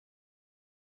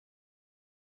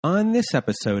On this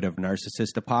episode of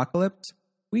Narcissist Apocalypse,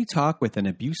 we talk with an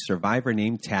abuse survivor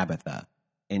named Tabatha.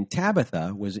 And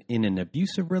Tabatha was in an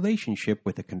abusive relationship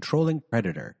with a controlling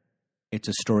predator. It's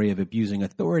a story of abusing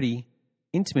authority,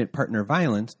 intimate partner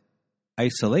violence,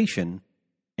 isolation,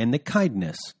 and the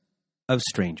kindness of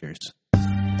strangers.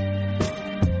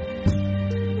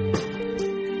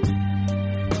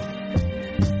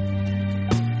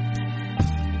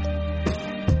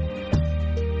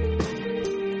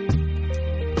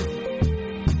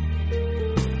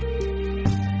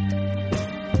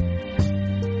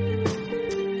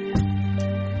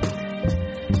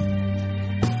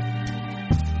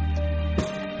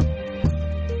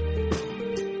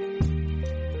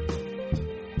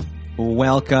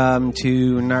 Welcome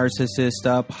to Narcissist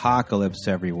Apocalypse,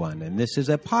 everyone. And this is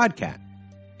a podcast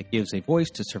that gives a voice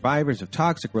to survivors of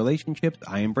toxic relationships.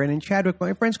 I am Brandon Chadwick.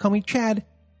 My friends call me Chad.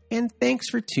 And thanks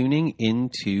for tuning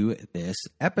into this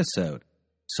episode.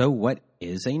 So what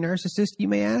is a narcissist, you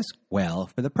may ask? Well,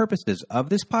 for the purposes of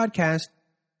this podcast,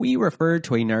 we refer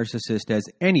to a narcissist as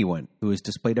anyone who has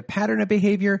displayed a pattern of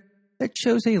behavior that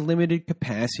shows a limited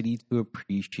capacity to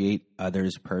appreciate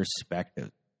others'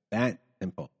 perspectives. That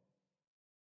simple.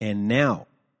 And now,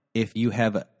 if you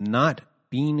have not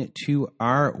been to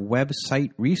our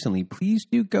website recently, please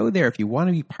do go there if you want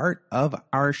to be part of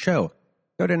our show.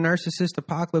 Go to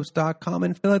narcissistapocalypse.com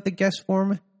and fill out the guest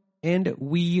form, and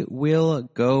we will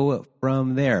go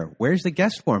from there. Where's the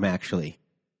guest form, actually?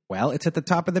 Well, it's at the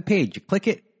top of the page. You click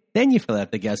it, then you fill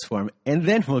out the guest form, and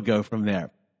then we'll go from there.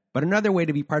 But another way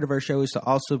to be part of our show is to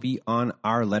also be on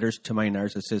our Letters to My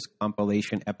Narcissist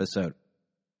compilation episode.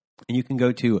 And you can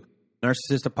go to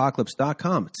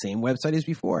narcissistapocalypse.com, same website as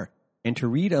before. And to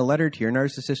read a letter to your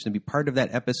narcissist and be part of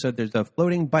that episode, there's a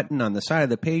floating button on the side of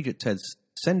the page. It says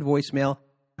send voicemail.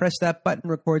 Press that button,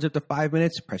 records up to 5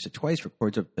 minutes. Press it twice,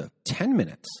 records up to 10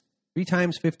 minutes. 3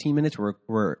 times 15 minutes.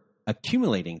 We're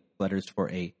accumulating letters for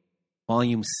a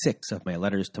volume 6 of my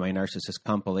Letters to My Narcissist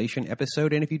compilation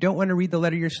episode. And if you don't want to read the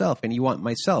letter yourself and you want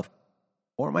myself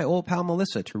or my old pal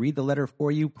Melissa to read the letter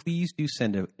for you, please do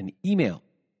send an email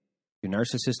to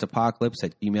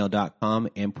narcissistapocalypse@gmail.com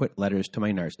and put Letters to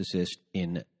My Narcissist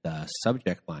in the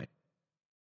subject line.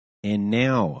 And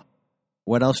now,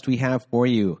 what else do we have for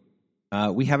you?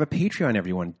 We have a Patreon,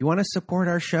 everyone. Do you want to support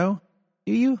our show?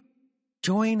 Do you?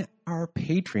 Join our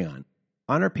Patreon.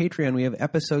 On our Patreon, we have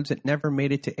episodes that never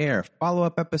made it to air,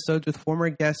 follow-up episodes with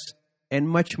former guests, and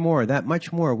much more. That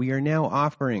much more. We are now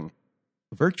offering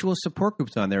virtual support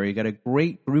groups on there. We got a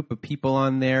great group of people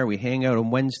on there. We hang out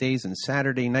on Wednesdays and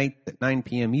Saturday nights at 9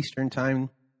 p.m. Eastern time.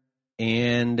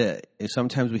 And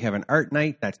sometimes we have an art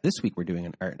night. That's this week we're doing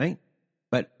an art night.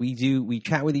 But we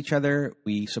chat with each other.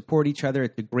 We support each other.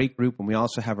 It's a great group. And we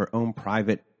also have our own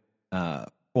private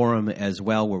forum as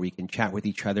well where we can chat with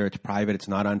each other. It's private. It's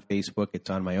not on Facebook. It's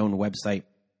on my own website.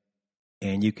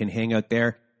 And you can hang out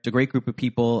there. It's a great group of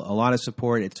people. A lot of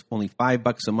support. It's only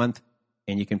 $5 a month.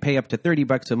 And you can pay up to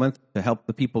 $30 a month to help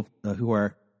the people who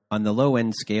are on the low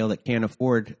end scale that can't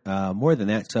afford more than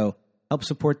that. So help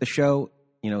support the show,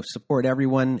 support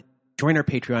everyone, join our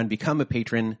Patreon, become a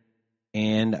patron,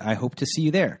 and I hope to see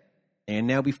you there. And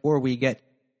now before we get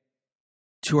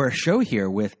to our show here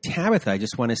with Tabatha, I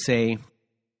just want to say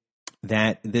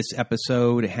that this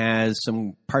episode has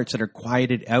some parts that are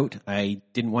quieted out. I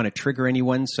didn't want to trigger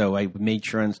anyone, so I made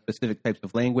sure on specific types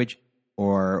of language,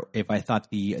 or if I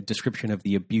thought the description of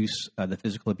the abuse, the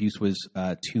physical abuse was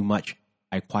too much,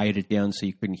 I quieted it down so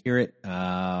you couldn't hear it.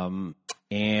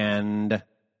 And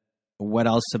what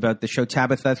else about the show?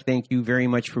 Tabatha, thank you very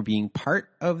much for being part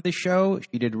of the show.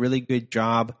 She did a really good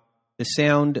job. The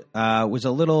sound was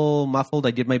a little muffled.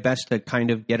 I did my best to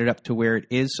kind of get it up to where it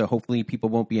is, so hopefully people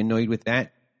won't be annoyed with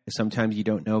that. Sometimes you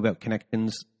don't know about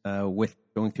connections with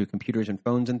going through computers and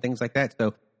phones and things like that.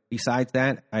 So besides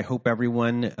that, I hope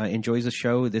everyone enjoys the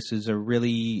show. This is a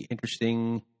really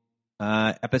interesting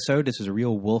episode. This is a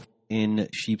real wolf in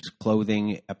sheep's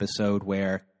clothing episode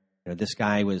where this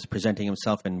guy was presenting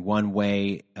himself in one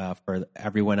way for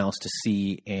everyone else to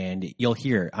see, and you'll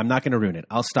hear. I'm not going to ruin it.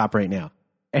 I'll stop right now.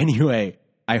 Anyway,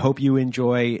 I hope you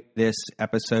enjoy this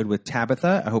episode with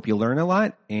Tabatha. I hope you learn a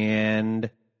lot, and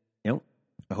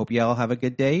I hope you all have a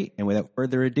good day. And without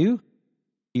further ado,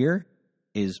 here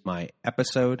is my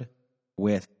episode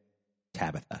with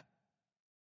Tabatha.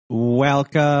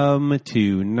 Welcome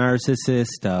to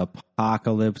Narcissist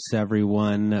Apocalypse,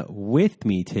 everyone. With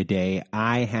me today,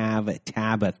 I have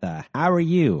Tabatha. How are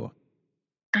you?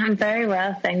 I'm very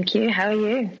well, thank you. How are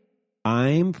you?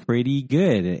 I'm pretty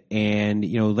good. And,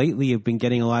 lately I've been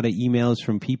getting a lot of emails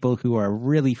from people who are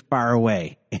really far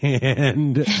away,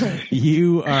 and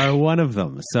you are one of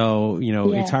them. So,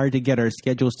 It's hard to get our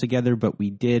schedules together, but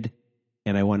we did.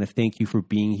 And I want to thank you for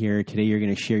being here. Today you're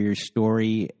going to share your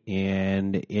story,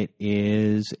 and it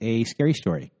is a scary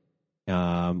story,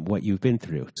 what you've been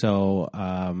through. So,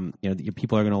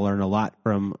 people are going to learn a lot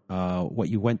from what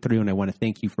you went through, and I want to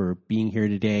thank you for being here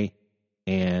today.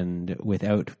 And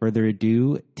without further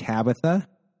ado, Tabatha,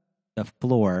 the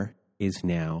floor is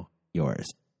now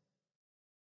yours.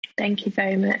 Thank you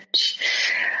very much.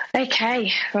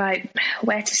 Okay, right,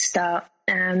 where to start?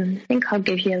 I think I'll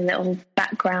give you a little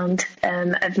background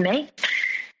of me.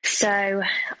 So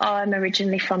I'm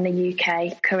originally from the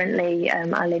UK. Currently,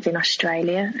 I live in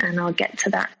Australia, and I'll get to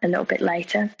that a little bit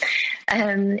later.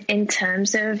 In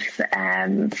terms of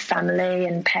family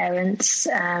and parents,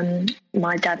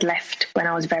 my dad left when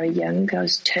I was very young. I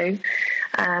was 2,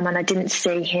 and I didn't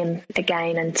see him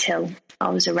again until I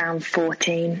was around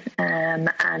 14,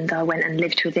 and I went and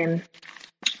lived with him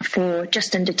for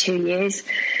just under 2 years.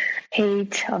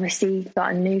 He'd obviously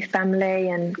got a new family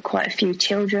and quite a few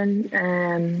children,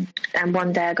 and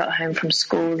one day I got home from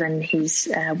school and his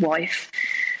wife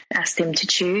asked him to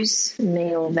choose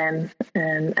me or them,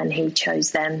 and he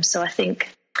chose them. So I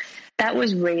think that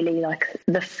was really like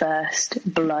the first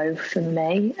blow for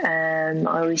me. I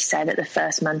always say that the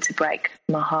first man to break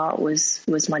my heart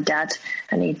was my dad,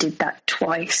 and he did that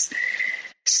twice.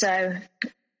 So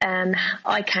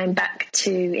I came back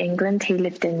to England. He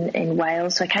lived in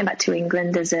Wales. So I came back to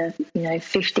England as a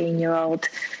 15-year-old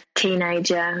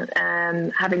teenager,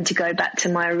 having to go back to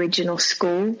my original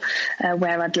school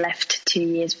where I'd left 2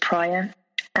 years prior,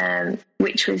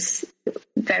 which was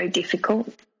very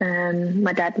difficult.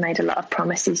 My dad made a lot of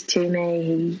promises to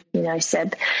me. He,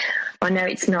 said, I know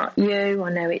it's not you,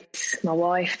 I know it's my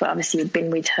wife, but obviously he'd been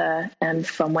with her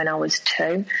from when I was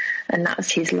 2, and that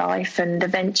was his life. And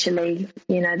eventually,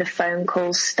 the phone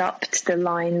calls stopped, the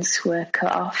lines were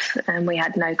cut off, and we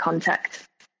had no contact,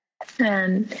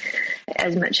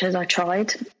 as much as I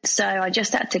tried. So I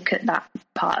just had to cut that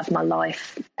part of my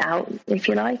life out, if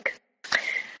you like.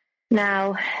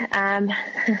 Now,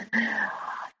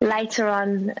 later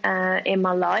on in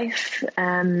my life,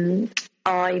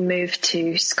 I moved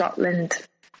to Scotland,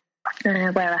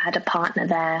 where I had a partner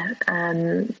there.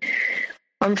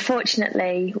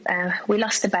 Unfortunately, we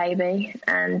lost a baby,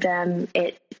 and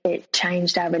it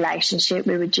changed our relationship.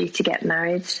 We were due to get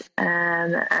married,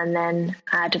 and then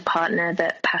I had a partner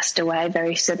that passed away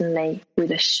very suddenly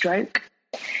with a stroke.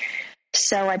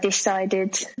 So I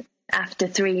decided, after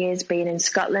 3 years being in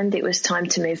Scotland, it was time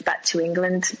to move back to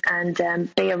England and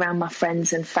be around my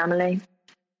friends and family.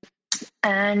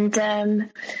 And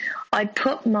I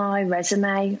put my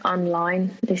resume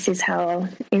online. This is how I'll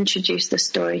introduce the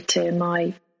story to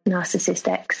my narcissist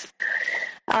ex.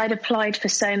 I'd applied for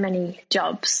so many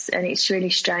jobs, and it's really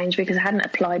strange because I hadn't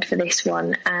applied for this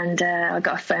one, and I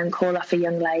got a phone call off a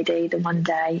young lady the one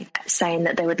day saying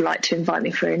that they would like to invite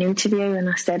me for an interview, and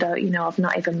I said, I've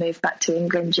not even moved back to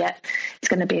England yet. It's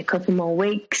going to be a couple more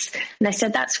weeks. And they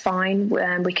said, that's fine,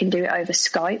 we can do it over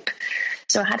Skype.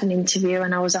 So I had an interview,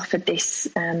 and I was offered this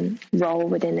role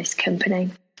within this company,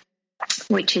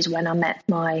 which is when I met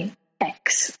my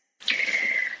ex.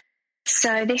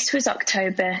 So this was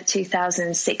October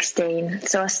 2016.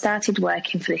 So I started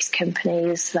working for this company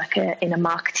as in a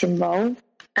marketing role.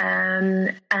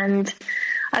 And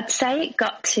I'd say it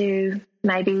got to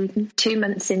maybe 2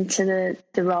 months into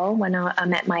the role when I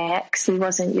met my ex. He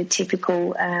wasn't your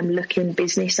typical looking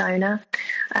business owner.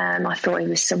 I thought he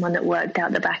was someone that worked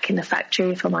out the back in the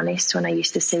factory, if I'm honest, when I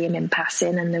used to see him in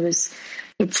passing, and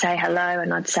he'd say hello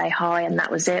and I'd say hi, and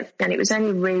that was it. And it was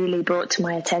only really brought to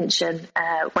my attention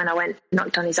when I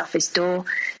knocked on his office door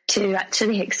to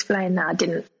actually explain that I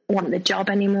didn't want the job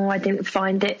anymore. I didn't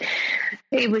find it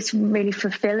was really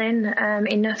fulfilling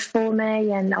enough for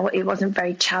me, and it wasn't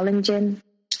very challenging,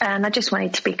 and I just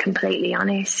wanted to be completely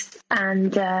honest.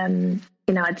 And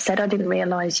I'd said, I didn't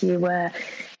realise you were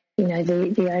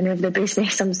the owner of the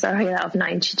business. I'm sorry that I've not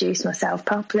introduced myself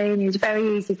properly. And he was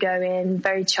very easygoing,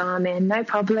 very charming, no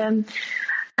problem.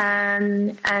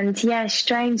 And yeah,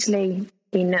 strangely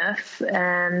enough,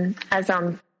 as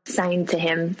I'm saying to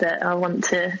him that I want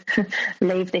to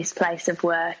leave this place of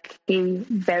work, he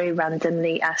very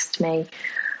randomly asked me,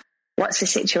 what's the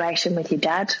situation with your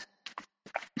dad?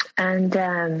 And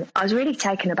I was really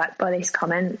taken aback by this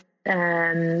comment,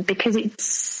 because it's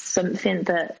something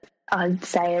that I'd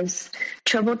say has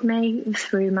troubled me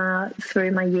through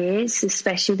my years,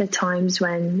 especially the times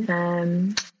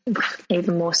when,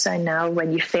 even more so now,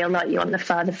 when you feel like you want the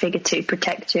father figure to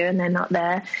protect you and they're not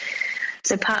there.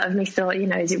 So part of me thought,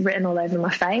 is it written all over my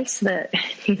face that,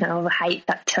 I hate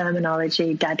that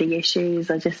terminology, daddy issues.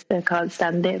 I can't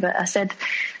stand it. But I said,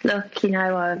 look,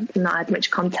 I've not had much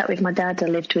contact with my dad. I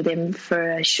lived with him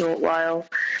for a short while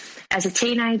as a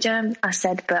teenager. I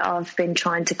said, but I've been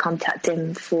trying to contact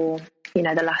him for,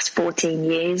 the last 14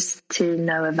 years to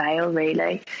no avail,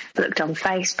 really. I looked on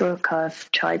Facebook.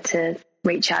 I've tried to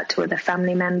reach out to other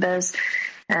family members,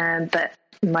 but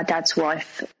my dad's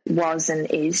wife was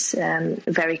and is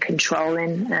very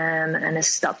controlling, and has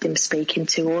stopped him speaking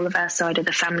to all of our side of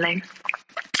the family.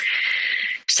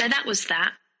 So that was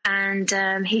that.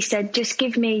 And he said, just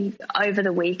give me over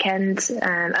the weekend,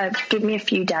 give me a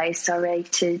few days,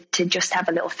 to just have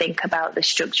a little think about the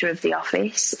structure of the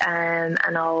office, and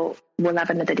we'll have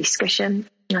another discussion.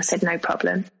 And I said, no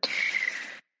problem.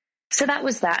 So that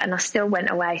was that. And I still went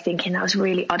away thinking that was a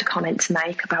really odd comment to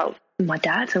make about my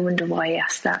dad. I wonder why he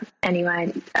asked that.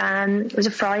 Anyway, it was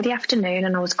a Friday afternoon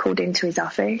and I was called into his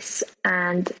office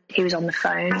and he was on the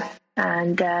phone,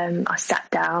 and I sat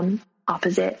down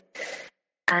opposite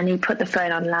and he put the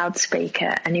phone on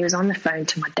loudspeaker and he was on the phone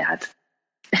to my dad.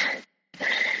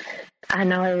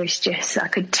 And I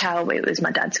could tell it was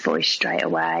my dad's voice straight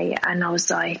away. And I was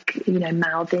like,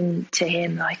 mouthing to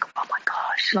him like, oh my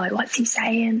gosh, like, what's he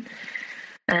saying?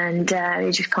 And he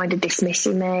was just kind of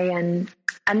dismissing me.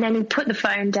 And then he put the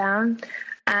phone down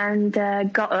and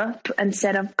got up and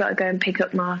said, I've got to go and pick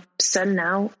up my son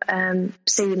now.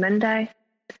 See you Monday.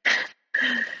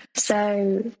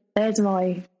 So there's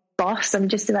my boss. I'm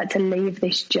just about to leave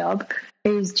this job,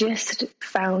 who's just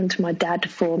found my dad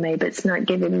for me, but it's not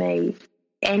giving me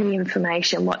any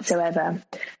information whatsoever.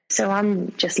 So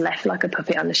I'm just left like a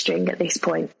puppet on the string at this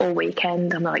point all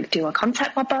weekend. I'm like, do I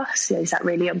contact my boss? Is that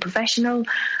really unprofessional?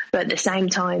 But at the same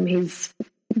time, he's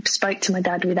spoke to my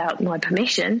dad without my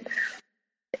permission.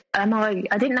 I really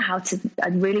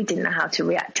didn't know how to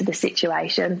react to the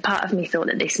situation. Part of me thought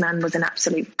that this man was an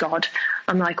absolute god.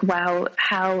 I'm like, wow,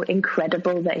 how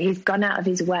incredible that he's gone out of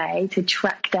his way to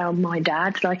track down my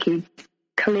dad. Like, he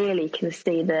clearly can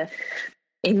see the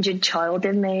injured child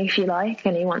in me, if you like,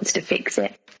 and he wants to fix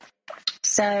it.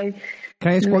 So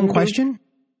can I ask one question?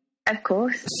 Of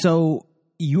course. So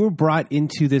you were brought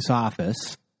into this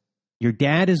office. Your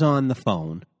dad is on the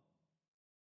phone.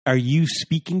 Are you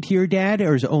speaking to your dad,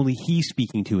 or is only he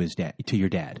speaking to your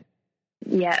dad?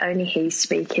 Yeah, only he's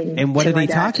speaking. And what are they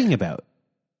talking about?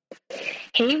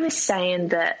 He was saying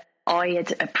that I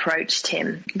had approached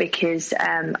him because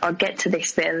I'll get to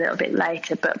this bit a little bit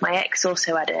later, but my ex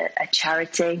also had a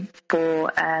charity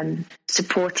for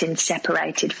supporting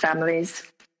separated families.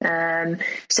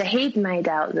 So he'd made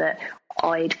out that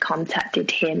I'd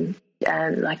contacted him,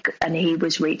 and he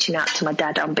was reaching out to my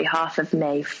dad on behalf of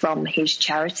me from his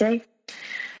charity.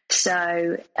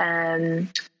 So,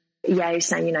 he was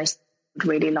saying,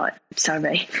 really like,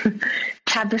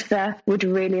 Tabatha would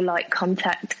really like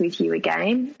contact with you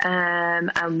again. And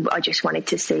I just wanted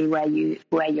to see where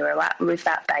you're at with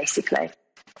that, basically.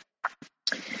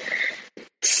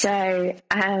 So,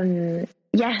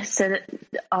 so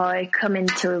I come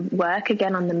into work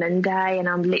again on the Monday and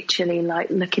I'm literally like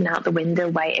looking out the window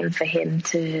waiting for him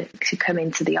to come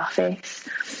into the office.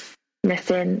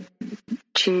 Nothing.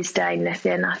 Tuesday,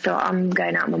 nothing. I thought, I'm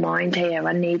going out of my mind here.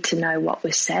 I need to know what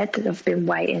was said. I've been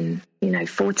waiting,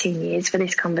 14 years for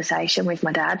this conversation with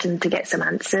my dad and to get some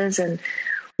answers, and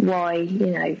why,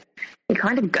 he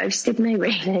kind of ghosted me,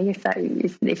 really,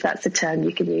 if that's a term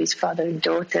you can use, father and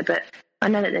daughter, but I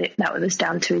know that was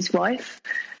down to his wife.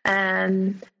 So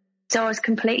I was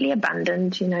completely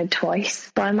abandoned,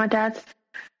 twice by my dad.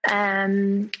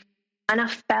 And I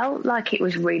felt like it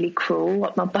was really cruel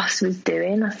what my boss was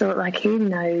doing. I thought, like, he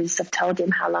knows. I've told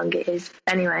him how long it is.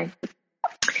 Anyway,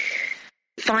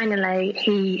 finally,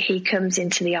 he comes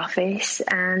into the office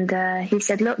and he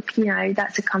said, look,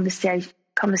 that's a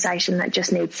conversation that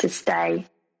just needs to stay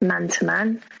man to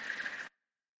man.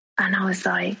 And I was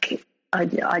like,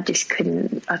 I just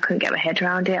couldn't get my head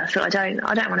around it. I thought, I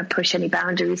don't want to push any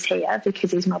boundaries here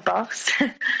because he's my boss.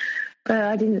 But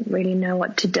I didn't really know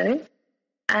what to do.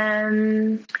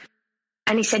 And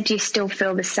he said, do you still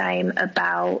feel the same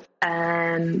about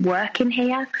working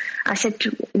here? I said,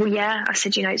 well, yeah. I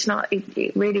said,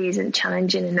 it really isn't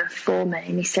challenging enough for me.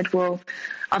 And he said, well,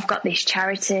 I've got this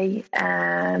charity.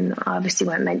 I obviously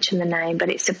won't mention the name, but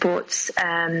it supports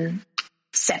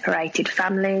separated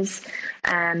families,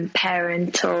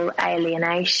 parental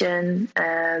alienation,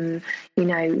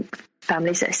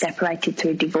 families that are separated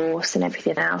through divorce and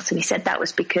everything else. And he said that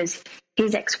was because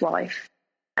his ex-wife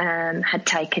had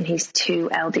taken his 2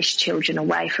 eldest children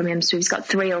away from him. So he's got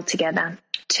 3 altogether,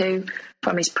 2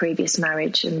 from his previous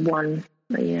marriage and 1,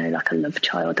 like a love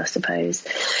child, I suppose.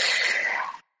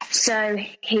 So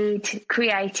he'd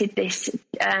created this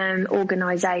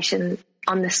organisation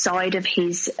on the side of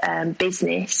his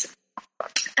business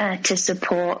to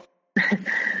support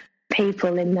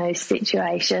people in those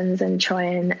situations and try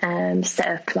and set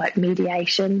up like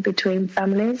mediation between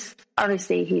families.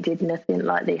 Obviously, he did nothing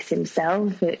like this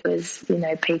himself. It was,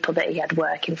 people that he had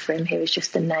working for him. He was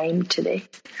just a name to this.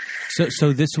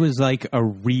 So this was like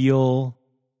an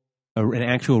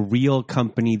actual real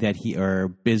company that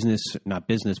not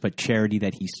business, but charity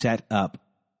that he set up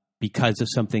because of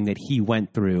something that he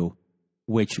went through,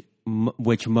 which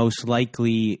most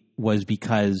likely was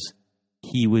because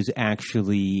he was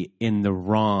actually in the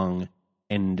wrong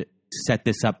and set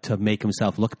this up to make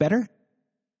himself look better?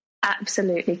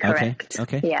 Absolutely correct.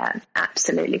 Okay. Yeah,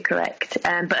 absolutely correct.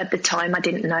 But at the time, I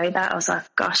didn't know that. I was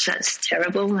like, gosh, that's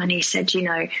terrible. And he said,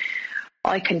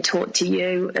 I can talk to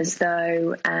you as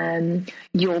though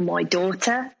you're my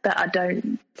daughter that I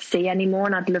don't see anymore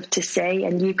and I'd love to see.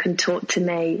 And you can talk to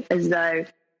me as though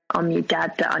I'm your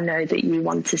dad that I know that you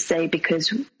want to see,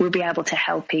 because we'll be able to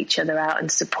help each other out and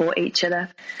support each other.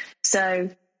 So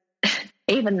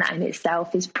even that in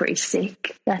itself is pretty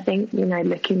sick, I think,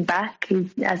 looking back.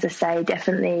 As I say,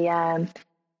 definitely, I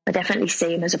definitely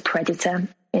see him as a predator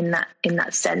in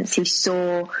that sense. He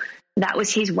saw that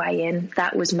was his way in,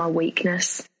 that was my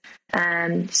weakness.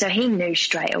 So he knew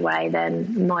straight away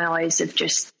then. My eyes have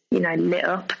just, lit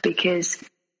up, because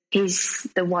he's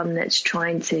the one that's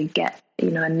trying to get,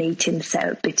 a meeting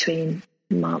set up between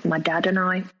my dad and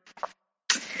I.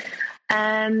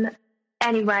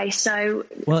 Anyway, so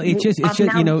just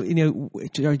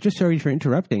sorry for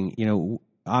interrupting.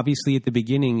 Obviously at the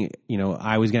beginning,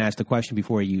 I was going to ask the question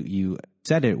before you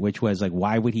said it, which was like,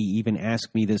 why would he even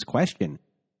ask me this question?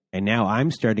 And now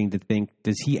I'm starting to think,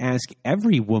 does he ask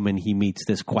every woman he meets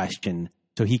this question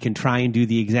so he can try and do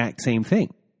the exact same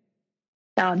thing?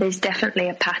 Oh, there's definitely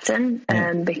a pattern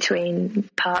between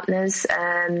partners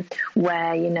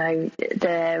where,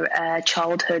 their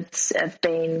childhoods have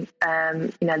been,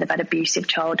 they've had abusive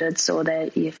childhoods, or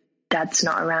your dad's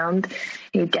not around.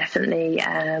 He definitely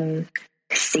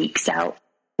seeks out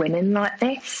women like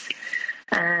this.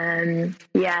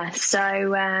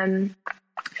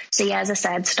 So as I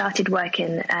said, started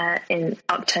working in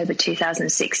October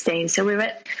 2016. So we're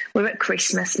at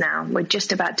Christmas now. We're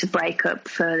just about to break up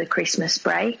for the Christmas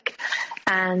break,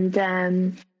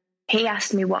 and he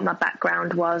asked me what my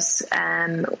background was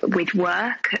with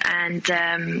work, and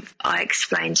I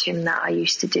explained to him that I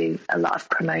used to do a lot of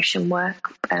promotion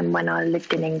work when I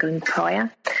lived in England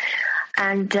prior.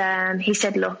 And he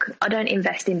said, look, I don't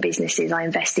invest in businesses, I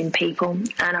invest in people,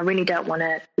 and I really don't want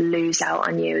to lose out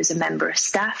on you as a member of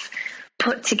staff.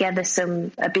 Put together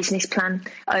a business plan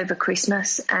over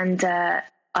Christmas, and I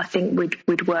think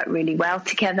we'd work really well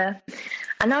together.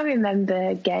 And I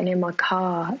remember getting in my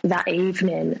car that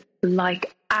evening,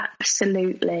 like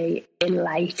absolutely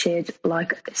elated,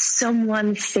 like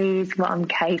someone sees what I'm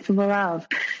capable of.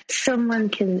 Someone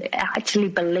actually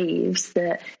believes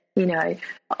that,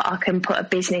 I can put a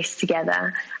business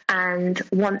together and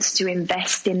wants to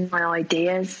invest in my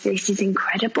ideas. This is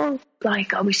incredible.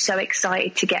 Like, I was so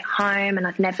excited to get home, and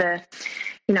I'd never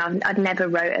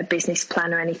wrote a business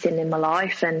plan or anything in my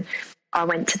life. And I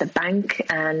went to the bank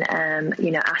and,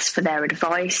 asked for their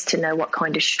advice to know what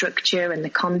kind of structure and the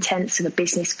contents of a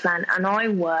business plan. And I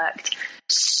worked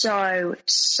so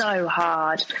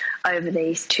hard over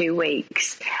these 2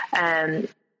 weeks.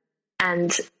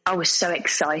 And I was so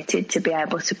excited to be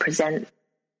able to present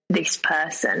this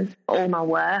person all my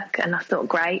work. And I thought,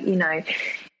 great,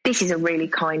 this is a really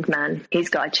kind man. He's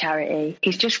got a charity.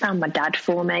 He's just found my dad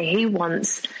for me. He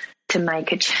wants to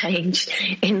make a change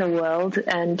in the world,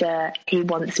 and he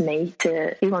wants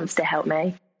to help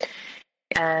me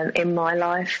in my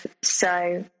life.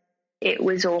 So it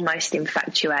was almost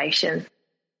infatuation.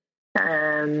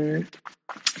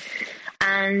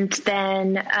 And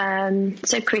then,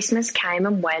 so Christmas came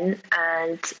and went,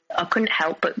 and I couldn't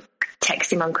help but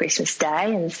text him on Christmas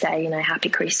Day and say, Happy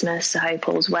Christmas, I hope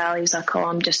all's well. He was like, oh,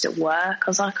 I'm just at work. I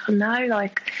was like, oh no,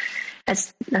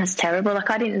 That's terrible. Like,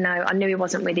 I didn't know. I knew he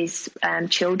wasn't with his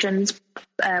children's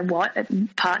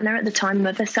partner at the time,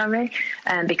 mother, sorry,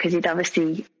 because he'd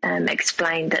obviously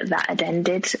explained that had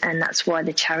ended, and that's why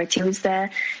the charity was there.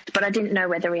 But I didn't know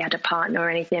whether he had a partner or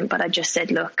anything. But I just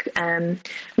said, look,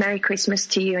 Merry Christmas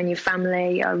to you and your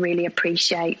family. I really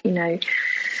appreciate,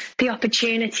 the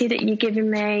opportunity that you're giving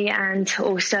me, and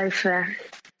also for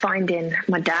finding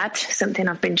my dad, something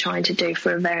I've been trying to do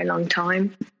for a very long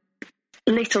time.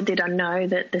 Little did I know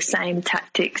that the same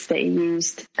tactics that he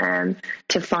used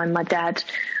to find my dad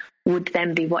would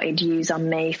then be what he'd use on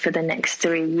me for the next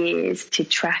 3 years to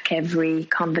track every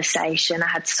conversation. I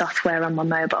had software on my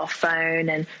mobile phone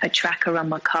and a tracker on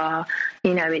my car.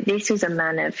 This was a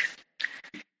man of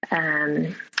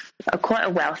quite a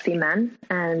wealthy man,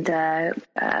 and a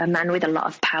man with a lot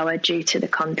of power due to the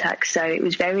contacts. So it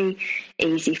was very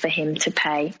easy for him to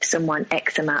pay someone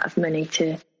X amount of money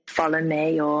to follow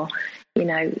me, or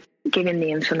give him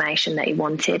the information that he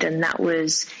wanted. And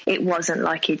it wasn't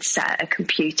like he'd sat at a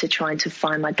computer trying to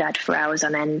find my dad for hours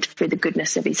on end through the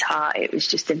goodness of his heart. It was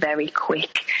just a very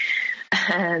quick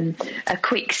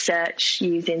search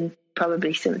using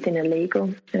probably something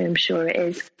illegal. I'm sure it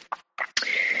is.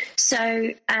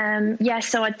 So,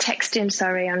 so I'd text him,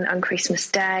 on Christmas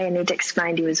Day, and he'd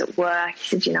explained he was at work.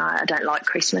 He said, I don't like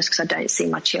Christmas because I don't see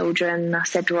my children. And I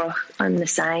said, well, I'm the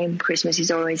same. Christmas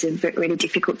is always a really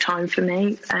difficult time for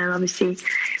me. Obviously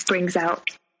brings out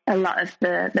a lot of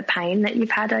the pain that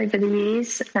you've had over the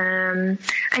years.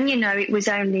 It was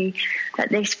only at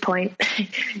this point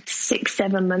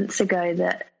 6-7 months ago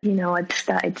that, I'd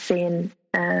started seeing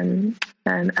a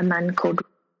man called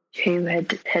who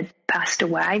had passed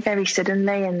away very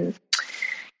suddenly. And,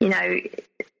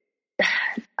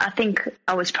 I think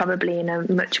I was probably in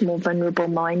a much more vulnerable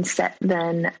mindset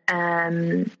than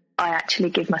I actually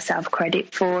give myself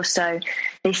credit for. So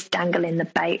this dangling the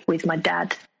bait with my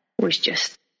dad was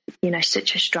just,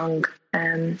 such a strong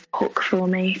hook for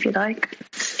me, if you like.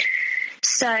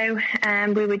 So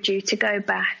we were due to go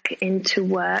back into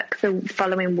work the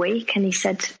following week, and he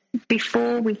said,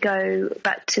 before we go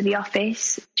back to the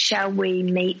office, shall we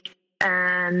meet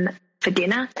for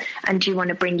dinner? And do you want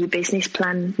to bring your business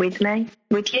plan with you?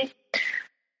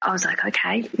 I was like,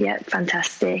 okay, yeah,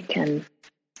 fantastic. And,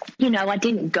 I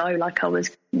didn't go like I was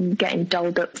getting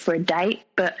dolled up for a date,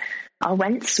 but I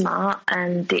went smart,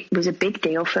 and it was a big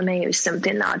deal for me. It was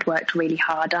something that I'd worked really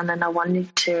hard on, and I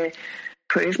wanted to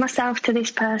prove myself to this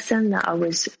person that I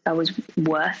was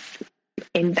worth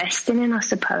investing in, I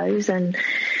suppose. And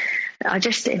I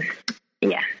just,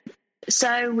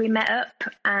 So we met up,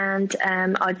 and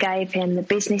I gave him the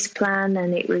business plan,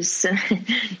 and it was,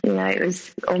 it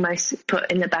was almost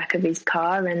put in the back of his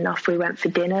car, and off we went for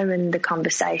dinner, and the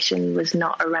conversation was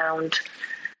not around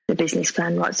the business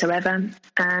plan whatsoever.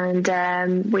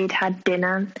 And we'd had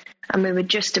dinner, and we were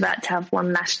just about to have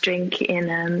one last drink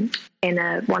in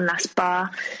one last bar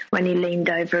when he leaned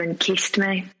over and kissed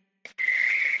me.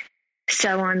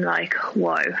 So I'm like,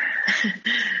 whoa.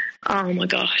 Oh my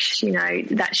gosh,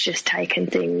 that's just taken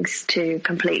things to a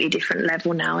completely different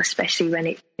level now, especially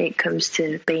when it comes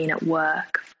to being at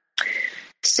work.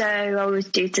 So I was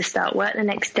due to start work the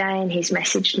next day, and he's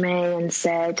messaged me and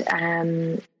said,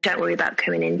 don't worry about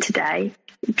coming in today.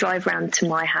 Drive round to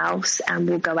my house and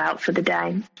we'll go out for the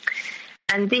day.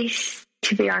 And this,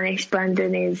 to be honest,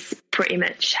 Brandon, is pretty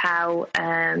much how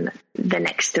the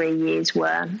next 3 years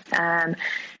were.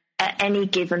 At any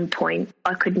given point,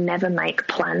 I could never make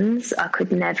plans. I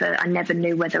never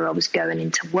knew whether I was going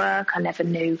into work. I never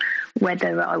knew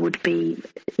whether I would be,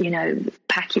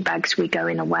 pack your bags, we're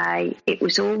going away. It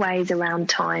was always around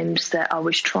times that I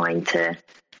was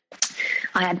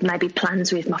I had maybe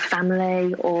plans with my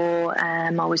family, or I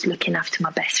was looking after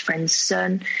my best friend's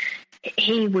son.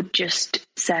 He would just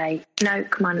say, no,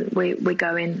 come on, we're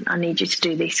going. I need you to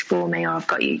do this for me, or I've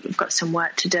got some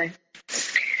work to do.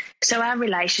 So our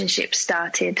relationship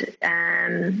started,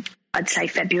 I'd say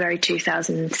February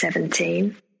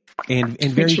 2017. And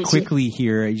very quickly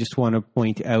here, I just want to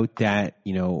point out that,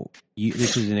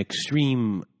 this is an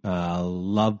extreme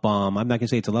love bomb. I'm not going to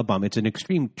say it's a love bomb. It's an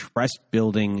extreme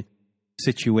trust-building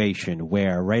situation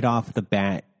where right off the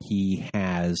bat, he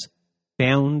has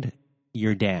found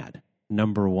your dad,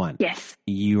 number one. Yes.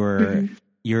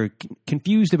 You're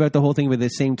confused about the whole thing, but at the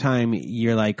same time,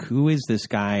 you're like, who is this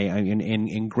guy?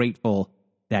 And grateful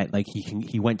that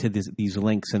he went to these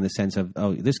links in the sense of,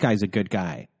 oh, this guy's a good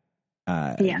guy.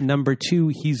 Number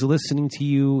two, he's listening to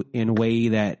you in a way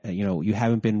that, you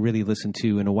haven't been really listened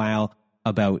to in a while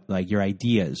about your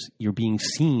ideas. You're being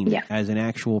seen as an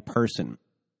actual person.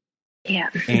 Yeah.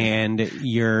 And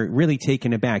you're really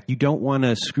taken aback. You don't want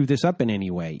to screw this up in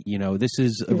any way. You know, this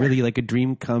is really like a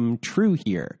dream come true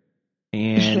here.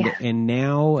 And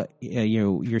now,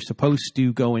 you're supposed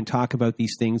to go and talk about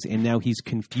these things, and now he's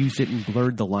confused it and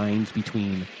blurred the lines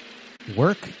between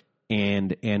work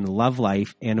and love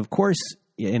life. And of course,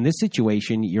 in this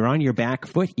situation, you're on your back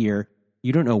foot here.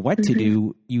 You don't know what to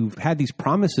do. You've had these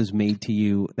promises made to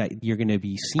you that you're going to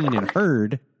be seen and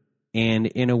heard. And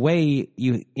in a way,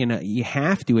 you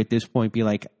have to at this point be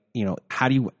like, how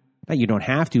do you? You don't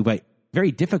have to, but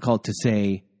very difficult to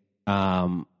say.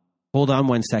 Hold on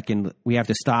 1 second. We have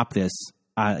to stop this.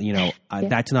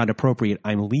 That's not appropriate.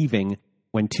 I'm leaving.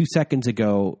 When 2 seconds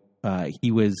ago, he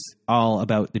was all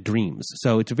about the dreams.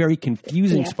 So it's a very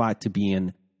confusing spot to be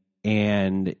in.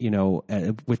 And,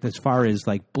 with as far as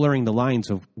like blurring the lines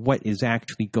of what is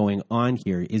actually going on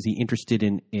here. Is he interested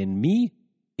in me?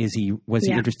 Was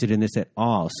he interested in this at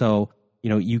all? So,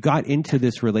 you got into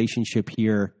this relationship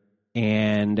here,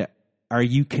 and are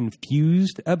you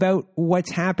confused about what's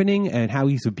happening and how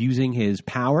he's abusing his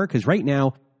power? Because right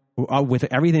now, with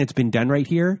everything that's been done right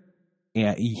here,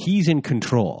 he's in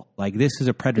control. Like, this is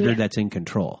a predator that's in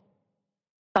control.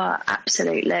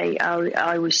 Absolutely.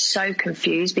 I was so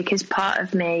confused because part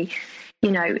of me,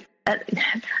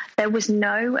 there was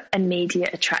no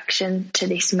immediate attraction to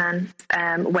this man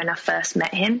when I first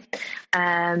met him.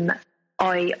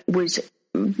 I was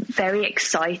very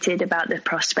excited about the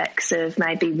prospects of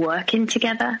maybe working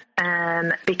together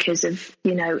because of,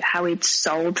 how he'd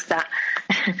sold that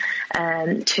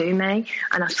to me.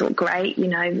 And I thought, great,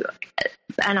 and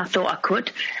I thought I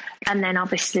could. And then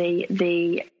obviously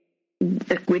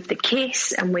with the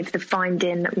kiss and with the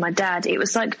finding my dad, it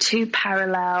was like two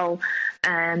parallel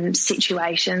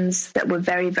situations that were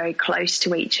very, very close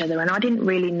to each other. And I didn't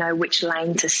really know which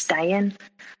lane to stay in.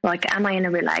 Like, am I in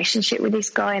a relationship with this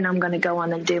guy and I'm going to go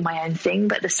on and do my own thing?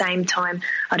 But at the same time,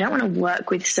 I don't want to work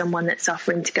with someone that's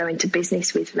offering to go into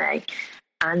business with me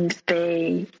and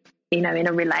be, in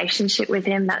a relationship with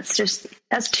him.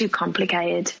 That's too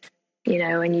complicated.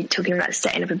 And you're talking about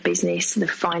setting up a business, the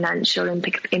financial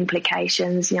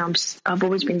implications. I've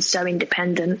always been so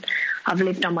independent. I've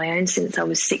lived on my own since I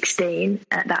was 16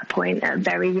 at that point, at a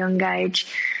very young age,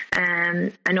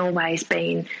 and always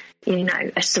been,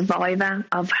 a survivor.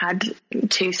 I've had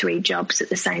 2-3 jobs at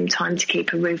the same time to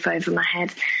keep a roof over my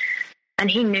head.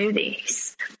 And he knew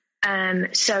this.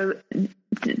 So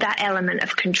that element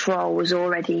of control was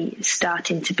already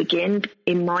starting to begin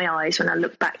in my eyes when I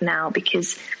look back now,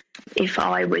 because if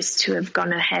I was to have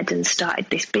gone ahead and started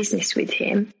this business with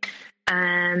him,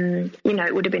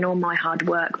 it would have been all my hard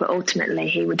work, but ultimately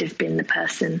he would have been the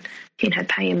person,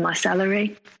 paying my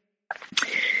salary.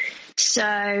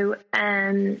 So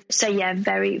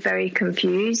very, very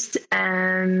confused,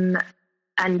 and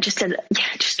just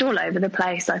all over the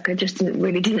place. Like, I just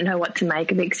didn't know what to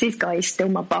make of it, because this guy is still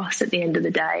my boss at the end of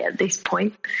the day at this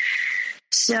point.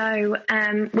 So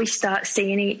we start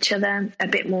seeing each other a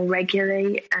bit more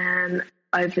regularly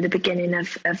over the beginning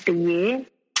of the year.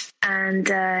 And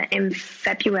in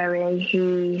February,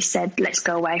 he said, let's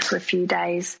go away for a few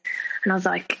days. And I was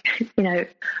like,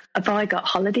 have I got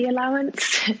holiday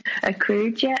allowance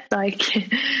accrued yet? Like,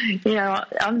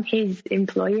 I'm his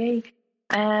employee.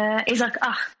 He's like,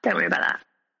 don't worry about that.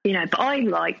 But I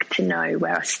like to know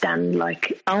where I stand.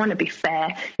 Like, I want to be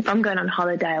fair. If I'm going on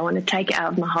holiday, I want to take it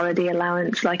out of my holiday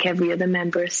allowance like every other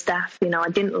member of staff. I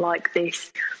didn't like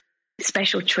this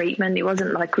special treatment. It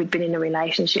wasn't like we'd been in a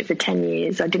relationship for 10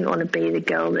 years. I didn't want to be the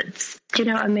girl that's, do you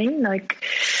know what I mean? Like,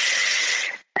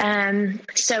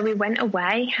 so we went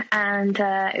away, and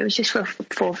it was just for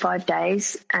 4 or 5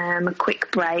 days, a quick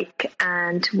break,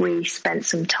 and we spent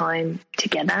some time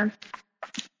together.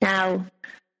 Now,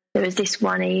 there was this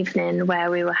one evening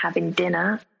where we were having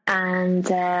dinner, and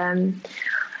I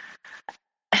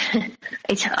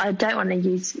don't want to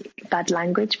use bad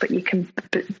language, but you can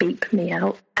beep me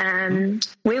out.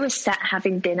 We were sat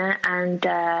having dinner, and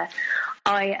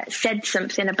I said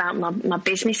something about my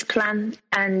business plan,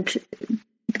 and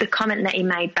the comment that he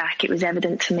made back, it was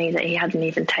evident to me that he hadn't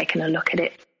even taken a look at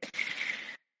it.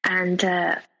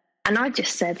 And I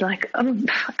just said, like,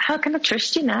 how can I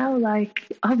trust you now? Like,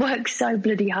 I worked so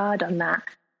bloody hard on that.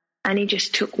 And he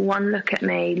just took one look at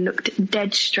me, looked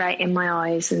dead straight in my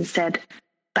eyes and said,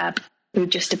 Bab, you're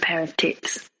just a pair of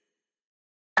tits.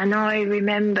 And I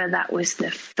remember that was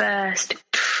the first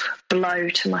blow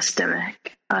to my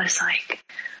stomach. I was like,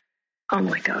 oh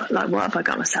my God, like, what have I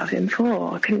got myself in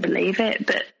for? I couldn't believe it.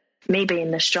 But me being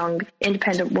the strong,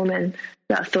 independent woman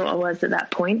that I thought I was at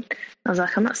that point, I was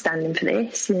like, I'm not standing for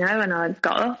this, and I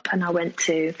got up and I went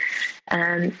to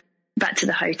back to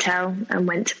the hotel and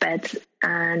went to bed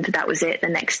and that was it. The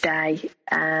next day,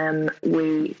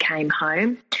 we came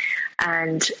home,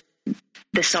 and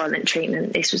the silent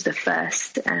treatment. This was the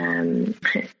first,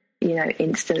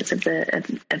 instance of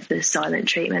the silent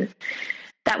treatment.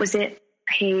 That was it.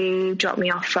 He dropped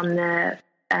me off from the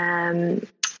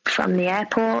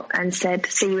airport and said,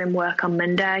 "See you in work on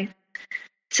Monday."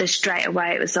 So straight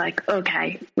away it was like,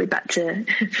 okay, we're back to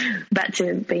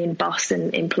being boss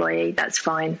and employee. That's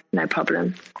fine, no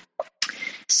problem.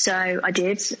 So I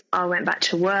did. I went back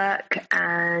to work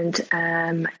and,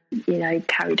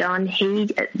 carried on.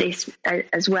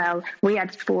 As well, we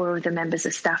had 4 other members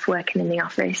of staff working in the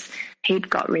office. He'd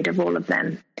got rid of all of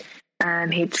them.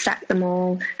 He'd sacked them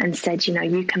all and said,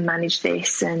 you can manage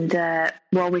this. And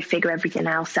while we figure everything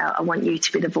else out, I want you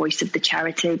to be the voice of the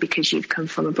charity because you've come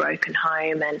from a broken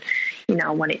home and,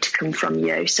 I want it to come from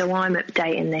you. So I'm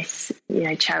updating this,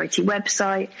 charity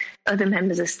website. Other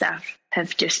members of staff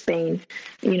have just been,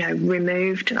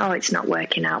 removed. Oh, it's not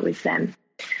working out with them.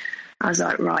 I was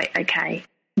like, right, okay.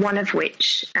 One of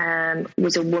which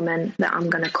was a woman that I'm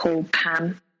going to call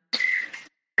Pam.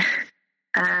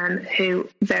 Who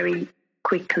very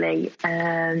quickly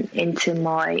into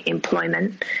my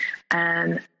employment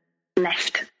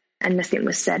left, and nothing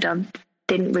was said. I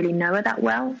didn't really know her that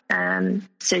well,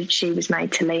 so she was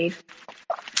made to leave.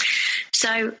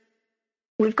 So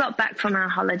we've got back from our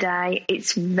holiday.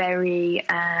 It's very,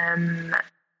 I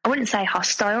wouldn't say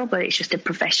hostile, but it's just a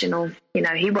professional.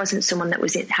 He wasn't someone that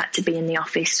had to be in the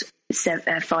office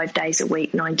 5 days a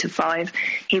week, 9 to 5.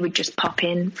 He would just pop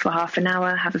in for half an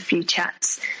hour, have a few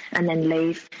chats, and then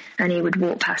leave. And he would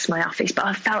walk past my office. But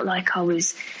I felt like I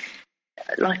was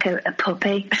like a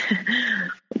puppy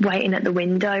waiting at the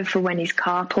window for when his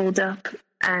car pulled up.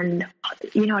 And,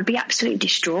 I'd be absolutely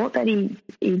distraught that he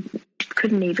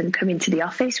couldn't even come into the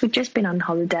office. We'd just been on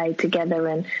holiday together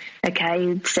and, okay,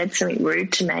 he'd said something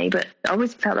rude to me, but I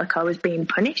always felt like I was being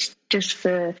punished just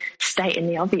for stating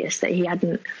the obvious that he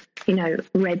hadn't,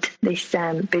 read this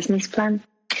business plan.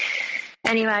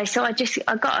 Anyway, so I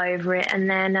got over it, and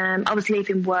then I was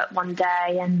leaving work one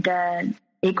day and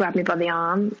he grabbed me by the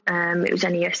arm. It was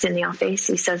only us in the office.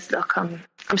 He says, "Look, I'm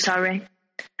sorry."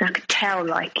 And I could tell,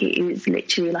 like, it was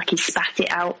literally like he spat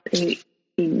it out. It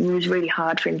was really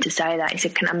hard for him to say that. He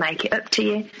said, "Can I make it up to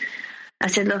you?" I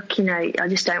said, "Look, I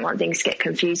just don't want things to get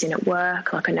confusing at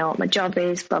work. Like, I know what my job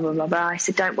is, blah, blah, blah, blah." I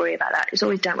said, "Don't worry about that. It's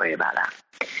always don't worry about that."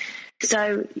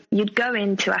 So you'd go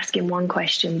into asking one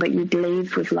question, but you'd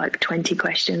leave with like 20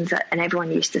 questions. And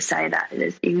everyone used to say that.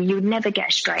 You would never get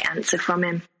a straight answer from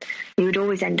him. You would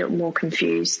always end up more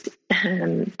confused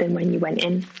than when you went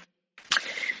in.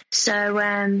 So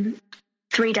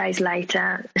 3 days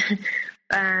later,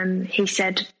 he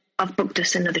said, "I've booked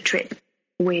us another trip.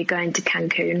 We're going to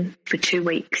Cancun for 2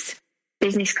 weeks,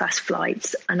 business class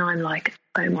flights." And I'm like,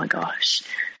 oh my gosh.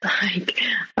 Like,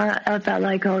 I felt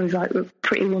like I was like a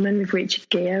Pretty Woman with Richard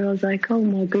Gere. I was like, oh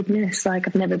my goodness, like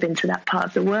I've never been to that part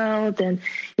of the world. And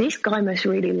this guy must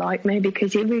really like me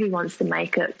because he really wants to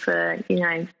make up for,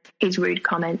 his rude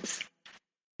comments.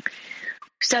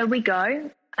 So we go,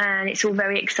 and it's all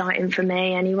very exciting for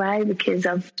me anyway, because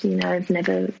I've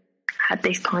never had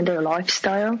this kind of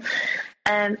lifestyle.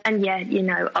 And yeah,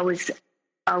 I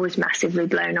was massively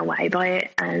blown away by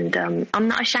it. And I'm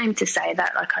not ashamed to say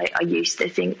that. Like I used to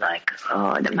think like,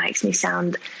 oh, that makes me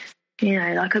sound,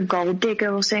 like a gold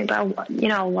digger or something. But,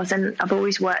 I wasn't. I've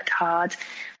always worked hard.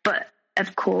 But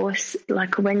of course,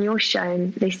 like when you're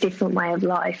shown this different way of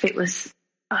life, I was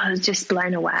just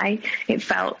blown away. I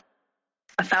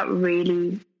felt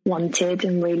really wanted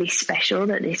and really special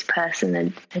that this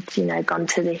person had gone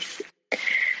to this,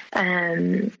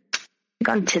 gone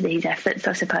to these efforts,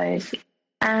 I suppose.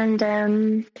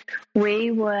 And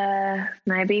we were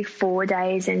maybe 4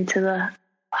 days into the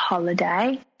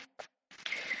holiday,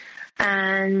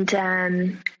 and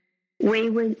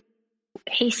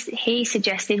he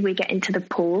suggested we get into the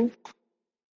pool,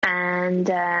 and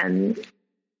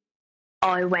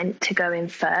I went to go in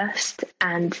first,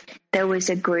 and there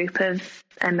was a group of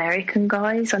American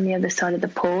guys on the other side of the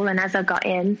pool, and as I got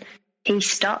in, he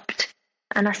stopped,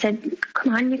 and I said,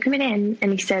 "Come on, you're coming in."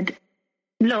 And he said,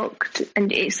 looked,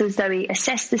 and it's as though he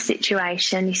assessed the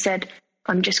situation. He said,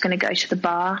 "I'm just going to go to the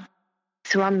bar."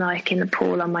 So I'm like in the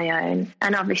pool on my own,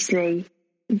 and obviously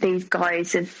these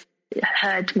guys have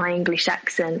heard my English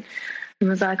accent and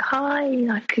was like, "Hi,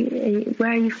 like, where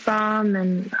are you from?"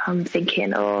 And I'm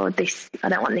thinking, I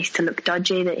don't want this to look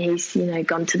dodgy that he's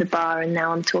gone to the bar and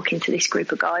now I'm talking to this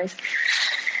group of guys.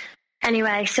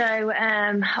 Anyway, so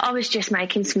I was just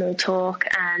making small talk,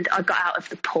 and I got out of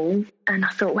the pool and I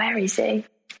thought, where is he?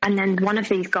 And then one of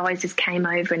these guys just came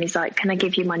over and he's like, can I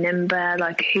give you my number?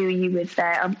 Like, who are you with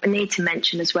there? I need to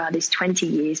mention as well, there's 20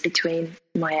 years between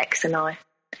my ex and I.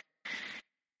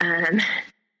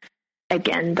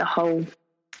 Again, the whole,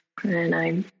 I don't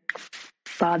know,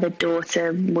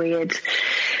 father-daughter weird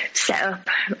setup,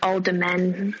 older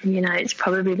men, you know, it's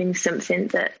probably been something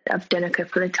that I've done a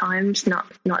couple of times, not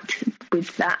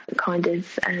with that kind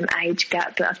of age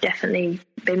gap, but I've definitely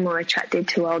been more attracted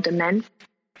to older men.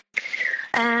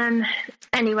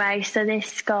 Anyway, so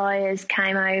this guy has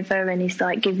came over and he's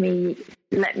like,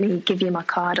 let me give you my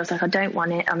card. I was like, I don't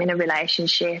want it. I'm in a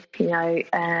relationship, you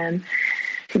know,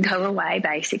 go away,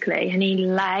 basically. And he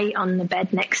lay on the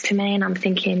bed next to me and I'm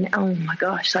thinking, oh my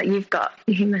gosh, like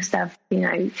you must have, you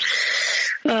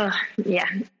know, yeah.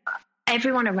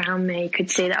 Everyone around me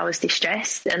could see that I was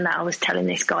distressed and that I was telling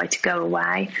this guy to go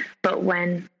away. But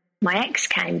when my ex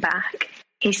came back,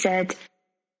 he said,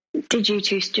 did you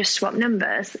two just swap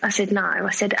numbers? I said, no.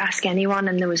 I said, ask anyone.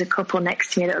 And there was a couple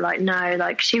next to me that were like, no,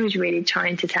 like she was really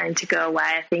trying to tell him to go away.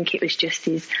 I think it was just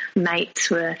his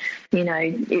mates were, you know,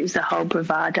 it was the whole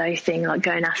bravado thing, like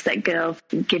go and ask that girl,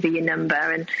 give her your number.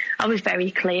 And I was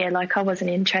very clear, like I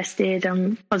wasn't interested.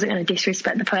 I wasn't going to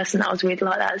disrespect the person that I was with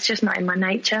like that. It's just not in my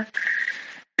nature.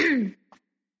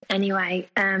 Anyway,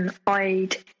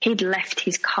 he'd left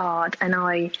his card and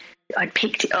I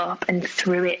picked it up and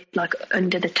threw it like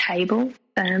under the table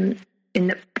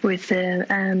with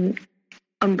the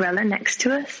umbrella next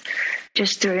to us,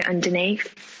 just threw it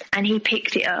underneath, and he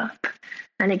picked it up.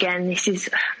 And again, it's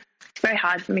very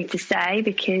hard for me to say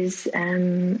because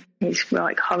it's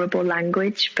like horrible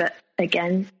language, but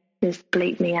again, just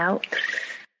bleep me out.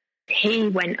 He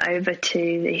went over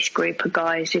to this group of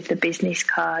guys with the business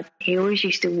card. He always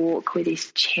used to walk with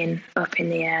his chin up in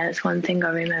the air. That's one thing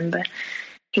I remember.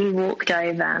 He walked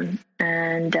over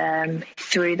and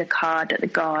threw the card at the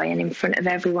guy and in front of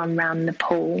everyone round the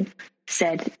pool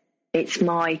said, it's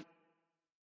my...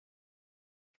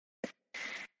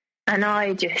 And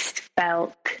I just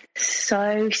felt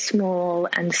so small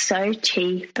and so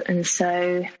cheap and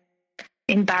so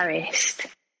embarrassed.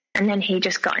 And then he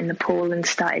just got in the pool and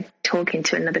started talking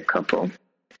to another couple.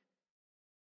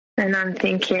 And I'm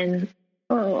thinking,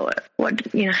 oh,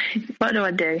 what do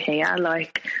I do here?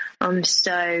 Like, I was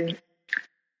so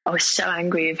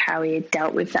angry with how he had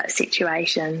dealt with that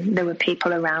situation. There were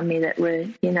people around me that were,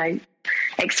 you know,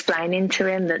 explaining to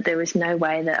him that there was no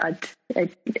way that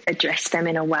I'd address them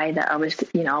in a way that I was,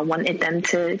 you know, I wanted them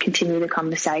to continue the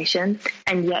conversation.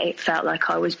 And yet it felt like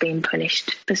I was being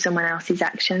punished for someone else's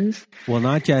actions. Well,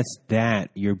 not just that,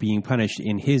 you're being punished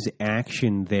in his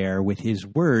action there with his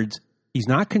words. He's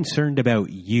not concerned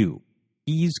about you.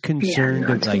 He's concerned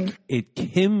of like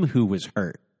him who was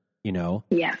hurt, you know?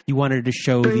 Yeah. He wanted to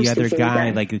show the other guy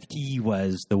like he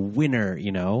was the winner,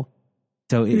 you know?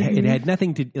 So it had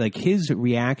nothing to, like his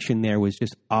reaction there was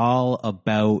just all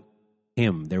about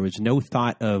him. There was no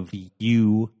thought of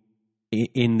you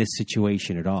in this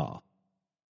situation at all.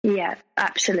 Yeah,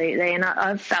 absolutely. And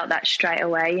I felt that straight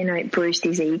away, you know, it bruised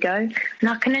his ego. And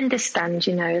I can understand,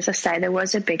 you know, as I say, there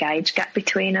was a big age gap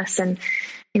between us. And,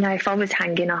 you know, if I was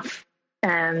hanging off,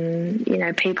 you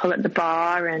know, people at the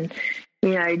bar and,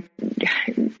 you know,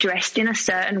 dressed in a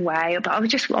certain way, but I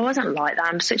wasn't like that.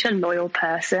 I'm such a loyal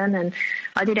person and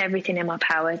I did everything in my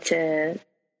power to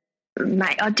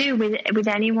I do with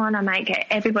anyone. I make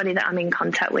everybody that I'm in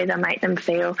contact with, I make them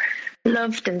feel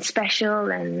loved and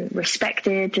special and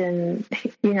respected. And,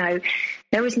 you know,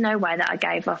 there was no way that I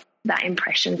gave off that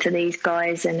impression to these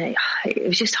guys. And it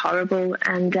was just horrible.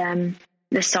 And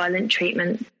the silent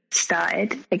treatment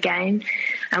started again.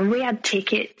 And we had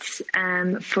tickets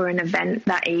for an event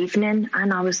that evening.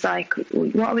 And I was like,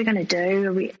 what are we going to do?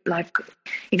 Are we, like,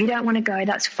 if you don't want to go,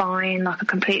 that's fine. Like, I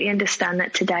completely understand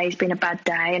that today's been a bad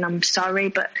day and I'm sorry,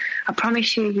 but I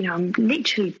promise you, you know, I'm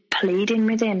literally pleading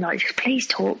with him. Like, just please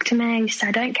talk to me. So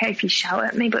I don't care if you shout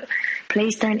at me, but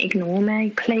please don't ignore me.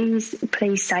 Please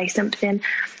say something.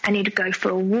 And he'd go for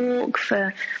a walk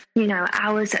for, you know,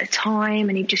 hours at a time,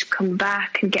 and he'd just come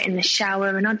back and get in the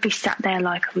shower, and I'd be sat there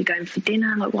like, are we going for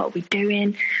dinner? Like, what are we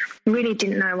doing? Really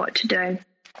didn't know what to do.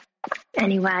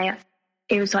 Anyway,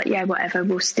 he was like, yeah, whatever,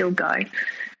 we'll still go.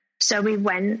 So we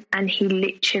went, and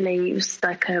it was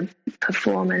like a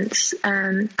performance,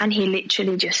 and he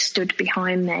literally just stood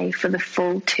behind me for the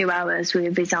full 2 hours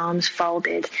with his arms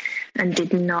folded and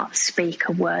did not speak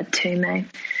a word to me.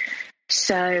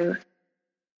 So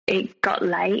it got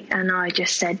late and I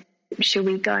just said, shall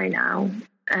we go now?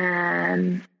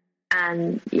 And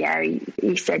yeah,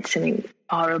 he said something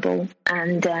horrible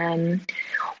and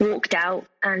walked out.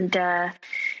 And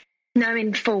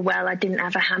knowing full well I didn't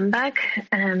have a handbag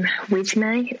with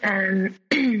me.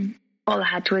 All I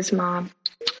had was my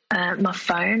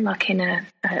phone, like in a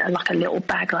little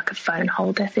bag, like a phone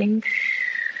holder thing.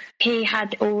 He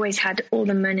had always had all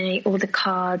the money, all the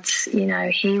cards. You know,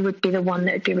 he would be the one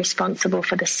that would be responsible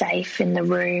for the safe in the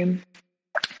room.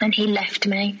 And he left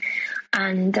me,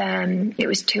 and it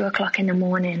was 2:00 in the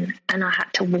morning, and I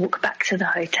had to walk back to the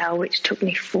hotel, which took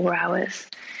me 4 hours,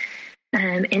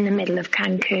 in the middle of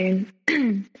Cancun.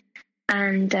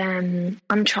 And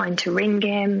I'm trying to ring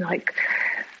him, like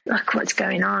what's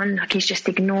going on? Like, he's just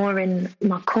ignoring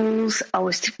my calls. I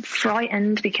was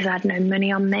frightened because I had no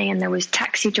money on me, and there was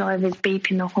taxi drivers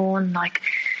beeping the horn, like,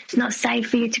 it's not safe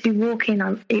for you to be walking.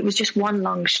 It was just one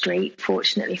long street,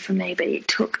 fortunately for me, but it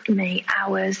took me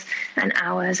hours and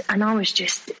hours, and I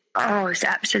was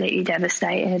absolutely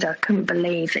devastated. I couldn't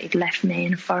believe that he'd left me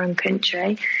in a foreign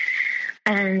country,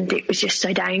 and it was just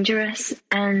so dangerous.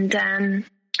 And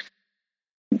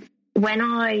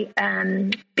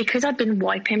when because I'd been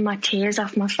wiping my tears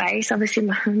off my face, obviously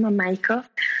my makeup,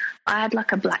 I had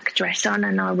like a black dress on,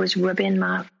 and I was rubbing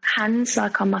my hands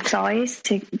like on my thighs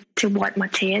to wipe my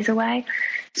tears away.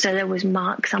 So there was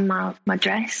marks on my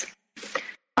dress.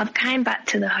 I came back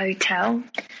to the hotel,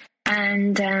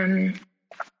 and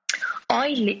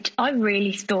I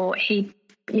really thought he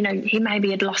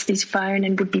maybe had lost his phone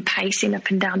and would be pacing up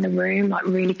and down the room, like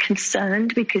really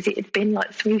concerned, because it had been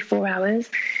like 3-4 hours.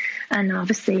 And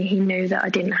obviously he knew that I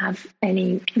didn't have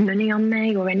any money on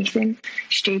me or anything,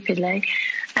 stupidly.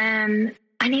 And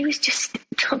he was just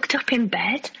tucked up in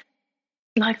bed,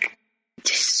 like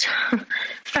just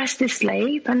fast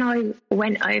asleep. And I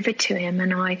went over to him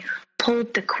and I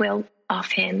pulled the quilt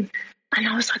off him. And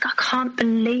I was like, I can't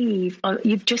believe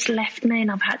you've just left me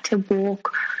and I've had to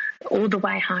walk all the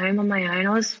way home on my own.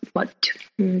 I was,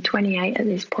 28 at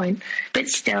this point, but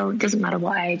still, it doesn't matter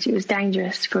what age. It was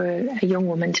dangerous for a young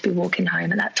woman to be walking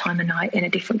home at that time of night in a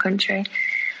different country.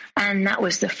 And that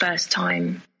was the first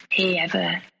time he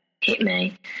ever hit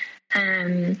me.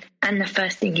 And the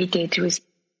first thing he did was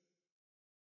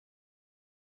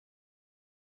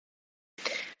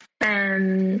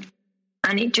and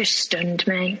it just stunned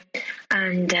me.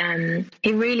 And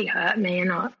it really hurt me,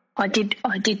 and I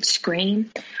did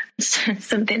scream,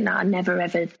 something that I never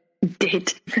ever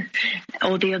did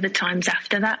all the other times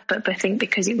after that. But I think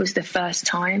because it was the first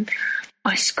time,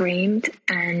 I screamed,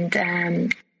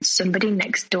 and somebody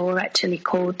next door actually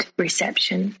called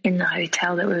reception in the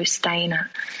hotel that we were staying at.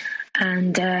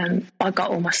 And I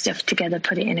got all my stuff together,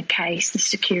 put it in a case. The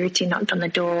security knocked on the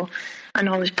door, and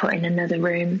I was put in another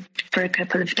room for a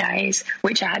couple of days,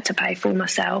 which I had to pay for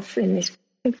myself in this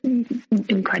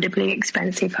incredibly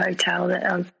expensive hotel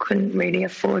that I couldn't really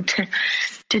afford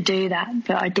to do that,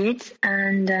 but I did.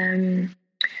 And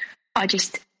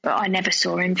I never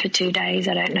saw him for 2 days.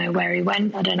 I don't know where he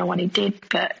went. I don't know what he did,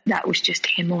 but that was just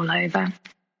him all over.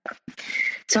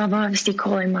 So I'm obviously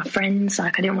calling my friends.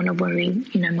 Like, I didn't want to worry,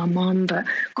 my mom, but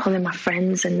calling my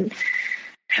friends, and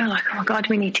they were like, oh my God,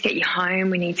 we need to get you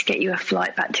home. We need to get you a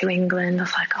flight back to England. I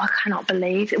was like, I cannot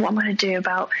believe it. What am I going to do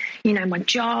about, my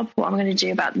job? What am I going to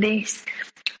do about this?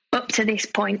 Up to this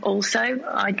point also,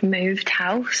 I'd moved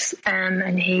house,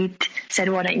 and he'd said,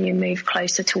 why don't you move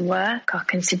closer to work? I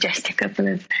can suggest a couple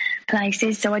of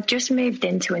places. So I just moved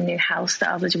into a new house that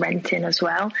I was renting as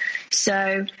well.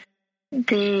 So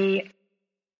he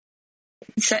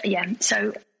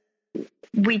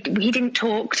didn't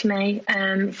talk to me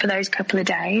for those couple of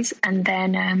days, and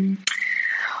then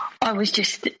I was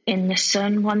just in the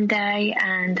sun one day,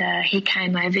 and he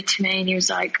came over to me and he was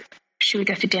like, should we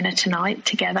go for dinner tonight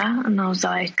together? And I was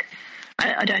like,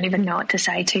 I don't even know what to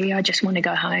say to you. I just want to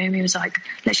go home. He was like,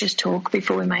 let's just talk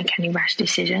before we make any rash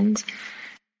decisions.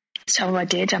 So I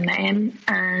did. I met him,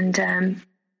 and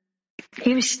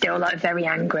he was still like very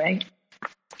angry.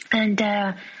 And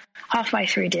halfway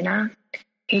through dinner,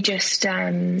 he just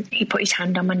he put his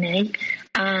hand on my knee,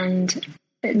 and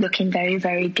looking very,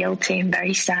 very guilty and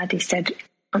very sad, he said,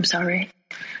 I'm sorry.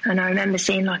 And I remember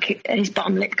seeing like his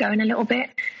bottom lip going a little bit.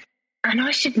 And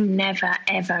I should never,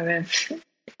 ever have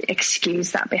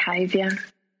excused that behaviour.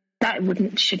 That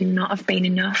should not have been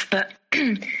enough. But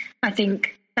I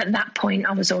think at that point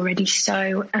I was already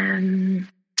so...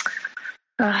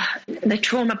 the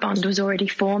trauma bond was already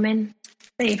forming,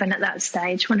 even at that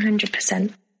stage,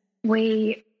 100%.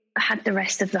 We had the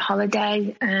rest of the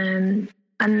holiday, and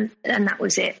that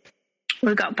was it.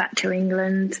 We got back to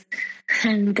England,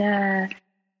 and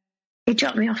he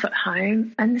dropped me off at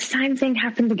home, and the same thing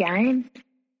happened again.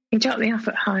 He dropped me off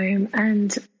at home,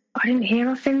 and I didn't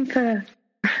hear of him for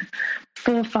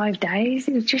 4 or 5 days.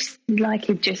 It was just like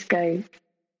he'd just go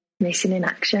missing in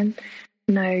action.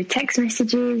 no text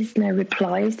messages, no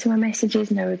replies to my messages,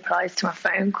 no replies to my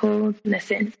phone call,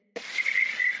 nothing.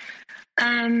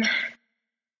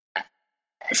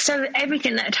 So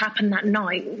everything that had happened that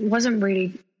night wasn't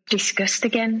really discussed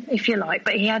again, if you like,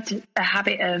 but he had a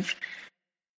habit of,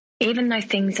 even though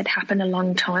things had happened a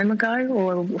long time ago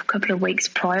or a couple of weeks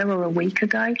prior or a week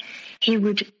ago, he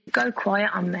would go quiet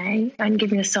on me and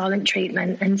give me a silent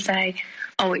treatment and say,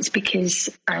 oh, it's because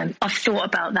I've thought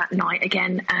about that night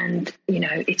again and,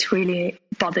 it's really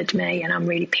bothered me and I'm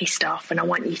really pissed off and I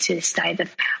want you to stay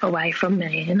away from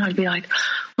me. And I'd be like,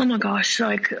 oh my gosh,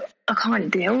 like, I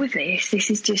can't deal with this. This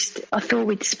is just, I thought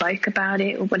we'd spoke about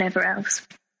it or whatever else.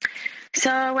 So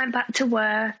I went back to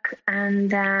work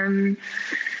and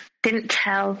didn't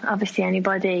tell, obviously,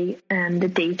 anybody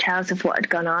the details of what had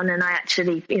gone on. And I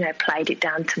actually, played it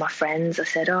down to my friends. I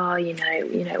said, oh,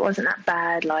 it wasn't that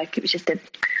bad. Like, it was just I'm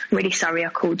really sorry I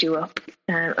called you up,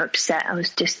 upset. I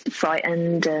was just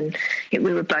frightened and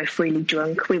we were both really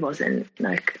drunk. We wasn't,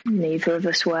 like, neither of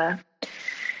us were.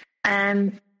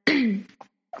 And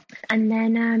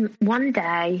then one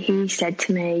day he said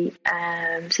to me,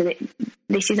 so that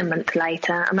this is a month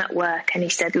later, I'm at work, and he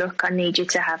said, look, I need you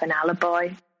to have an alibi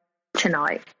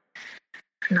tonight.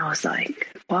 And I was like,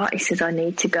 what? He says, I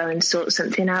need to go and sort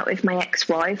something out with my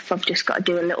ex-wife. I've just got to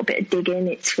do a little bit of digging.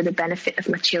 It's for the benefit of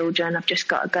my children. I've just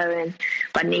got to go in,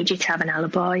 but I need you to have an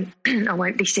alibi. I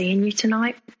won't be seeing you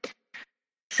tonight.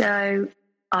 So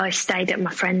I stayed at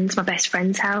my best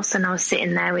friend's house, and I was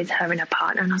sitting there with her and her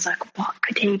partner, and I was like, what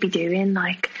could he be doing?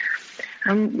 Like,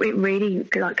 and it really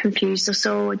confused us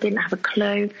all. I didn't have a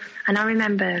clue. And I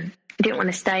remember I didn't want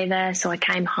to stay there, so I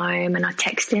came home and I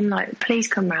texted him, like, please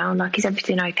come round, like, is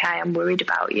everything okay? I'm worried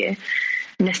about you.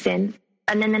 Nothing.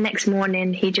 And then the next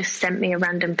morning he just sent me a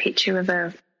random picture of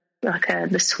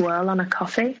the swirl on a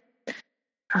coffee.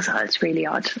 I was like, that's really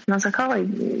odd. And I was like, oh, are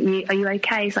you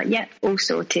okay? He's like, yeah, all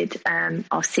sorted.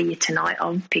 I'll see you tonight.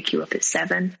 I'll pick you up at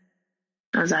 7.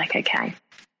 I was like, okay.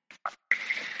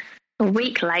 A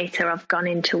week later, I've gone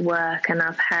into work and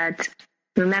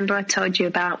remember I told you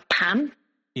about Pam?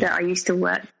 Yeah. That used to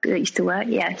work.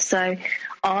 Yeah. So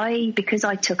because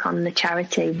I took on the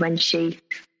charity when she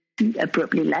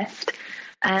abruptly left,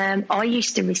 I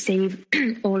used to receive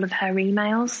all of her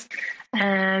emails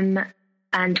and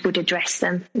would address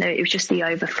them. No, it was just the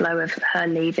overflow of her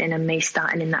leaving and me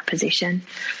starting in that position.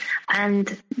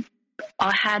 And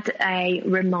I had a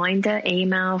reminder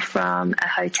email from a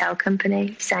hotel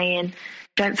company saying,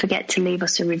 don't forget to leave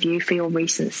us a review for your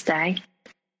recent stay.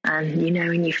 And,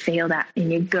 and you feel that in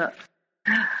your gut.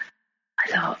 I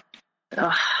thought,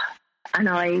 oh. And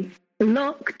I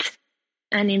looked,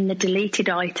 and in the deleted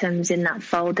items in that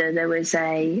folder, there was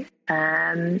a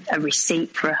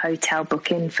receipt for a hotel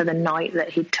booking for the night that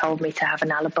he'd told me to have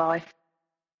an alibi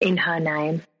in her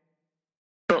name,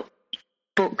 but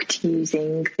booked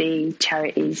using the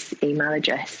charity's email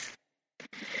address.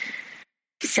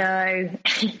 So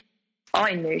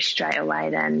I knew straight away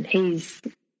then he's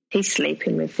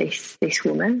sleeping with this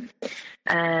woman.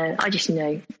 I just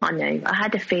knew. I knew. I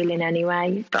had a feeling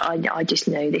anyway, but I just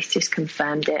knew. This just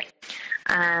confirmed it.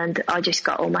 And I just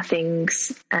got all my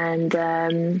things and,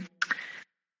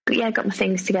 got my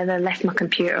things together, left my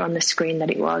computer on the screen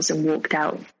that it was and walked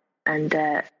out and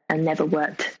never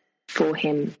worked for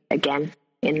him again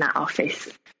in that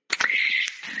office.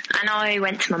 And I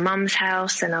went to my mum's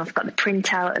house and I've got the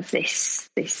printout of this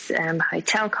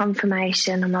hotel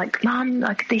confirmation. I'm like, Mum,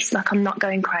 like this, like I'm not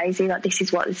going crazy. Like this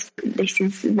is what has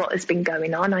been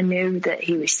going on. I knew that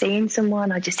he was seeing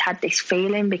someone. I just had this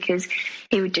feeling because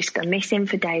he would just go missing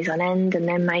for days on end and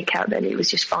then make out that it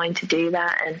was just fine to do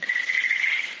that.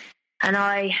 And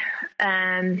I,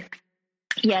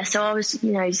 so I was,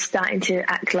 starting to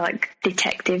act like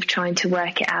detective, trying to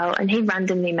work it out. And he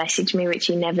randomly messaged me, which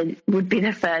he never would be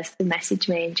the first to message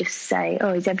me and just say,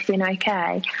 oh, is everything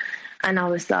okay? And I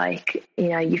was like,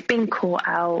 you've been caught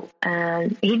out.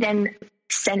 And he then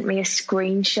sent me a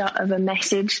screenshot of a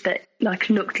message that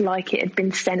looked like it had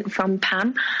been sent from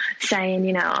Pam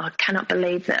saying, I cannot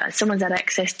believe that someone's had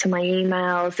access to my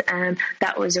emails. And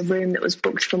that was a room that was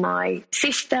booked for my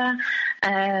sister.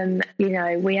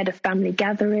 We had a family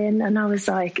gathering and I was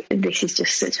like, this is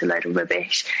just such a load of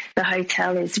rubbish. The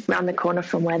hotel is around the corner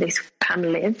from where this Pam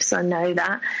lives. I know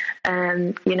that.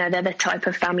 They're the type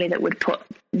of family that would put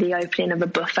the opening of a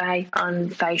buffet on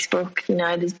Facebook.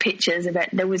 There's pictures of it.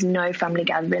 There was no family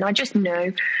gathering. I just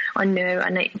knew. I knew,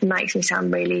 and it makes me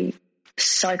sound really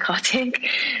psychotic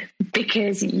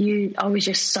because I was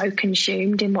just so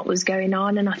consumed in what was going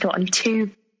on, and I thought I'm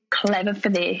too clever for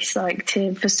this,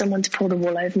 for someone to pull the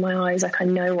wool over my eyes. I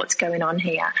know what's going on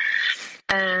here.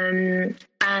 And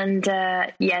And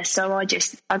so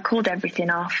I called everything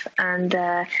off, and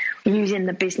using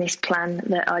the business plan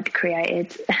that I'd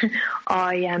created,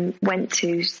 I went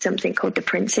to something called the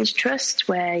Prince's Trust,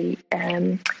 where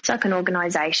it's like an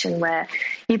organisation where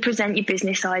you present your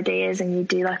business ideas and you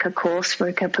do like a course for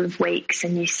a couple of weeks,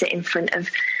 and you sit in front of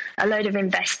a load of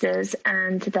investors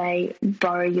and they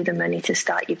borrow you the money to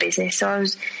start your business. So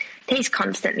he's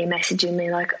constantly messaging me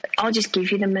like, I'll just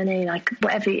give you the money, like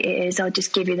whatever it is, I'll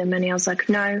just give you the money. I was like,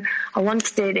 no, I want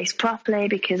to do this properly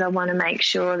because I want to make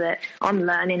sure that I'm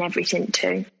learning everything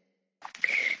too.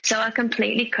 So I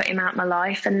completely cut him out of my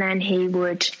life, and then he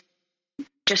would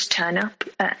just turn up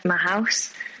at my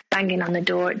house, banging on the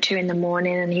door at 2 a.m,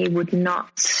 and he would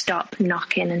not stop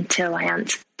knocking until I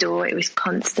answered the door. It was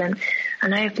constant.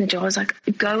 And I opened the door. I was like,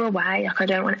 go away. Like, I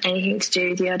don't want anything to do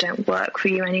with you. I don't work for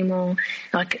you anymore.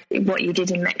 Like, what you did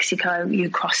in Mexico,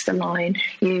 you crossed the line.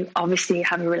 You obviously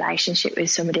have a relationship with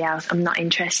somebody else. I'm not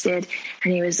interested.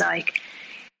 And he was like,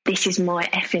 this is my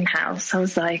effing house. I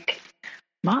was like,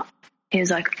 what? He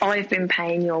was like, I've been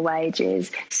paying your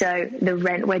wages. So the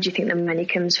rent, where do you think the money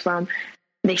comes from?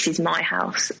 This is my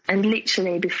house. And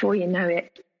literally, before you know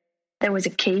it, there was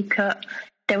a key cut.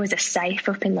 There was a safe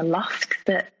up in the loft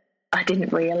that I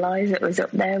didn't realise it was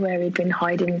up there, where he'd been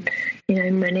hiding,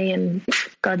 money and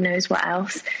God knows what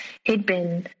else. He'd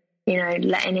been,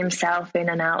 letting himself in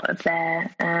and out of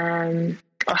there.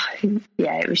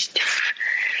 It was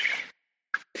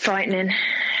frightening.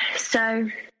 So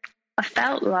I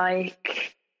felt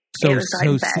like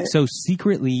So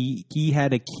secretly, he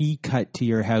had a key cut to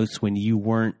your house when you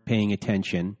weren't paying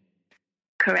attention.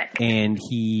 Correct. And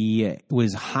he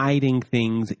was hiding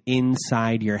things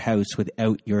inside your house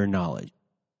without your knowledge.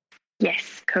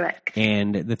 Yes, correct.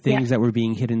 And the things that were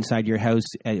being hid inside your house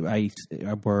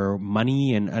were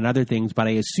money and other things. But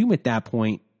I assume at that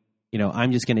point,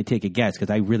 I'm just going to take a guess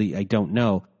because I don't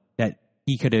know, that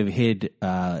he could have hid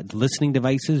listening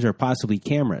devices or possibly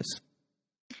cameras.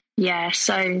 Yeah,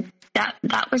 so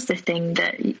that was the thing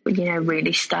that,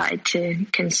 really started to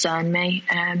concern me.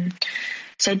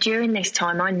 So during this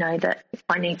time, I know that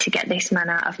I need to get this man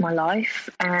out of my life.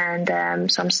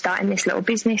 And so I'm starting this little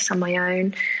business on my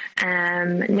own,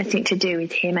 nothing to do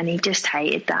with him. And he just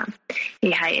hated that. He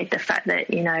hated the fact that,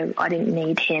 I didn't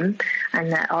need him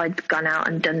and that I'd gone out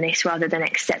and done this rather than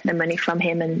accept the money from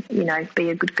him and,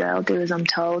 be a good girl, do as I'm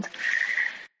told.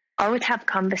 I would have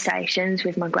conversations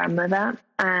with my grandmother,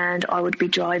 and I would be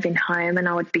driving home and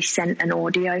I would be sent an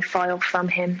audio file from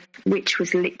him, which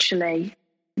was literally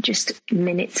just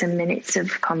minutes and minutes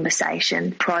of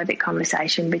conversation, private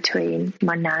conversation between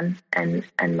my nan and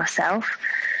myself.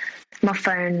 My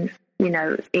phone,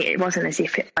 it wasn't as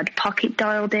if I'd pocket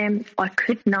dialed him. I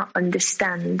could not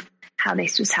understand how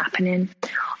this was happening.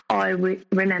 I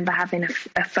remember having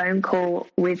a phone call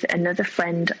with another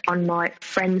friend on my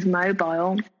friend's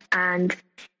mobile, and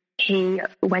he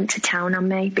went to town on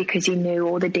me because he knew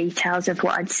all the details of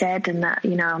what I'd said, and that,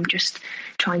 I'm just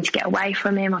trying to get away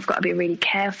from him. I've got to be really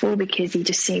careful because he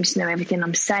just seems to know everything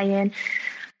I'm saying.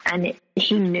 And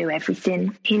he knew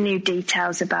everything. He knew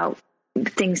details about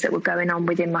things that were going on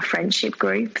within my friendship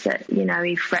group that,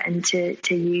 he threatened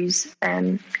to use,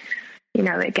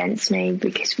 against me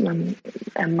because one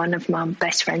of my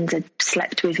best friends had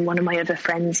slept with one of my other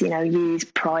friends, years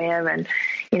prior. And,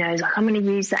 he's like, I'm going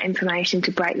to use that information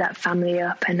to break that family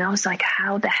up. And I was like,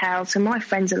 how the hell? So my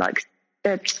friends are like,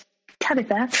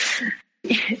 Tabatha,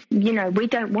 we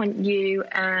don't want you.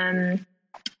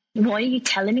 Why are you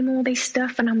telling him all this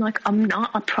stuff? And I'm like, I'm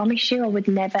not. I promise you, I would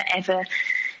never, ever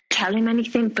tell him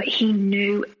anything. But he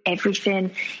knew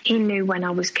everything. He knew when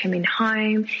I was coming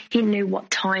home. He knew what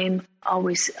time I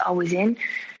was in.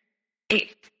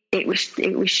 It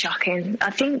was shocking.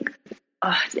 I think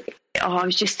I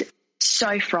was just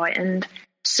so frightened.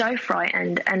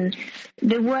 And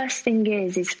the worst thing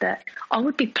is that I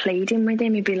would be pleading with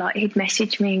him. He'd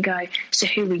message me and go, so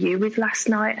who were you with last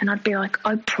night? And I'd be like,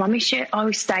 I promise you,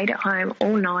 I stayed at home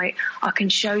all night. I can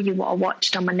show you what I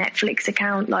watched on my Netflix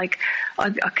account. Like, I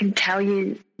can tell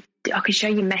you, I can show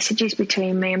you messages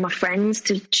between me and my friends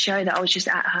to show that I was just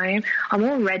at home. I'm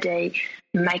already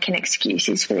making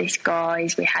excuses for this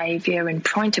guy's behaviour and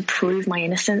trying to prove my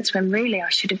innocence when really I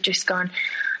should have just gone,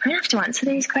 I don't have to answer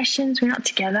these questions. We're not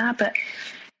together. But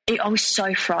I was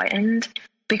so frightened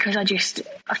because I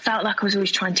felt like I was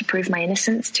always trying to prove my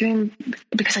innocence to him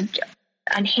because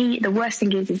the worst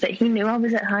thing is that he knew I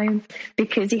was at home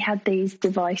because he had these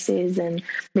devices and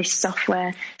this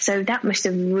software. So that must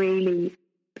have really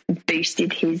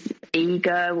boosted his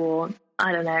ego, or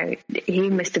I don't know. He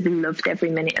must have loved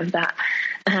every minute of that,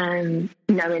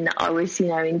 knowing that I was,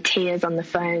 in tears on the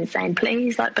phone saying,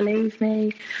 please, believe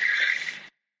me.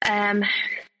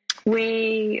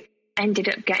 we ended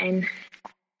up getting,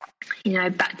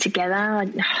 back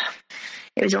together.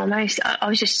 It was almost, I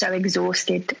was just so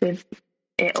exhausted with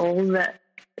it all that,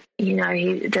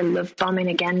 the love bombing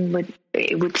again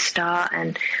would start,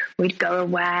 and we'd go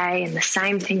away, and the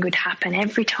same thing would happen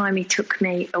every time he took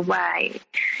me away.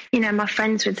 My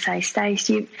friends would say, Stace,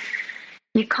 you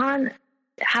can't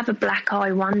have a black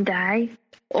eye one day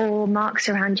or marks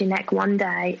around your neck one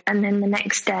day, and then the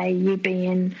next day you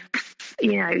being,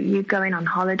 you going on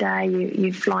holiday,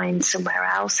 you flying somewhere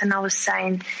else. And I was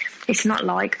saying, it's not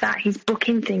like that. He's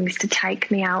booking things to take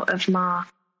me out of my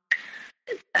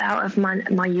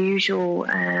usual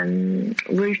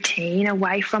routine,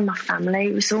 away from my family.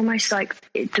 It was almost like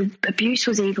the abuse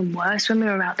was even worse when we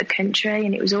were out the country,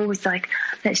 and it was always like,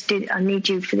 I need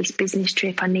you for this business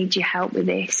trip, I need your help with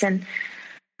this. And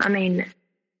I mean,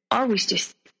 I was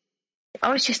just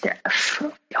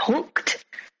hooked.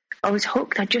 I was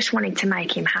hooked. I just wanted to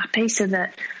make him happy so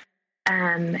that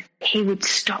he would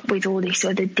stop with all this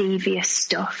other devious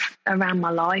stuff around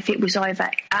my life. It was either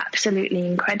absolutely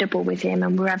incredible with him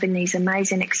and we're having these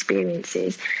amazing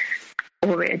experiences,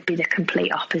 or it'd be the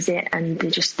complete opposite, and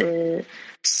just the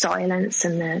silence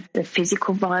and the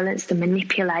physical violence, the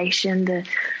manipulation,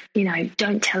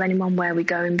 don't tell anyone where we're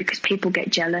going because people get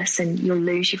jealous and you'll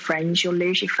lose your friends, you'll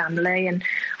lose your family. And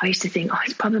I used to think,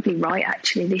 it's probably right,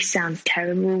 actually, this sounds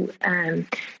terrible,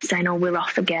 saying, we're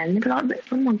off again. They'd be like,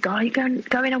 oh my God, you're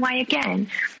going away again?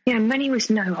 Money was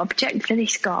no object for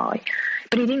this guy,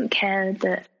 but he didn't care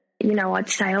that, I'd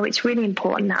say, it's really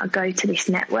important that I go to this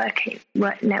networking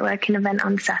event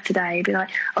on Saturday. He'd be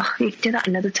like, you can do that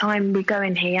another time, we're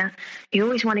going here. He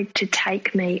always wanted to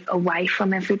take me away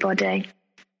from everybody.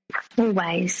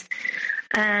 Always.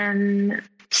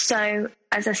 So,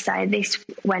 as I say, this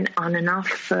went on and off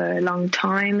for a long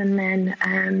time, and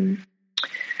then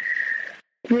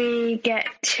we get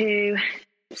to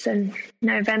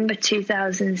November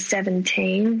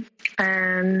 2017.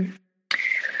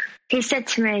 He said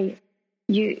to me,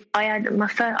 I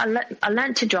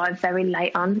learned to drive very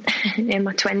late on in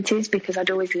my 20s because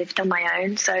I'd always lived on my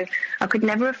own, so I could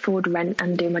never afford rent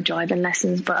and do my driving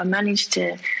lessons, but I managed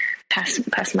to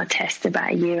pass my test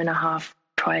about a year and a half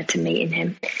prior to meeting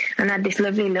him. And I had this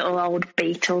lovely little old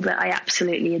Beetle that I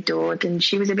absolutely adored, and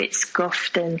she was a bit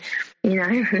scuffed and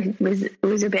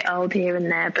was a bit old here and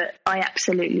there, but I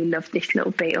absolutely loved this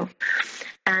little Beetle.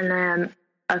 And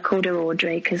I called her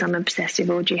Audrey because I'm obsessed with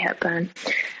Audrey Hepburn.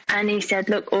 And he said,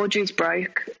 look, Audrey's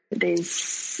broke.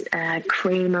 There's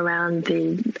cream around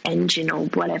the engine or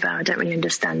whatever. I don't really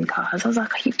understand cars. I was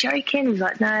like, are you joking? He was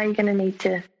like, no, you're going to need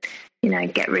to,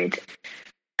 get rid.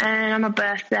 And on my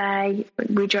birthday,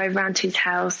 we drove around to his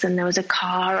house and there was a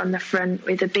car on the front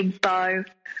with a big bow.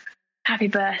 Happy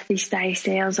birthday,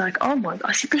 Stacey. I was like, oh my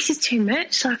God. I said, this is too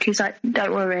much. Like, he was like,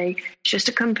 don't worry. It's just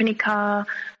a company car.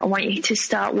 I want you to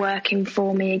start working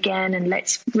for me again, and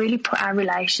let's really put our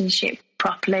relationship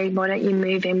properly. Why don't you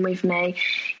move in with me?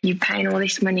 You paying all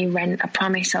this money rent. I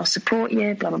promise I'll support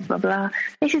you, blah, blah, blah, blah.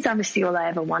 This is obviously all I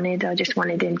ever wanted. I just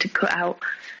wanted him to cut out,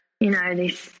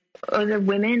 this other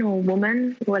women or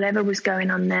woman, whatever was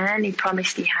going on there, and he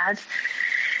promised he had.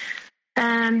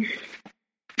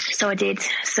 So I did.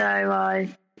 So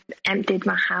I emptied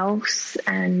my house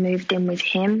and moved in with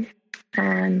him.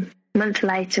 A month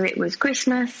later, it was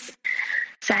Christmas.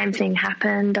 Same thing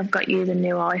happened. I've got you the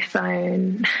new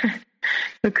iPhone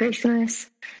for Christmas.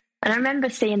 And I remember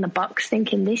seeing the box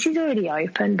thinking, this is already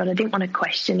open, but I didn't want to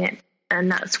question it. And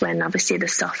that's when, obviously, the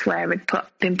software had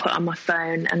been put on my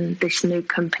phone, and this new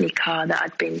company car that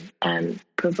I'd been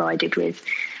provided with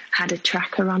had a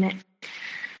tracker on it.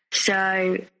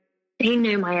 So he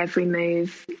knew my every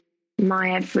move,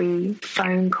 my every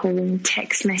phone call,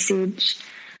 text message.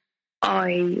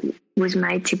 I was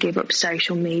made to give up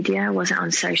social media. I wasn't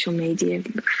on social media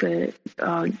for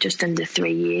just under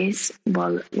 3 years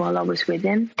while I was with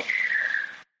him.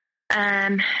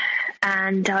 And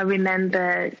I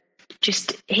remember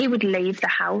he would leave the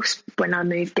house when I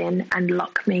moved in and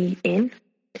lock me in.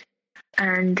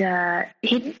 And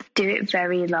he'd do it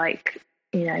very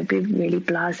be really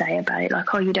blasé about it, like,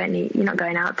 you're not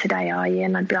going out today, are you?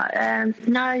 And I'd be like,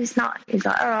 no, it's not. He's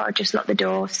like, all right, I'll just lock the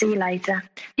door, see you later.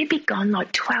 He'd be gone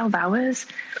 12 hours.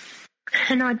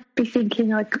 And I'd be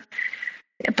thinking,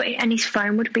 and his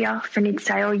phone would be off, and he'd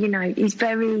say, he's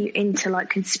very into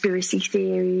conspiracy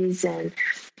theories and,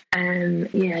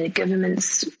 the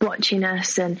government's watching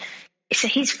us. And so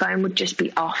his phone would just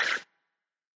be off.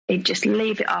 He'd just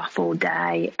leave it off all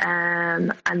day,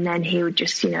 and then he would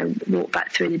just, walk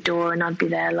back through the door, and I'd be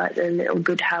there like the little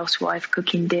good housewife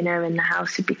cooking dinner, and the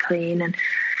house would be clean. And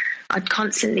I'd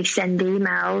constantly send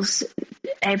emails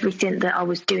everything that I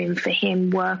was doing for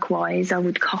him work-wise, I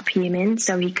would copy him in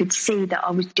so he could see that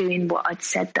I was doing what I'd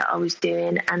said that I was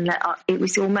doing, and that it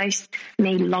was almost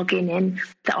me logging in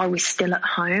that I was still at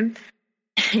home.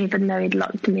 Even though he'd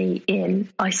locked me in,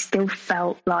 I still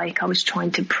felt like I was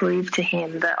trying to prove to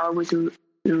him that I was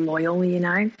loyal, you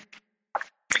know.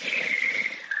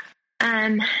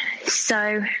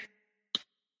 So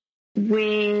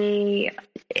things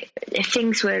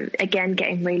were again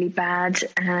getting really bad.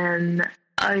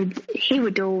 He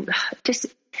would all just,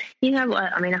 you know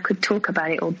what, I mean, I could talk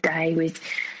about it all day with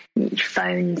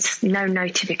phones, no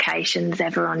notifications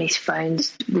ever on his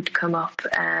phones would come up.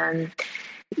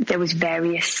 There was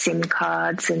various SIM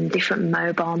cards and different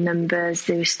mobile numbers.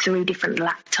 There was 3 different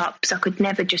laptops. I could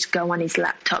never just go on his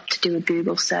laptop to do a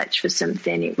Google search for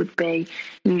something. It would be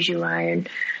use your own.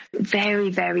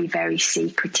 Very, very, very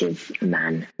secretive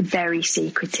man. Very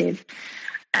secretive.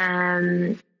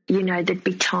 You know, there'd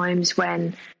be times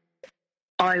when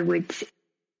I would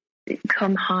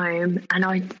come home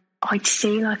and I'd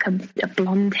see like a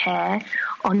blonde hair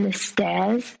on the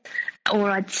stairs, or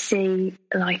I'd see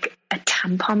like a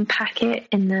tampon packet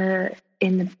in the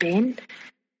bin.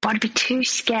 But I'd be too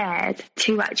scared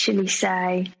to actually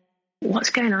say, what's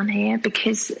going on here?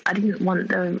 Because I didn't want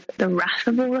the wrath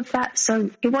of all of that. So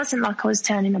it wasn't like I was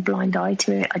turning a blind eye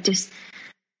to it.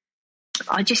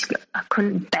 I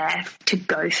couldn't bear to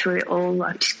go through it all.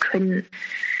 I just couldn't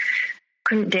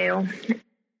deal.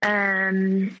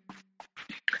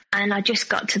 And I just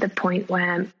got to the point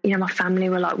where, you know, my family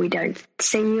were like, we don't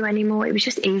see you anymore. It was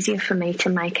just easier for me to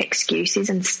make excuses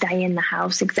and stay in the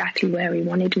house exactly where he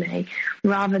wanted me,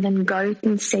 rather than go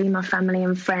and see my family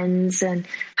and friends and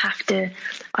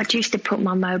I'd used to put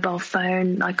my mobile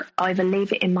phone, like either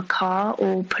leave it in my car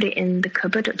or put it in the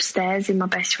cupboard upstairs in my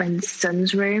best friend's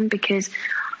son's room, because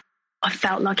I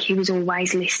felt like he was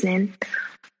always listening.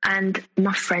 And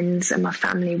my friends and my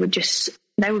family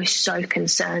they were so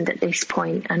concerned at this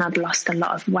point, and I'd lost a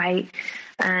lot of weight.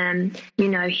 You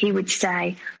know, he would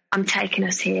say, I'm taking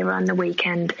us here on the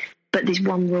weekend, but there's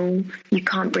one rule, you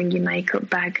can't bring your makeup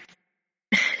bag.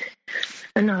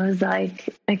 And I was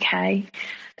like, okay.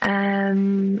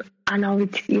 And I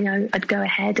would, you know, I'd go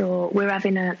ahead, or we're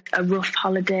having a rough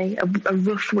holiday, a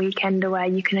rough weekend away,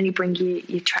 you can only bring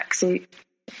your tracksuit,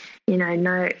 you know,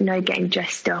 no getting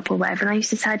dressed up or whatever. And I used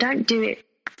to say, I don't do it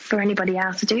for anybody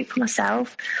else, I do it for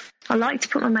myself. I like to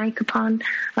put my makeup on,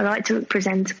 I like to look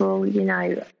presentable, you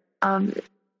know.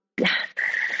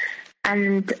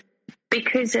 And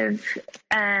because of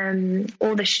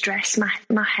all the stress,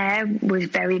 my hair was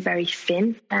very, very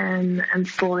thin and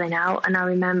falling out. And I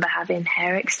remember having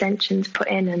hair extensions put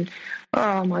in, and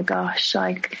oh my gosh,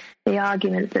 like the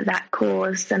argument that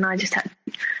caused. And I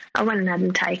went and had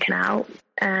them taken out,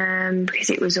 because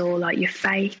it was all like, you're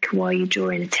fake, why are you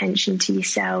drawing attention to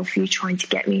yourself, you're trying to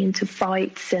get me into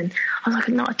fights. And I was like,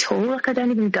 not at all, like I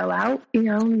don't even go out, you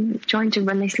know, I'm trying to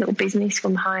run this little business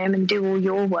from home and do all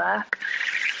your work.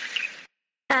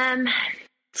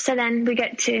 So then we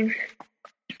get to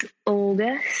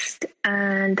August,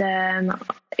 and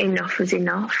enough was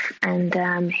enough,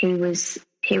 and he was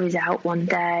out one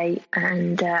day,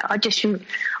 and I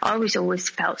always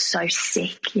felt so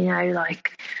sick, you know,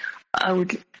 like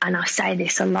and I say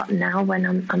this a lot now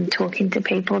when I'm talking to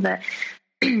people, that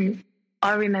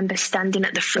I remember standing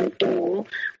at the front door,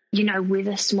 you know, with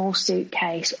a small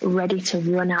suitcase ready to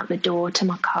run out the door to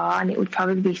my car, and it would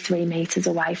probably be 3 meters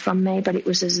away from me, but it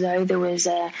was as though there was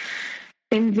a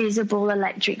invisible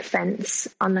electric fence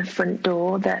on the front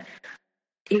door, that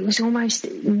it was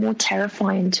almost more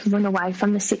terrifying to run away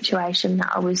from the situation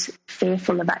that I was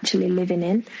fearful of actually living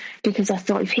in, because I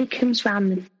thought, if he comes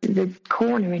round the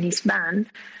corner in his van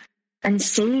and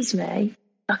sees me,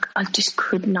 like, I just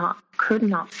could not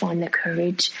find the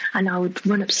courage. And I would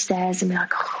run upstairs and be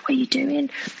like, oh, what are you doing?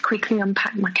 Quickly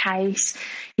unpack my case,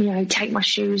 you know, take my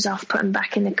shoes off, put them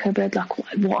back in the cupboard. Like,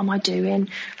 what am I doing?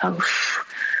 Oh,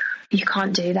 you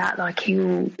can't do that. Like,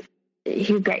 he'll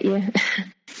get you.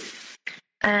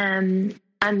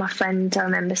 And my friend, I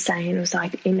remember saying, was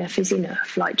like, enough is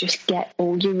enough. Like, just get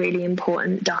all your really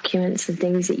important documents and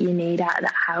things that you need out of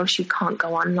that house. You can't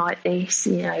go on like this,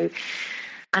 you know.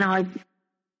 And I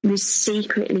was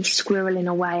secretly squirreling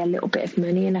away a little bit of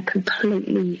money in a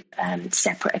completely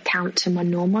separate account to my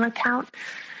normal account.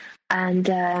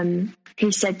 And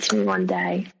he said to me one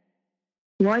day,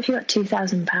 why have you got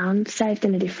 £2,000 saved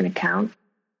in a different account?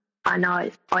 And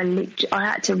I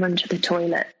had to run to the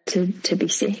toilet to be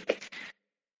sick.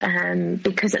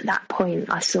 Because at that point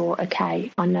I thought,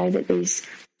 okay, I know that there's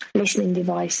listening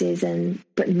devices,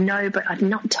 but I'd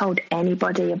not told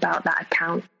anybody about that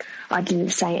account. I didn't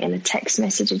say it in a text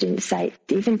message. I didn't say it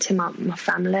even to my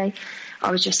family.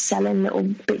 I was just selling little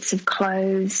bits of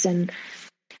clothes and,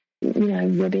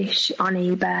 rubbish on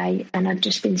eBay, and I'd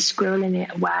just been squirreling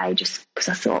it away just because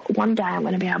I thought one day I'm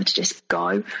going to be able to just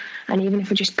go, and even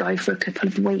if I just go for a couple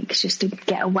of weeks just to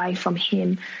get away from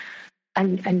him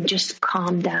and just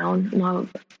calm down.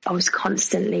 I was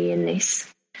constantly in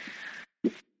this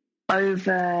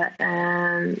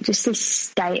just this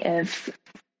state of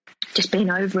just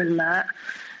being over alert.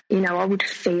 I would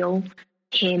feel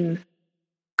him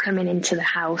coming into the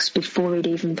house before he'd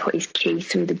even put his key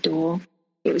through the door.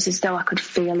 It was as though I could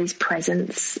feel his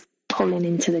presence pulling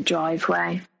into the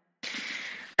driveway.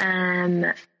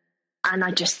 And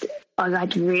I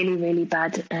had really, really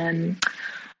bad, it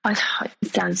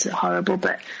sounds horrible,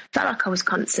 but felt like I was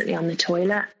constantly on the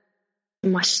toilet.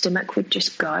 My stomach would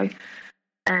just go.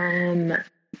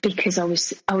 Because I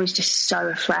was just so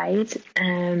afraid.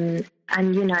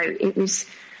 It was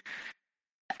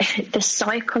the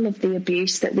cycle of the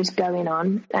abuse that was going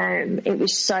on. It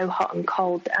was so hot and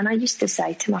cold. And I used to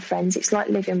say to my friends, it's like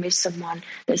living with someone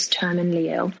that's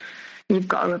terminally ill. You've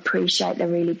got to appreciate the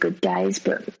really good days,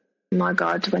 but my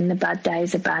God, when the bad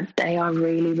days are bad, they are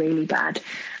really, really bad.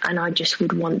 And I just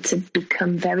would want to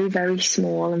become very, very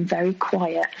small and very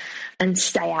quiet and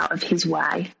stay out of his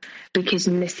way, because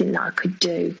nothing that I could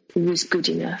do was good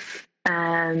enough.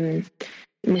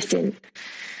 Nothing.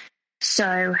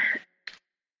 So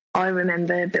I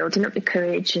remember building up the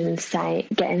courage and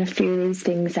getting a few of these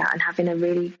things out and having a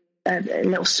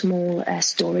little small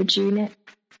storage unit.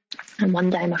 And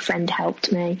one day my friend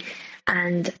helped me.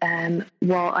 And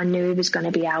while I knew he was going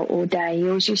to be out all day, he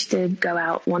always used to go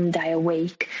out one day a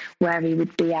week, where he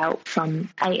would be out from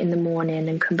 8 in the morning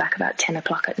and come back about 10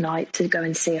 o'clock at night to go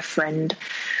and see a friend.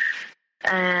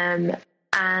 And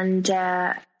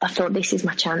I thought, this is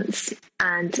my chance.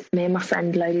 And me and my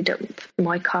friend loaded up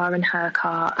my car and her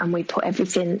car, and we put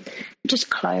everything, just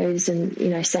clothes and,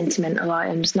 sentimental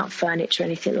items, not furniture or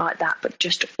anything like that, but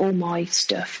just all my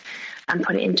stuff, and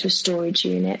put it into a storage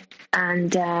unit.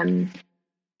 And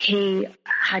he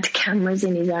had cameras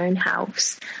in his own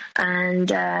house,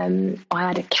 and I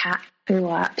had a cat who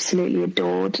I absolutely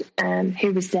adored,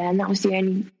 who was there, and that was the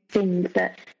only thing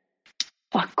that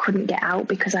I couldn't get out,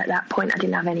 because at that point I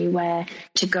didn't have anywhere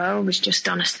to go. I was just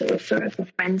on a sofa at a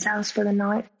friend's house for the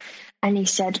night. And he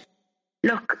said,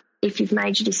 look, if you've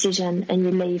made your decision and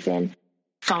you're leaving,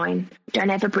 fine, don't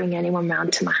ever bring anyone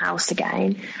round to my house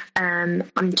again.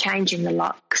 I'm changing the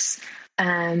locks, this,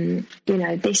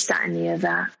 that and the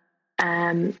other.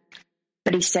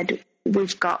 But he said,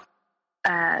 we've got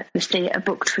the theatre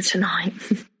booked for tonight,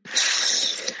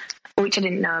 which I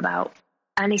didn't know about.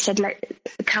 And he said,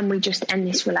 can we just end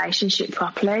this relationship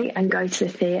properly and go to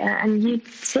the theatre? And you'd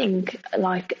think,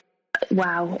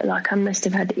 wow, I must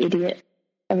have had idiot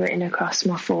written across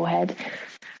my forehead.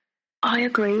 I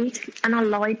agreed, and I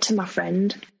lied to my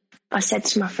friend. I said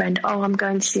to my friend, I'm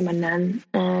going to see my nan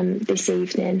this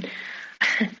evening.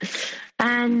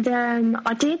 And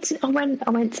I did. I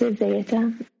went to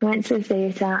the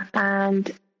theatre.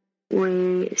 And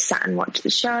we sat and watched the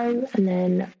show, and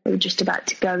then we were just about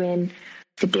to go in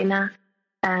for dinner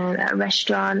at a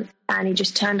restaurant, and he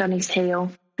just turned on his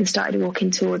heel and started walking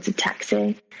towards a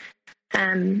taxi.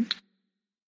 I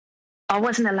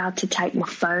wasn't allowed to take my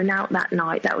phone out that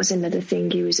night. That was another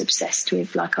thing he was obsessed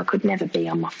with. I could never be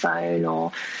on my phone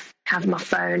or have my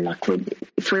phone.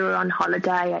 If we were on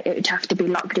holiday, it would have to be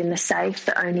locked in the safe,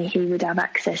 that only he would have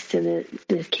access to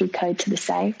the key code to the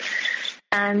safe.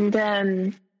 And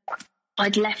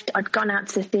I'd gone out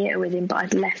to the theatre with him, but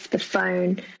I'd left the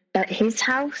phone at his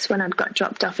house when I'd got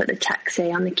dropped off at the taxi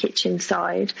on the kitchen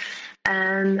side.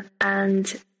 And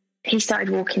he started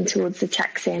walking towards the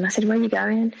taxi, and I said, where are you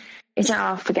going? He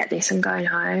said, forget this, I'm going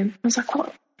home. I was like,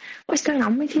 what's going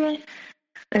on with you? And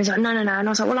he was like, no. And I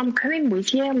was like, well, I'm coming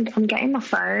with you. I'm getting my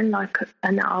phone,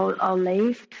 and I'll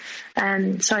leave.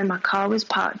 So my car was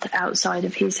parked outside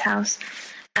of his house,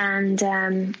 and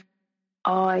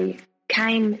I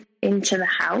came into the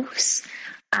house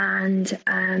and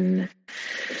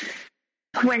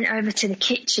went over to the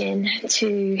kitchen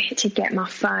to get my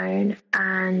phone,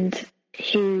 and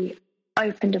he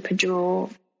opened up a drawer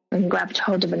and grabbed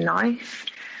hold of a knife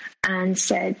and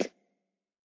said,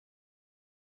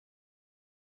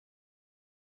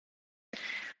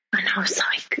 and I was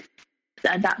like,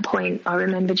 at that point, I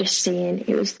remember just seeing,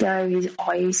 it was though his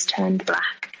eyes turned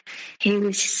black. He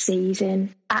was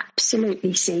seething,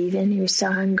 absolutely seething. He was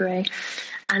so hungry.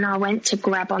 and I went to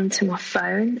grab onto my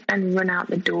phone and run out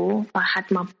the door. I had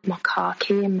my car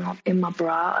key in my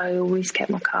bra. I always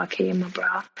kept my car key in my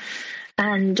bra.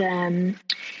 And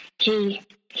he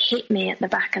hit me at the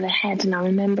back of the head, and I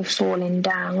remember falling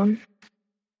down.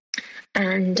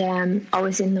 And I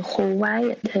was in the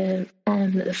hallway at the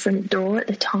front door at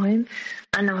the time,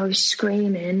 and I was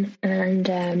screaming. And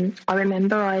I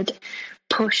remember I'd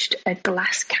pushed a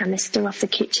glass canister off the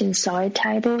kitchen side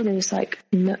table. There was like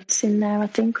nuts in there, I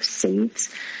think, or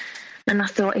seeds. And I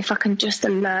thought, if I can just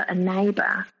alert a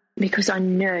neighbour, because I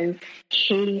knew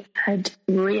he had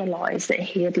realised that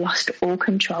he had lost all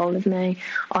control of me.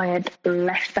 I had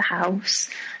left the house.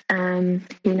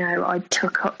 I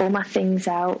took all my things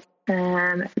out.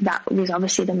 That was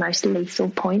obviously the most lethal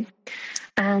point.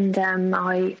 And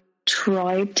I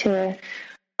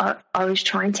was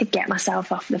trying to get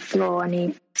myself off the floor, and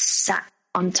he sat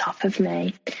on top of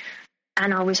me.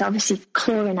 And I was obviously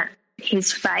clawing at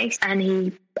his face, and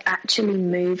he actually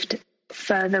moved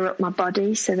further up my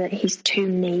body so that his two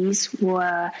knees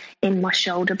were in my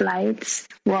shoulder blades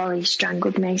while he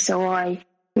strangled me. So I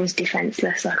was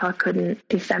defenseless. Like, I couldn't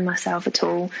defend myself at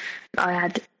all.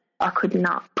 I could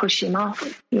not push him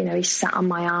off. He sat on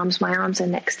my arms. My arms are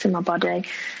next to my body,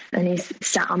 and he's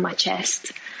sat on my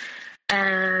chest.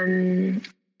 And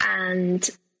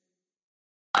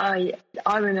I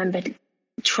remember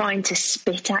trying to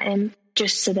spit at him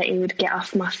just so that he would get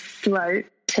off my throat,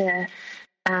 to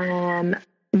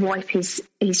wipe his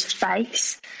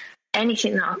face,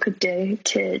 anything that I could do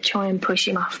to try and push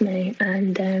him off me.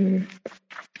 And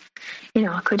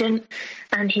I couldn't.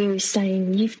 And he was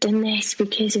saying, "You've done this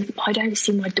because I don't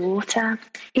see my daughter."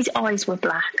 His eyes were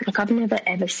black. Like, I've never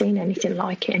ever seen anything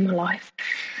like it in my life.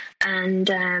 And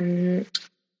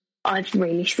I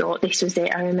really thought this was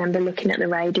it. I remember looking at the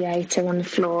radiator on the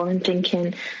floor and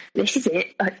thinking, this is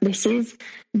it. This is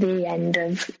the end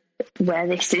of where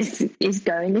this is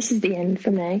going. This is the end for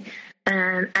me.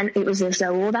 And it was as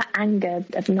though all that anger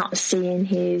of not seeing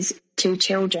his two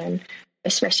children,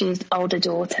 especially his older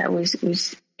daughter,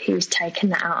 he was taking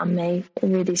that out on me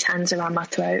with his hands around my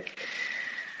throat.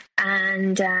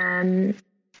 And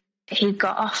he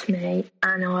got off me,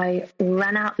 and I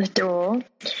ran out the door,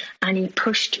 and he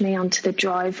pushed me onto the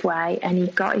driveway, and he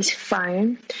got his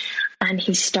phone and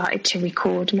he started to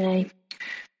record me.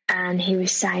 And he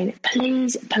was saying,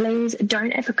 please,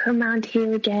 don't ever come round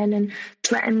here again and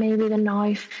threaten me with a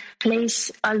knife. Please,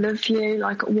 I love you.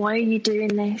 Like, why are you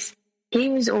doing this? He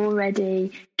was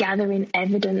already gathering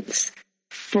evidence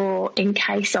in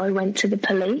case I went to the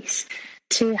police,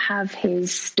 to have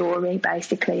his story,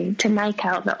 basically, to make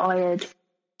out that I had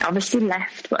obviously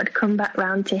left, but I'd come back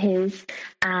round to his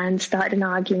and started an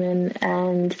argument,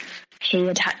 and he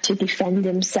had had to defend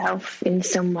himself in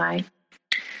some way.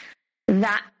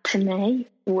 That, to me,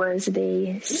 was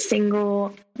the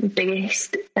single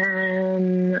biggest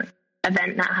event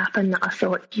that happened, that I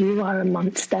thought, you are a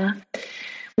monster.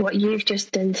 What you've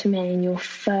just done to me, and your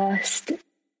first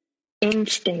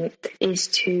instinct is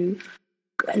to,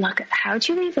 like, how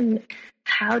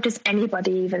does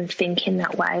anybody even think in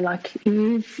that way? Like,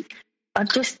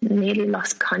 I've just nearly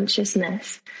lost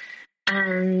consciousness,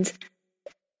 and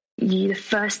the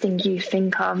first thing you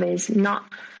think of is not,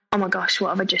 oh my gosh, what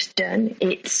have I just done?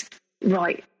 It's,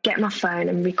 right, get my phone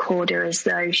and record her as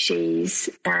though she's,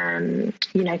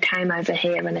 came over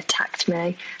here and attacked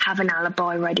me, have an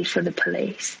alibi ready for the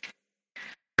police.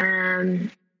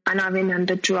 And I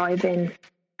remember getting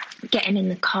in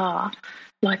the car,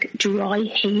 like dry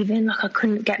heaving, like I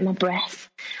couldn't get my breath,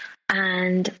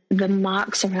 and the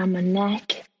marks around my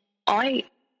neck. I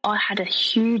had a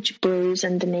huge bruise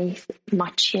underneath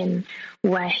my chin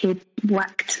where he'd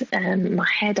whacked my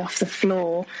head off the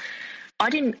floor.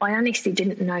 I honestly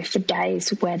didn't know for days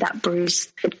where that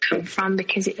bruise had come from,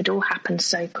 because it had all happened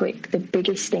so quick. The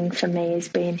biggest thing for me is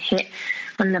being hit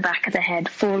on the back of the head,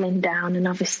 falling down, and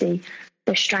obviously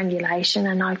the strangulation,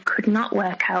 and I could not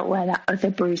work out where that other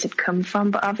bruise had come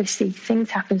from. But obviously things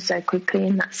happen so quickly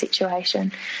in that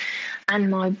situation,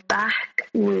 and my back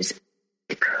was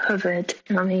covered.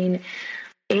 I mean,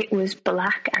 it was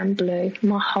black and blue,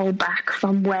 my whole back,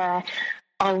 from where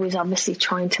I was obviously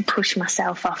trying to push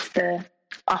myself off the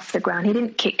ground. He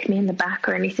didn't kick me in the back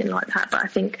or anything like that, but I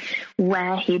think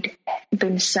where he'd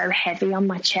been so heavy on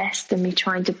my chest and me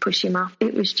trying to push him off,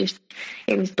 it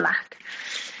was black.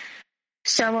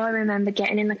 So I remember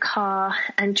getting in the car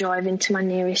and driving to my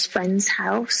nearest friend's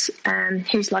house,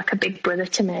 who's like a big brother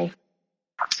to me.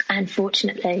 And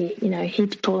fortunately,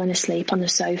 he'd fallen asleep on the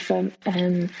sofa.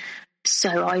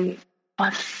 So I I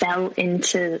fell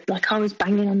into, like, I was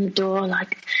banging on the door,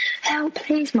 like, help,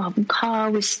 please. My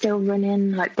car was still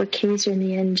running, like, the keys were in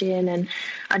the engine, and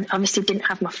I obviously didn't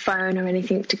have my phone or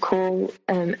anything to call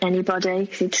anybody,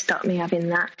 because he'd stopped me having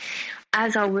that.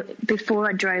 Before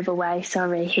I drove away,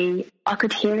 I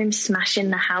could hear him smashing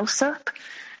the house up,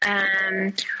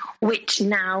 which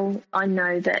now I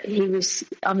know that he was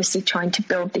obviously trying to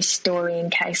build this story in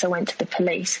case I went to the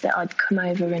police, that I'd come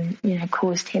over and,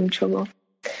 caused him trouble.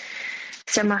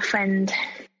 So my friend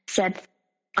said,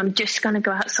 I'm just going to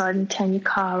go outside and turn your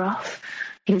car off.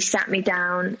 He sat me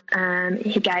down,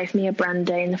 he gave me a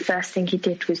brandy, and the first thing he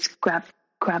did was grab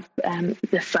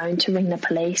the phone to ring the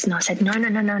police. And I said, no,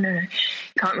 you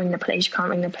can't ring the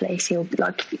police. He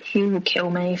will kill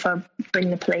me if I bring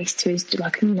the police to his,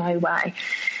 like, no way.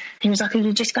 He was like, are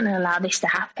you just going to allow this to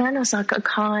happen? I was like, I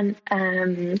can't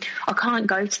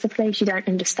go to the police. You don't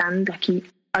understand. Like,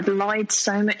 I'd lied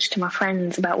so much to my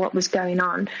friends about what was going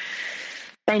on.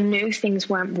 They knew things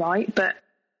weren't right, but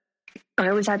I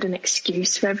always had an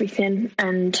excuse for everything,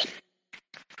 and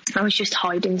I was just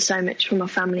hiding so much from my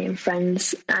family and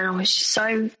friends, and I was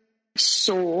so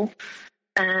sore.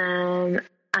 And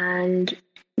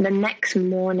the next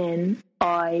morning,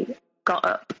 I got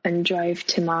up and drove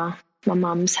to my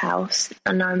mum's house,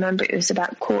 and I remember it was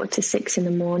about 5:45 in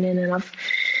the morning, and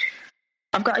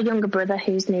I've got a younger brother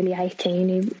who's nearly 18.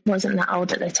 He wasn't that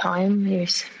old at the time. He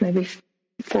was maybe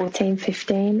 14,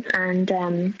 15,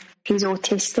 and he's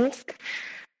autistic.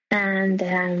 And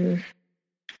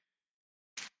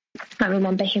I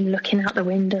remember him looking out the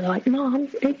window like, Mom,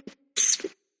 it's,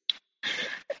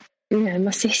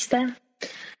 my sister.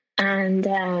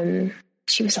 And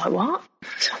she was like, what?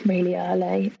 So really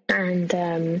early.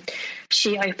 And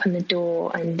she opened the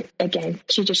door, and again,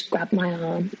 she just grabbed my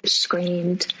arm,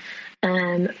 screamed,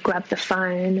 grabbed the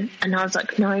phone, and I was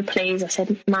like, no, please. I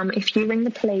said, Mum, if you ring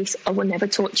the police, I will never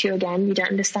talk to you again. You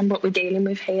don't understand what we're dealing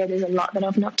with here. There's a lot that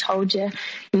I've not told you.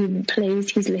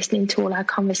 Please, he's listening to all our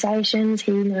conversations.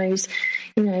 He knows,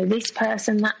 this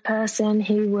person, that person.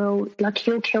 He'll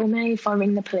kill me if I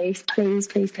ring the police. Please,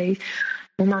 please, please.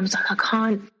 My mum's like, I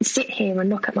can't sit here and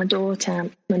look at my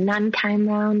daughter. My nan came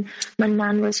round. My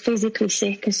nan was physically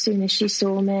sick as soon as she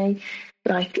saw me.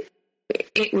 Like,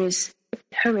 it was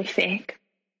horrific.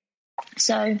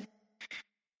 So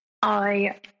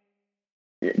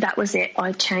that was it.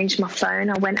 I changed my phone.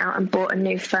 I went out and bought a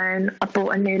new phone. I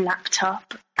bought a new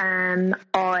laptop.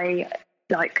 I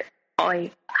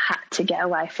had to get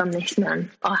away from this man.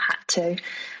 I had to.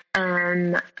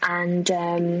 And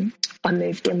I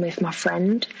moved in with my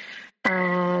friend,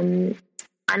 and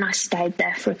I stayed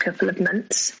there for a couple of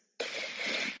months.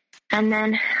 And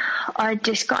then I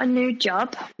just got a new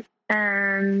job,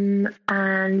 and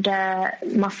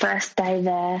my first day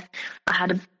there, I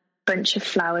had a bunch of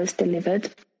flowers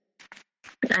delivered,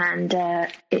 and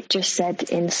it just said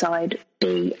inside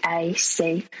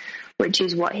BAC, which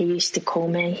is what he used to call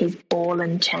me, his ball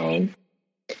and chain.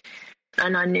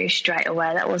 And I knew straight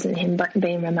away that wasn't him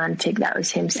being romantic. That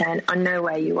was him saying, I know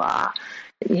where you are.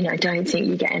 Don't think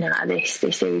you're getting out of this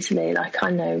easily. Like, I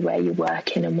know where you're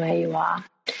working and where you are.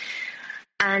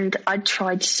 And I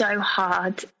tried so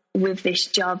hard with this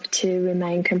job to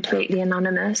remain completely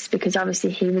anonymous, because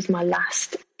obviously he was my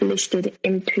last listed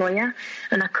employer,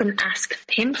 and I couldn't ask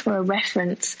him for a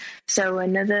reference. So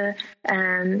another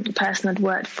person I'd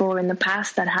worked for in the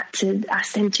past, I'd had to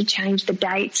ask them to change the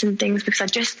dates and things, because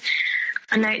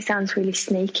I know it sounds really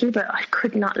sneaky, but I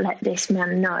could not let this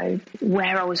man know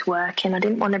where I was working. I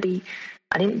didn't want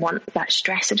that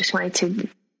stress. I just wanted to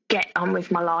get on with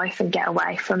my life and get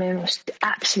away from him. I was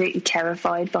absolutely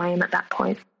terrified by him at that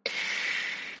point.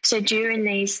 So during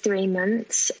these 3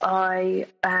 months, so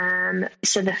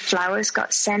the flowers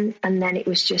got sent, and then it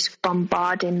was just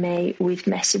bombarding me with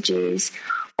messages,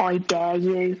 I dare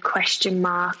you, ?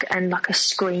 And like a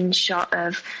screenshot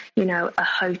of, a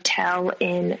hotel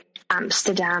in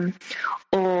Amsterdam,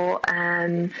 or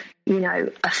a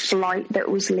flight that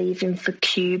was leaving for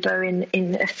Cuba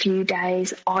in a few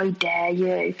days. I dare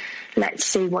you. Let's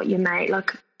see what you make.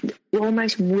 Like,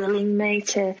 almost willing me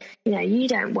to, you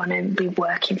don't want to be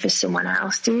working for someone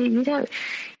else, do you? You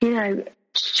don't,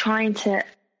 trying to.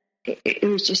 It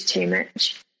was just too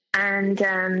much. And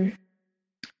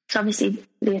so obviously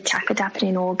the attack had happened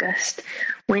in August.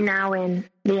 We're now in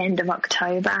the end of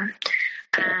October,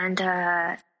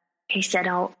 and he said,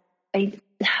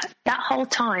 that whole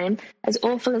time, as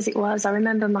awful as it was, I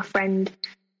remember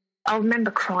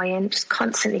crying, just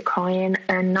constantly crying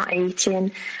and not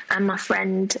eating. And my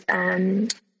friend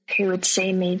who had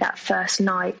seen me that first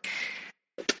night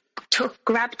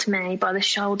grabbed me by the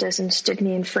shoulders and stood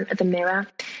me in front of the mirror.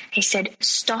 He said,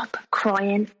 "Stop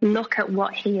crying. Look at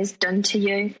what he has done to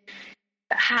you.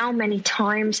 How many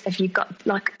times have you got,"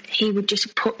 like, he would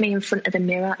just put me in front of the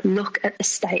mirror. "Look at the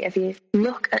state of you.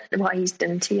 Look at what he's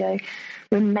done to you.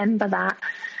 Remember that."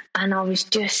 And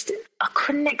I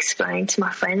couldn't explain to my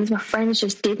friends. My friends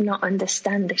just did not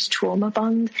understand this trauma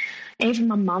bond. Even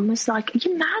my mum was like, "Are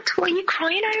you mad? What are you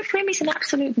crying over him? He's an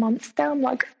absolute monster." I'm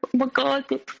like, "Oh my God,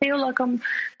 I feel like I'm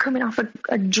coming off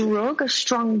a drug, a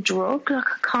strong drug. Like,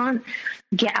 I can't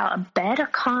get out of bed. I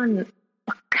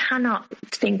cannot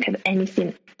think of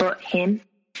anything but him."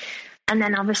 And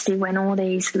then obviously when all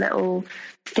these little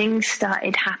things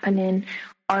started happening,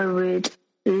 I would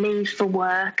leave for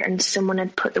work and someone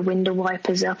had put the window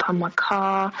wipers up on my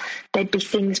car. There'd be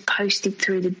things posted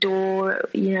through the door,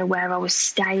 where I was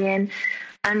staying.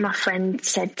 And my friend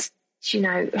said,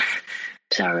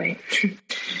 sorry,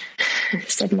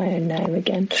 said my own name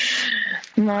again.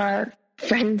 My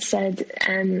friend said,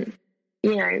 I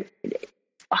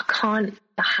can't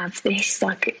have this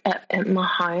like at my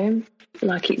home.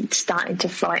 Like, it's starting to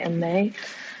frighten me.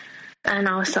 And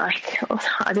I was like,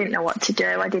 I didn't know what to do.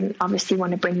 I didn't obviously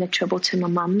want to bring the trouble to my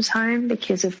mum's home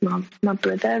because of my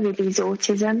brother with his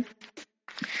autism.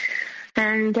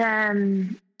 And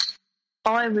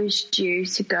I was due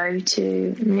to go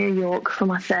to New York for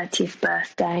my 30th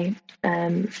birthday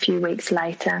a few weeks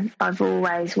later. I've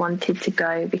always wanted to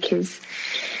go because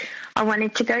I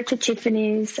wanted to go to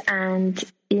Tiffany's and,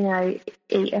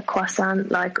 eat a croissant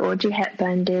like Audrey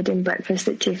Hepburn did in Breakfast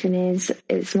at Tiffany's.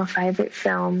 It's my favourite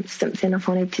film, something I've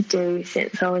wanted to do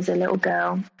since I was a little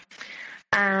girl.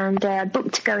 And I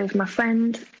booked to go with my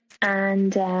friend,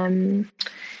 and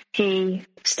he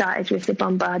started with the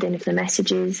bombarding of the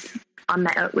messages. I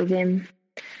met up with him,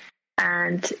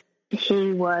 and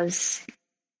he was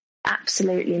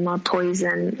absolutely my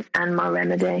poison and my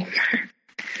remedy.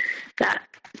 That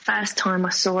first time I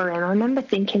saw him, I remember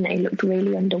thinking that he looked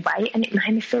really underweight, and it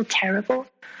made me feel terrible.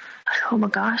 I thought, oh my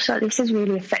gosh, like, this has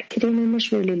really affected him. He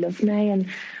must really love me, and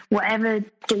whatever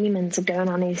demons are going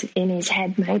on in his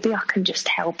head, maybe I can just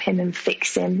help him and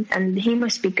fix him. And he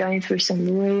must be going through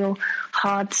some real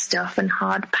hard stuff and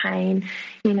hard pain,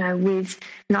 with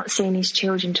not seeing his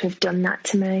children to have done that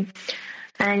to me.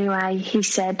 Anyway, he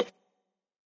said,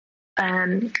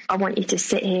 I want you to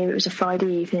sit here. It was a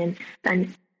Friday evening,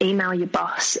 and email your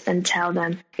boss and tell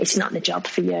them it's not the job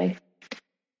for you,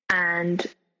 and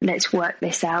let's work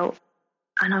this out.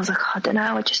 And I was like, I don't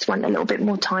know, I just want a little bit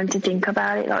more time to think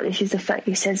about it. Like, this is the fact.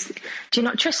 He says, "Do you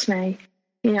not trust me?"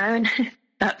 And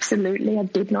absolutely, I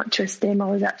did not trust him. I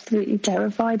was absolutely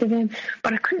terrified of him,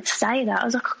 but I couldn't say that. I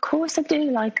was like, of course I do.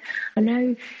 Like, I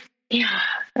know. Yeah,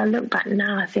 I look back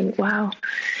now, I think, wow.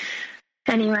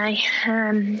 Anyway,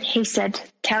 he said,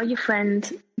 "Tell your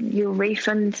friend you'll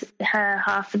refund her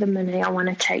half of the money. I want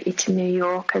to take you to New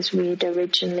York as we'd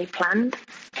originally planned."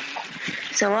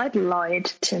 So I'd lied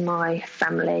to my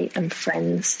family and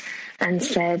friends and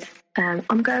said,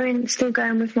 I'm still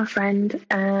going with my friend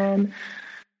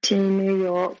to New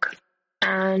York.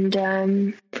 And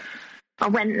I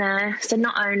went there. So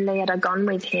not only had I gone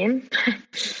with him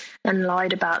and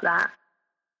lied about that,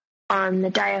 on the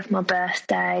day of my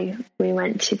birthday, we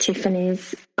went to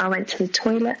Tiffany's. I went to the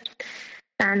toilet,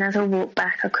 and as I walked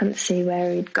back, I couldn't see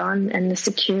where he'd gone. And the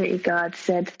security guard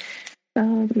said,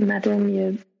 "Oh, madam,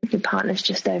 your partner's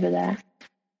just over there."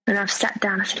 And I've sat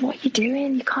down. I said, "What are you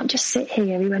doing? You can't just sit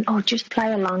here." He went, "Oh, just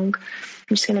play along. I'm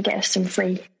just going to get us some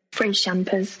free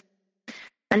champers."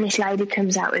 And this lady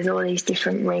comes out with all these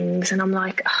different rings, and I'm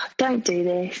like, oh, don't do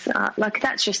this. Like,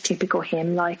 that's just typical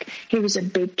him. Like, he was a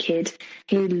big kid.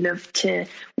 He loved to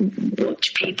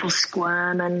watch people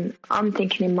squirm, and I'm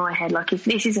thinking in my head, like, if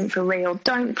this isn't for real,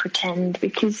 don't pretend,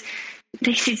 because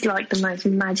this is like the most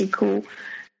magical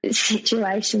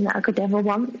situation that I could ever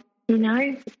want,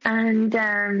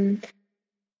 And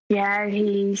yeah,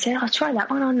 he said, "I'll try that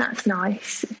one on, that's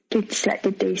nice." He'd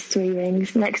selected these 3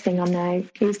 rings. Next thing I know,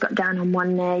 he's got down on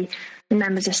one knee. The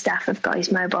members of staff have got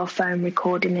his mobile phone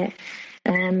recording it.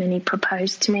 And he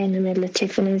proposed to me in the middle of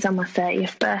Tiffany's on my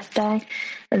 30th birthday.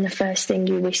 And the first thing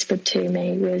he whispered to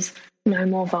me was, "No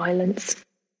more violence."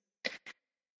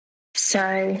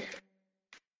 So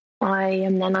I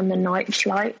am then on the night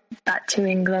flight back to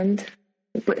England,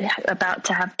 about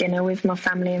to have dinner with my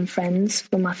family and friends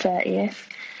for my 30th.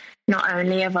 Not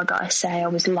only have I got to say I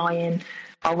was lying,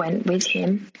 I went with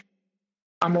him,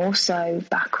 I'm also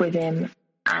back with him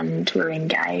and we're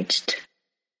engaged.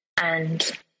 And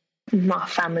my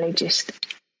family just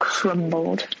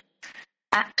crumbled.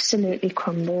 absolutely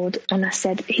crumbled. And I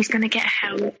said, he's going to get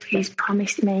help. He's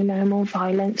promised me no more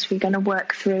violence. We're going to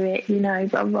work through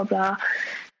it, blah, blah, blah.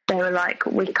 They were like,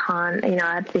 we can't.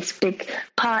 I had this big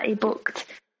party booked,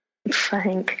 I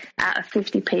think, out of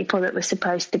 50 people that were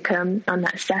supposed to come on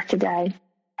that Saturday.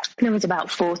 There was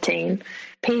about 14.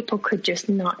 People could just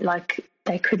not,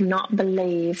 they could not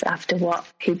believe after what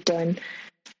he'd done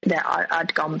that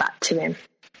I'd gone back to him.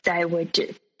 They were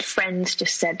friends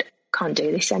just said, can't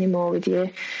do this anymore with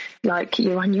you.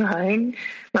 You're on your own.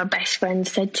 My best friend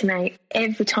said to me,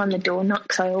 every time the door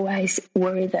knocks, I always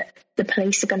worry that the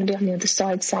police are going to be on the other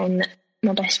side saying that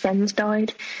my best friend's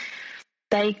died.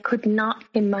 They could not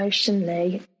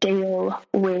emotionally deal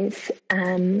with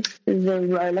the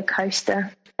roller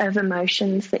coaster of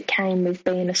emotions that came with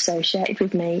being associated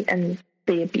with me and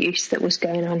the abuse that was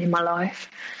going on in my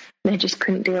life. They just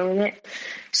couldn't deal with it.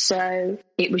 So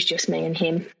it was just me and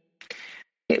him.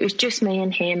 It was just me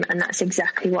and him, and that's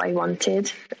exactly what he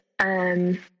wanted.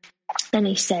 And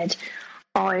he said,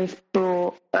 I've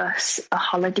brought us a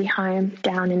holiday home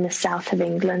down in the south of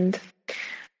England.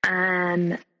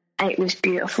 It was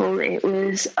beautiful. It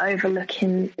was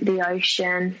overlooking the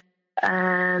ocean.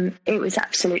 It was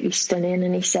absolutely stunning.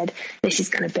 And he said, this is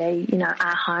going to be,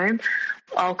 our home.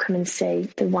 I'll come and see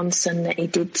the one son that he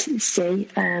did see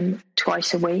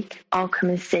twice a week. I'll come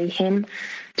and see him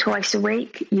twice a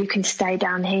week. You can stay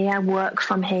down here, work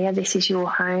from here. This is your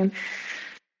home.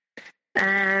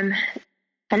 And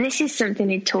this is something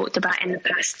he talked about in the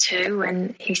past too,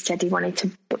 and he said he wanted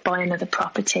to buy another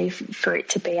property for it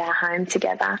to be our home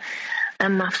together.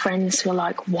 And my friends were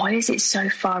like, why is it so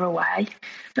far away?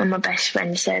 And my best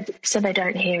friend said, so they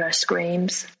don't hear our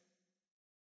screams.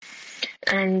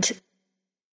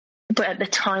 But at the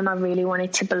time, I really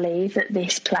wanted to believe that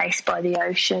this place by the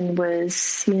ocean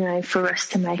was, for us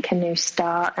to make a new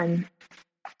start. And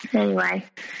anyway,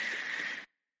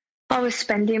 I was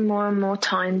spending more and more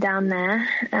time down there,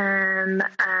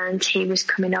 and he was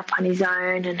coming up on his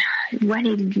own. And when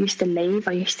he used to leave,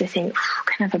 I used to think,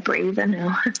 can I have a breather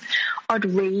now? I'd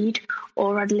read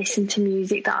or I'd listen to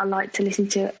music that I liked to listen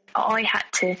to. I had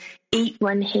to eat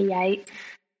when he ate,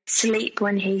 sleep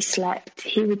when he slept.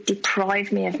 He would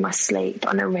deprive me of my sleep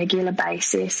on a regular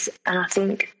basis. And I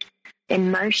think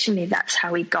emotionally that's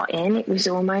how he got in. It was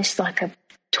almost like a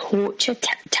torture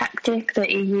tactic that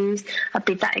he used. I'd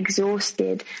be that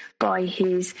exhausted by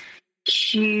his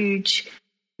huge,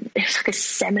 it's like a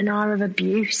seminar of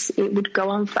abuse. It would go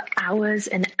on for hours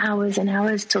and hours and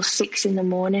hours till 6 a.m.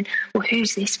 Well,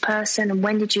 who's this person? And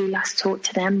when did you last talk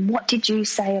to them? What did you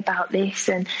say about this?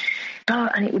 And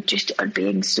it would just, I'd be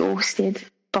exhausted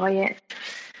by it.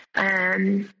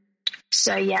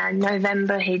 So yeah,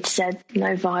 November he'd said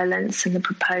no violence and the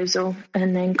proposal.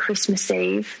 And then Christmas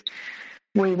Eve,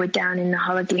 we were down in the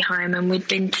holiday home and we'd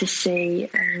been to see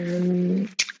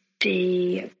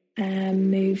the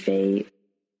movie.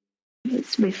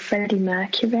 It's with Freddie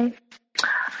Mercury.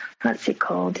 What's it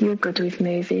called? You're good with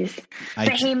movies.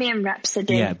 Bohemian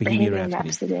Rhapsody. Yeah, Bohemian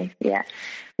Rhapsody. Yeah.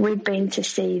 We'd been to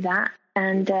see that.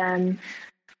 And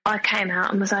I came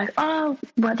out and was like, oh,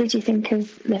 what did you think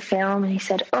of the film? And he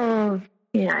said, oh,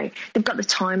 they've got the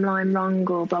timeline wrong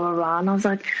or blah, blah, blah. And I was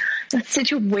like, that's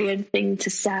such a weird thing to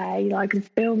say. The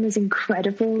film is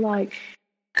incredible.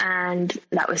 And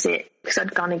that was it. Because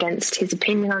I'd gone against his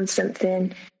opinion on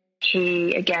something.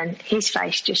 His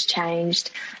face just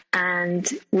changed. And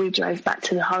we drove back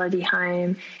to the holiday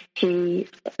home. He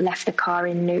left the car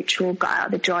in neutral, got out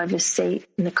of the driver's seat,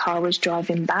 and the car was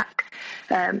driving back,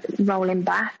 rolling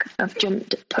back. I've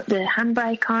put the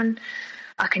handbrake on.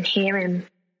 I can hear him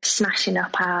smashing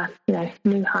up our,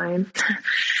 new home.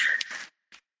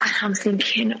 And I'm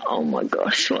thinking, oh my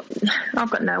gosh,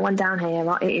 I've got no one down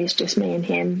here. It is just me and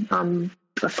him. I'm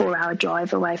a 4-hour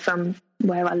drive away from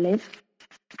where I live.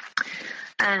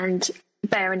 And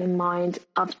bearing in mind,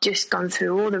 I've just gone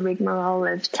through all the rigmarole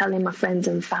of telling my friends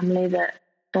and family that,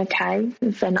 okay,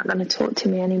 if they're not going to talk to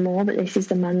me anymore, but this is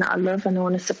the man that I love and I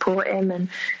want to support him and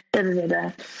believe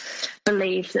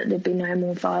that there'd be no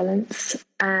more violence.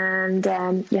 And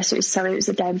yes, it was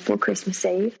the day before Christmas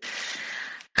Eve.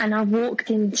 And I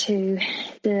walked into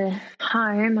the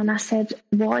home and I said,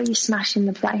 why are you smashing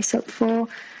the place up for?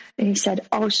 And he said,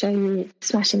 I'll show you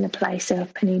smashing the place up.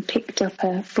 And he picked up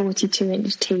a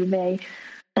 42-inch TV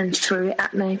and threw it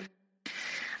at me.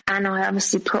 And I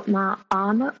obviously put my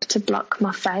arm up to block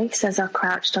my face as I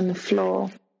crouched on the floor.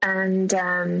 And,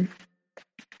 I've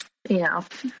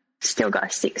still got a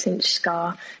 6-inch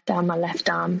scar down my left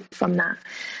arm from that.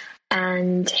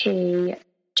 And he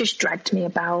just dragged me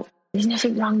about. There's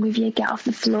nothing wrong with you. Get off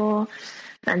the floor.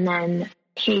 And then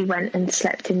he went and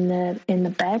slept in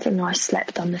the bed, and I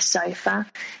slept on the sofa.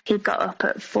 He got up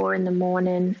at 4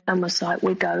 a.m. and was like,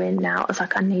 "We're going now." I was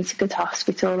like, "I need to go to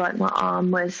hospital." Like, my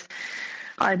arm was,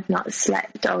 I'd not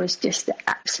slept. I was just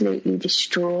absolutely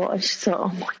distraught. I just thought,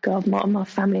 oh my God, what are my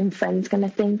family and friends going to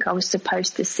think? I was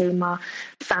supposed to see my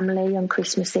family on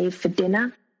Christmas Eve for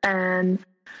dinner.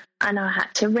 And I had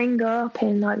to ring up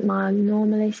in like my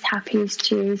normalest, happiest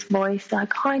cheers voice,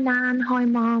 like, "Hi Nan, hi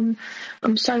Mum,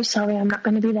 I'm so sorry I'm not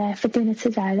going to be there for dinner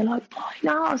today." They're like, "Why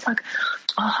not?" I was like,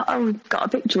 "Oh, I got a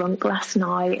bit drunk last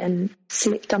night and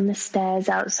slipped on the stairs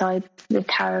outside the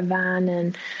caravan,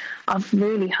 and I've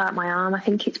really hurt my arm. I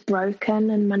think it's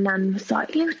broken." And my nan was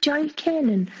like, "You're joking."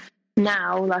 And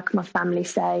now, like, my family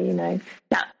say, you know,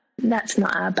 that's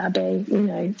not our baby, you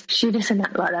know, she doesn't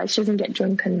act like that. She doesn't get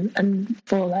drunk and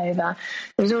fall over.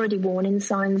 There's already warning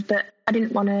signs, but I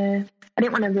didn't want to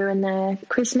ruin their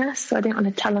Christmas, so I didn't want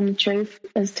to tell them the truth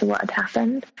as to what had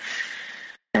happened.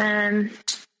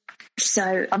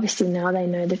 So obviously now they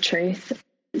know the truth.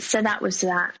 So that was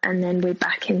that, and then we're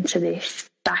back into this,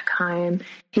 back home.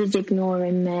 He's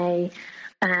ignoring me.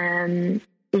 You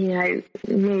know,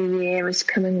 New Year has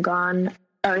come and gone.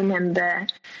 I remember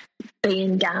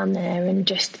being down there and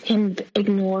just him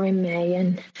ignoring me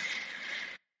and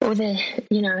all the,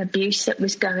 you know, abuse that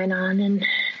was going on, and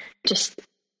just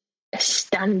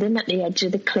standing at the edge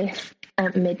of the cliff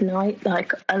at midnight,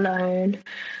 like, alone,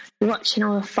 watching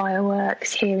all the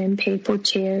fireworks, hearing people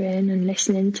cheering and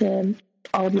listening to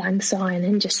Auld Lang Syne,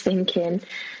 and just thinking,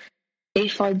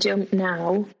 if I jump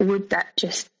now, would that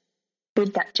just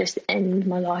end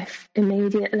my life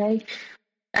immediately?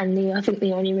 And I think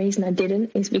the only reason I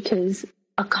didn't is because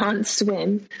I can't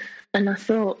swim. And I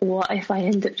thought, what if I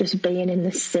end up just being in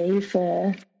the sea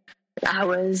for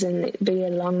hours and it'd be a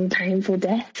long, painful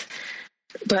death?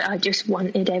 But I just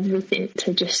wanted everything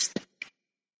to just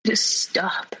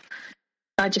stop.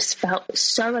 I just felt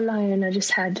so alone. I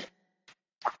just had,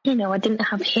 you know, I didn't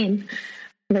have him,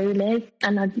 really.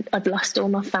 And I'd lost all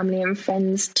my family and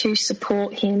friends to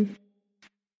support him.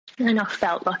 And I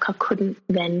felt like I couldn't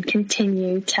then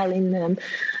continue telling them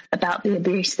about the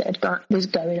abuse that was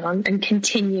going on, and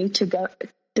continuing to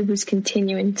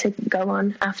go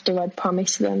on after I'd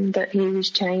promised them that he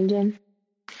was changing.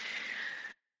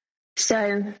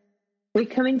 So we're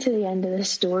coming to the end of the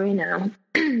story now.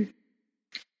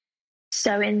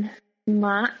 So in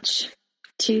March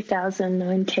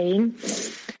 2019,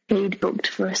 he'd booked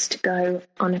for us to go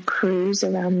on a cruise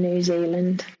around New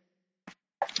Zealand.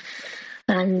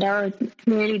 And I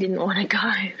really didn't want to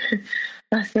go.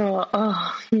 I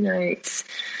thought, you know, it's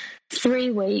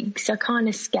 3 weeks. I can't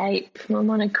escape. I'm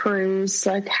on a cruise.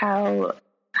 Like, how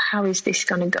is this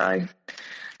going to go?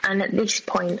 And at this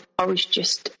point, I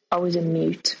was a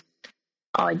mute.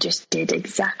 I just did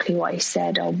exactly what he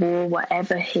said. I wore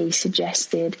whatever he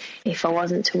suggested. If I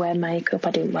wasn't to wear makeup,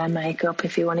 I didn't wear makeup.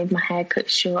 If he wanted my hair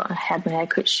cut short, I had my hair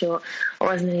cut short. I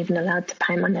wasn't even allowed to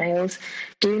paint my nails.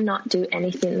 Do not do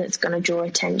anything that's going to draw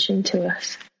attention to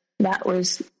us. That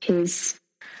was his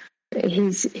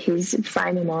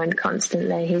frame of mind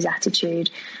constantly, his attitude.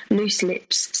 Loose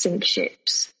lips sink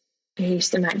ships. He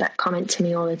used to make that comment to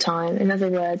me all the time. In other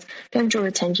words, don't draw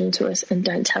attention to us and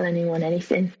don't tell anyone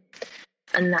anything.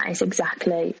 And that is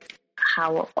exactly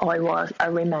how I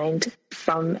remained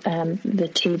from the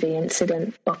TV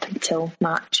incident up until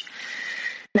March.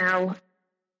 Now,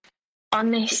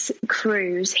 on this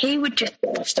cruise, he would just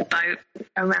watch the boat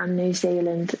around New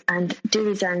Zealand and do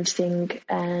his own thing,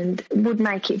 and would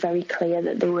make it very clear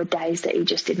that there were days that he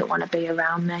just didn't want to be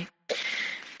around me.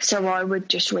 So I would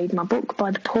just read my book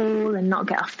by the pool and not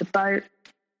get off the boat.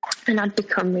 And I'd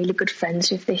become really good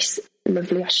friends with this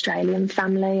lovely Australian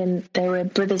family, and they were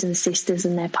brothers and sisters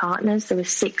and their partners. There were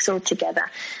 6 altogether,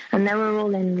 and they were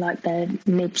all in like their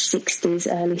mid-60s,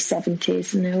 early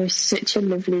 70s, and they were such a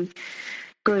lovely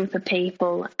group of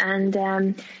people. And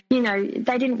you know,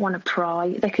 they didn't want to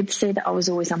pry. They could see that I was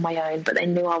always on my own, but they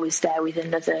knew I was there with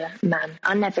another man.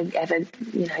 I never ever,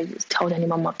 you know, told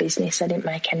anyone my business. I didn't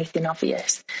make anything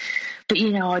obvious. But,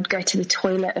 you know, I'd go to the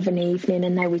toilet of an evening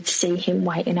and they would see him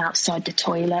waiting outside the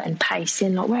toilet and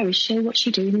pacing, like, where is she? What's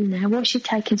she doing in there? What's she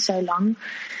taking so long?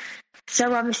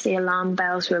 So obviously alarm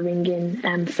bells were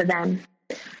ringing for them.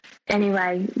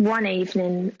 Anyway, one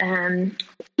evening,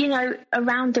 you know,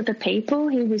 around other people,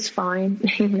 he was fine,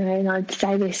 you know, and I'd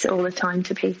say this all the time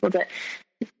to people, that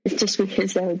it's just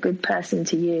because they're a good person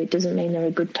to you, it doesn't mean they're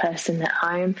a good person at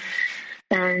home.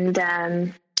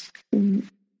 And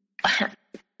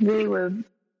we were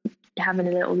having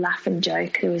a little laugh and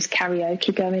joke. There was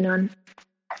karaoke going on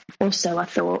also, I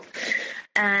thought.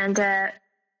 And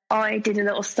I did a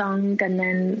little song, and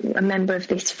then a member of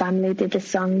this family did a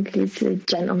song. He's a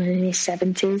gentleman in his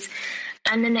 70s.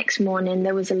 And the next morning,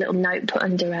 there was a little note put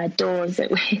under our doors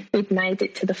that we'd made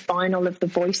it to the final of The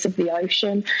Voice of the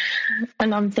Ocean.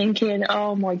 And I'm thinking,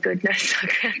 oh, my goodness,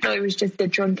 I thought it was just a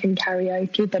drunken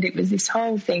karaoke, but it was this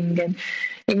whole thing. And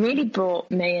it really brought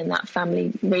me and that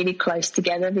family really close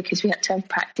together, because we had to have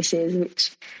practices,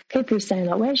 which people were saying,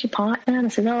 like, where's your partner? And I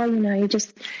said, oh,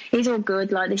 he's all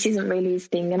good. Like, this isn't really his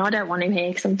thing. And I don't want him here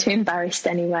because I'm too embarrassed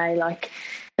anyway. Like,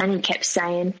 and he kept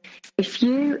saying,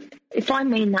 if I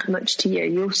mean that much to you,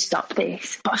 you'll stop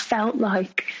this. But I felt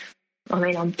like,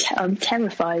 I'm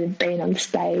terrified of being on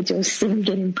stage or singing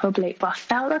in public, but I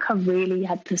felt like I really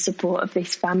had the support of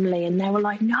this family, and they were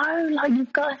like, no, like,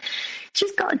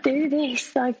 she's got to do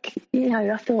this. Like,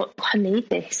 I thought, I need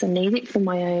this. I need it for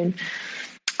my own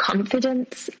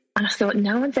confidence. And I thought,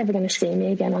 no one's ever going to see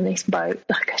me again on this boat.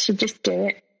 Like, I should just do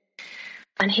it.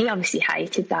 And he obviously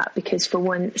hated that, because for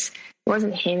once it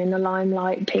wasn't him in the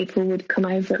limelight. People would come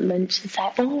over at lunch and say,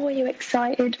 oh, are you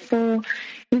excited for,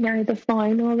 the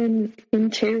final in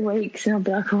 2 weeks? And I'd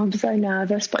be like, oh, I'm so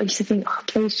nervous. But I used to think, oh,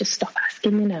 please just stop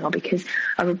asking me now, because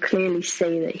I would clearly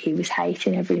see that he was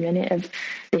hating every minute of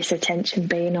this attention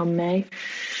being on me.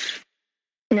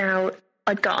 Now,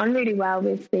 I'd got on really well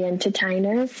with the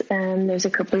entertainers. There was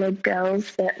a couple of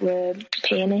girls that were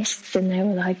pianists, and they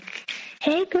were like,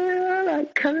 hey girl,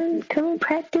 like, come and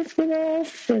practice with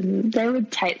us. And they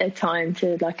would take their time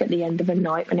to, like, at the end of a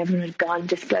night when everyone had gone,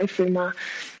 just go through my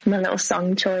little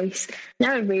song choice. They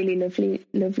were really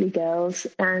lovely girls.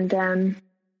 And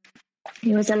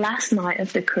it was the last night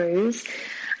of the cruise,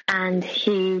 and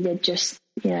he had just,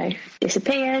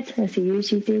 disappeared, as he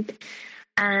usually did.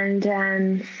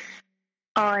 And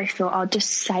I thought I'll just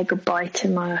say goodbye to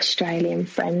my Australian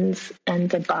friends and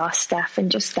the bar staff and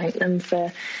just thank them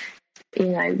for,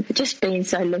 just being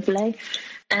so lovely.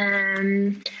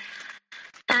 And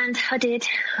I did.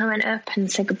 I went up and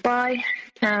said goodbye,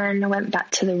 and I went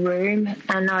back to the room,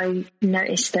 and I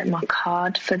noticed that my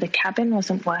card for the cabin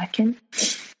wasn't working.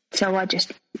 So I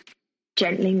just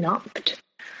gently knocked,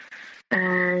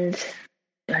 and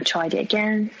I tried it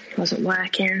again. It wasn't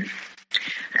working.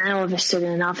 And all of a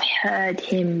sudden, I've heard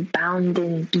him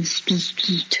bounding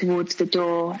towards the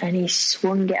door, and he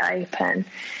swung it open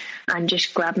and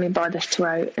just grabbed me by the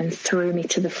throat and threw me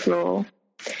to the floor.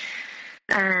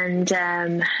 And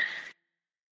that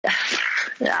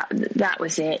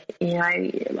was it.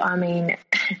 I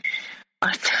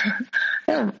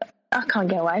can't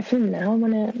get away from him now. I'm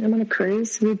on a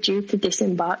cruise. We're due to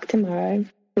disembark tomorrow.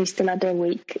 We still had a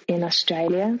week in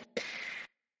Australia.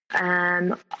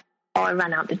 I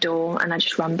ran out the door, and I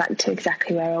just ran back to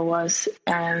exactly where I was,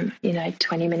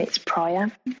 20 minutes prior,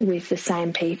 with the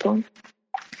same people.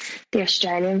 The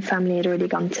Australian family had already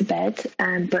gone to bed,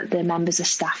 but the members of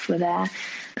staff were there.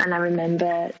 And I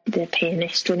remember the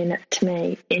pianist running up to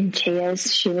me in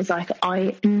tears. She was like,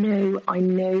 I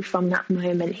knew from that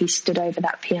moment he stood over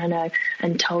that piano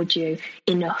and told you,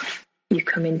 enough, you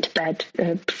come into bed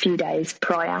a few days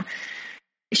prior.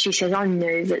 She says, I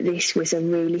knew that this was a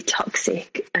really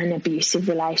toxic and abusive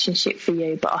relationship for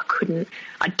you, but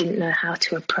I didn't know how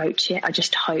to approach it. I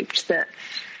just hoped that,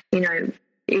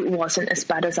 it wasn't as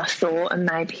bad as I thought, and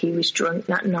maybe he was drunk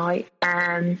that night.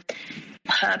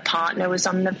 Her partner was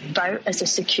on the boat as a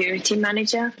security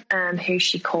manager, who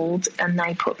she called, and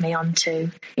they put me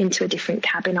into a different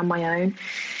cabin on my own.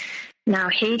 Now,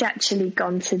 he'd actually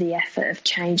gone to the effort of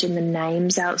changing the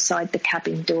names outside the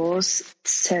cabin doors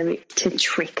to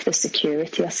trick the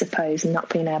security, I suppose, and not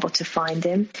being able to find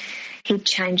him. He'd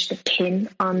changed the pin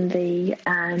on the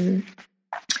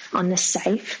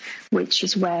safe, which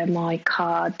is where my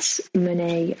cards,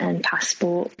 money and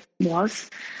passport was.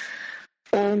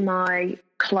 All my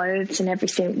clothes and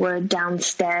everything were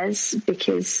downstairs,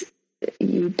 because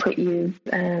you put your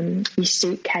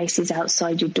suitcases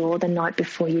outside your door the night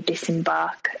before you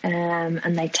disembark, and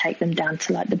they take them down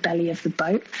to, like, the belly of the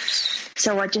boat.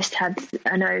 So I just had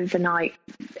an overnight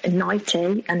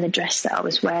nightie and the dress that I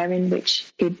was wearing,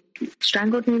 which he'd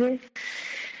strangled me with.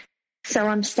 So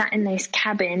I'm sat in this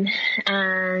cabin,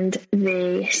 and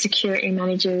the security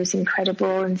manager was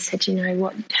incredible and said,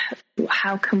 what,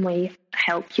 how can we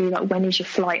help you? Like, when is your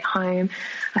flight home?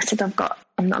 I said, I've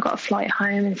not got a flight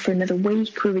home, and for another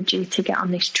week we were due to get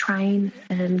on this train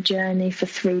journey for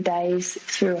 3 days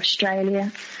through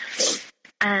Australia.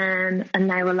 And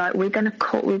they were like, we're going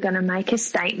to make a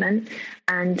statement,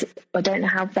 and I don't know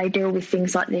how they deal with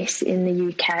things like this in the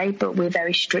UK, but we're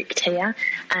very strict here,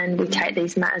 and we take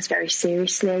these matters very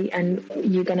seriously, and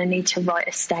you're going to need to write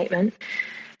a statement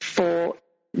for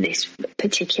this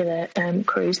particular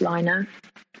cruise liner.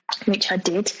 which I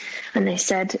did. And they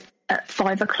said, at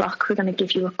 5 o'clock, we're going to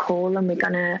give you a call, and I'm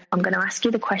going to ask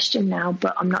you the question now,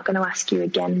 but I'm not going to ask you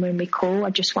again when we call. I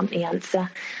just want the answer.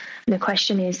 And the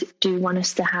question is, do you want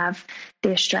us to have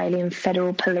the Australian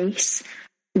Federal Police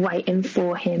waiting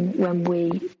for him when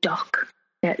we dock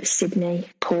at Sydney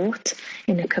Port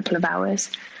in a couple of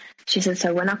hours? She said,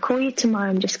 so when I call you tomorrow,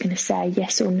 I'm just going to say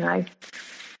yes or no.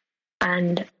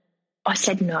 And I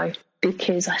said no,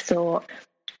 because I thought,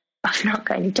 I've not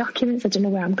got any documents. I don't know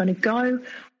where I'm going to go.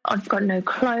 I've got no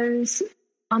clothes.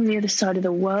 I'm the other side of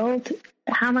the world.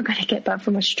 How am I going to get back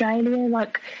from Australia?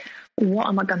 Like, what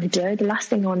am I going to do? The last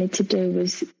thing I wanted to do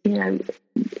was,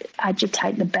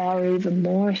 agitate the bear even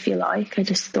more, if you like. I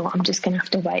just thought, I'm just going to have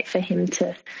to wait for him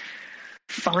to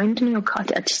find me. I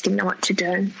just didn't know what to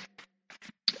do.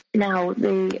 Now,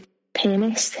 the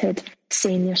pianist had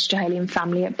seen the Australian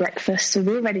family at breakfast, so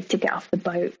we were ready to get off the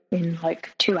boat in like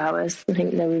 2 hours. I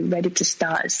think they were ready to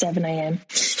start at 7 a.m.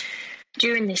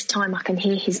 During this time, I can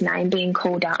hear his name being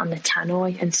called out on the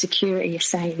tannoy, and security is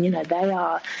saying, they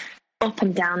are up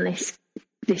and down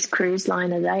this cruise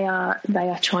liner. They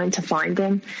are trying to find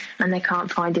him, and they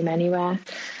can't find him anywhere.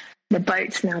 The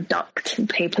boat's now docked.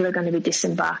 People are going to be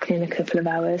disembarking in a couple of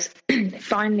hours.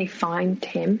 Finally find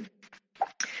him,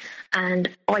 and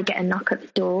I get a knock at the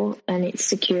door, and it's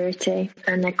security,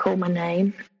 and they call my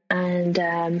name, and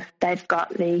they've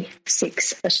got the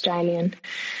 6 Australian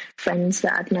friends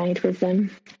that I'd made with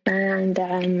them,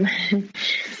 and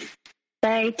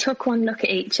they took one look at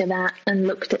each other and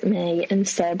looked at me and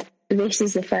said, this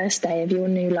is the first day of your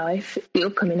new life. You're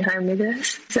coming home with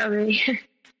us. Sorry.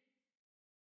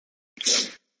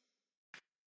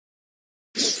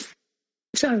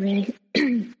 Sorry.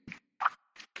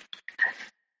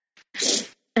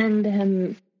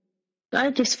 And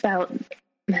I just felt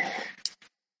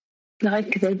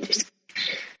like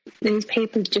these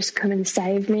people just come and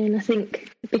save me. And I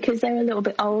think because they're a little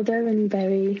bit older and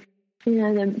very,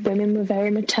 the women were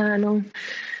very maternal,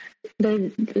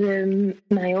 the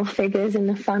male figures in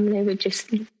the family were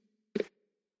just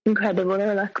incredible. They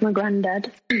were like my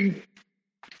granddad.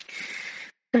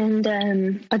 And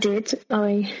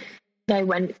they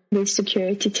went with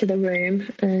security to the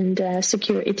room, and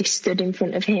security just stood in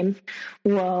front of him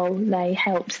while they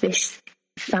helped this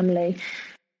family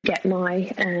get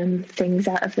my things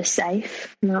out of the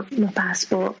safe, my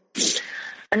passport.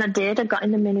 And I did. I got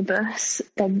in the minibus.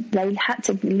 They had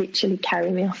to literally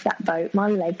carry me off that boat. My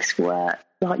legs were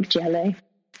like jelly.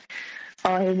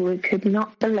 I could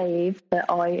not believe that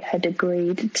I had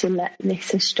agreed to let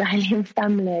this Australian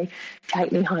family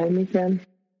take me home with them.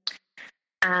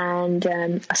 And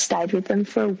I stayed with them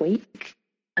for a week,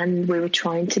 and we were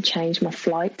trying to change my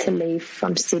flight to leave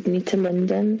from Sydney to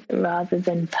London rather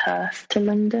than Perth to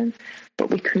London, but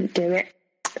we couldn't do it.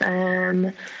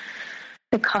 The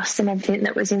cost and everything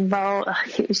that was involved,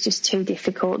 it was just too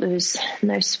difficult. There was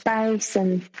no space,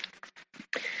 and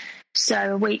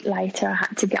so a week later I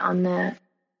had to get on the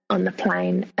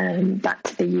plane back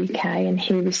to the UK, and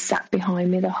he was sat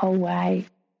behind me the whole way,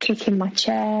 kicking my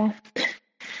chair.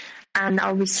 And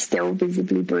I was still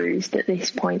visibly bruised at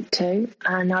this point too.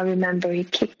 And I remember he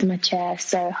kicked my chair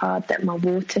so hard that my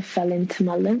water fell into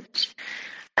my lunch.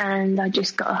 And I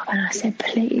just got up and I said,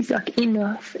 please, like,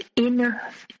 enough.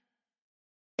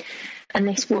 And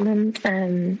this woman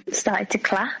started to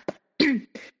clap.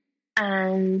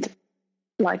 And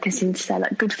like, I seemed to say,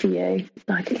 like, good for you.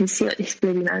 Like, I can see what this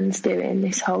bloody man's doing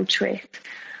this whole trip.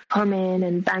 Humming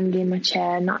and banging my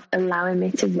chair, not allowing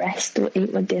me to rest or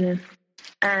eat my dinner.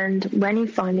 And when he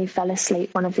finally fell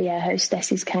asleep, one of the air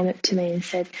hostesses came up to me and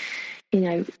said, we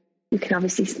can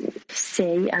obviously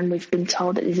see, and we've been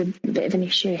told that there's a bit of an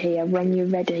issue here. When you're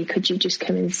ready, could you just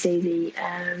come and see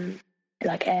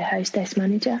the air hostess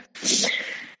manager?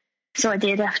 So I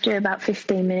did. After about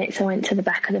 15 minutes, I went to the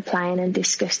back of the plane and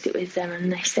discussed it with them,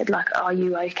 and they said, like, are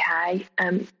you okay?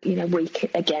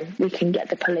 We can get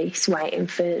the police waiting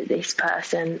for this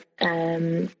person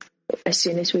as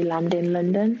soon as we land in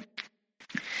London.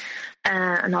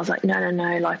 And I was like, no,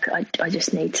 like, I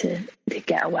just need to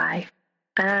get away.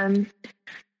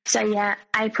 So yeah,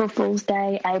 April Fool's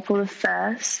Day, April the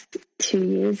 1st, 2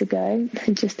 years ago,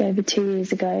 just over 2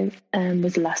 years ago,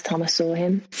 was the last time I saw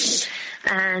him.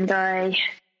 And I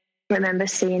remember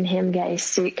seeing him get his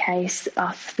suitcase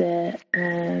off the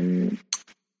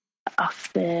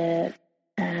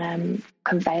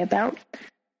conveyor belt,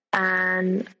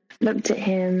 and looked at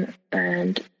him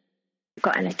and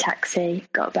got in a taxi,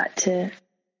 got back to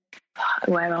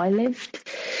where I lived,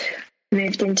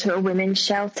 moved into a women's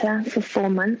shelter for 4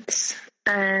 months,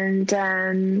 and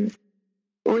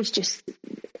was just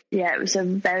it was a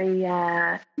very,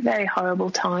 very horrible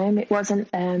time. It wasn't,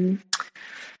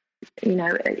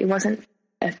 it wasn't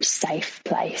a safe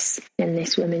place in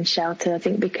this women's shelter, I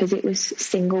think, because it was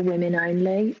single women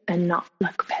only and not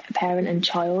like parent and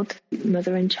child,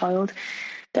 mother and child.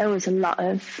 There was a lot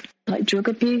of like drug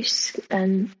abuse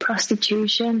and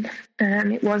prostitution.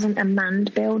 It wasn't a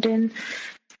manned building.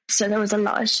 So there was a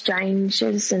lot of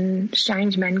strangers and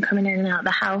strange men coming in and out of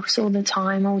the house all the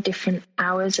time, all different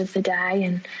hours of the day.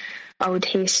 And I would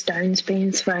hear stones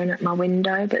being thrown at my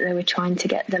window, but they were trying to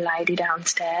get the lady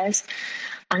downstairs.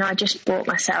 And I just bought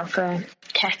myself a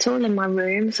kettle in my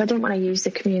room. So I didn't want to use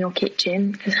the communal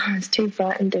kitchen because I was too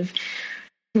frightened of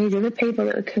these other people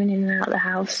that were coming in and out of the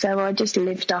house. So I just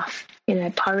lived off,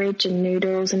 porridge and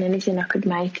noodles and anything I could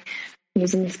make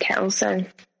using this kettle. So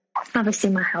obviously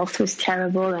my health was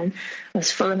terrible and I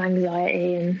was full of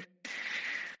anxiety and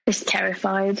just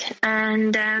terrified.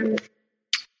 And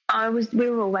we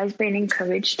were always being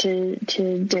encouraged to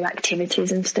do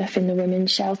activities and stuff in the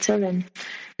women's shelter, and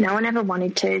no one ever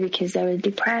wanted to because they were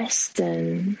depressed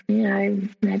and,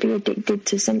 maybe addicted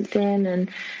to something.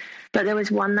 But there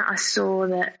was one that I saw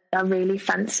that I really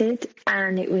fancied,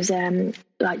 and it was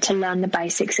like to learn the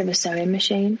basics of a sewing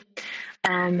machine.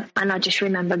 And I just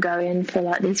remember going for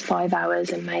like these 5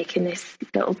 hours and making this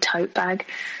little tote bag.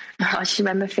 I just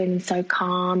remember feeling so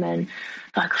calm and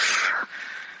like,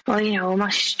 all my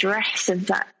stress of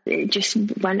that, it just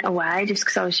went away just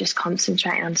because I was just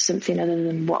concentrating on something other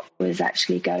than what was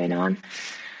actually going on.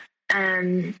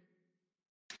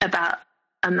 About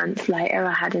a month later,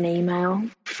 I had an email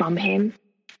from him,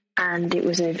 and it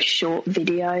was a short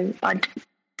video. I'd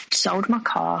sold my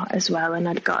car as well, and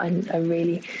I'd gotten a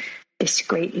really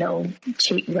discreet little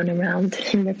cheap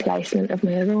runaround in replacement of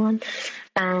my other one.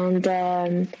 And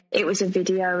it was a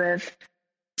video of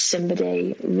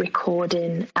somebody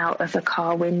recording out of a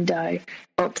car window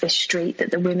up the street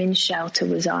that the women's shelter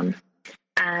was on,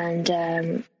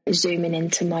 and zooming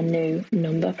into my new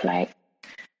number plate.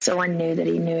 So I knew that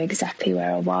he knew exactly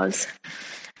where I was.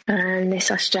 And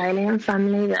this Australian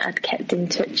family that I'd kept in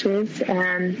touch with,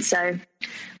 so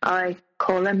I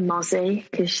call her Mozzie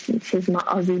because she's my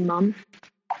Aussie mum.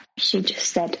 She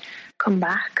just said, come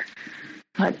back.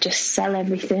 I'd just sell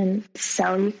everything,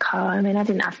 sell your car. I mean, I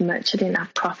didn't have much. I didn't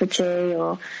have property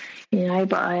or,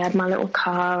 but I had my little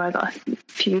car. I got a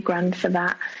few grand for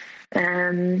that.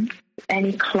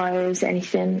 Any clothes,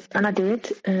 anything. And I did.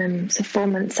 So 4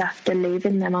 months after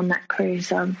leaving them on that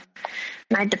cruise, I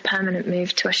made the permanent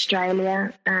move to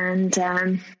Australia and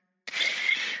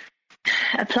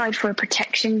applied for a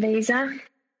protection visa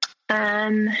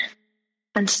and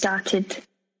started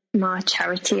my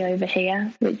charity over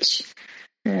here, which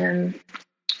I'm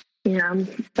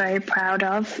very proud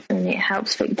of, and it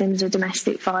helps victims of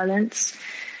domestic violence.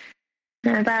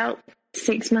 And about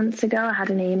 6 months ago, I had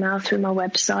an email through my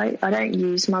website. I don't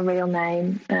use my real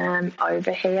name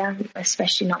over here,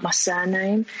 especially not my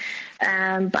surname.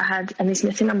 But and there's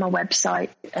nothing on my website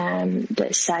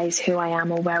that says who I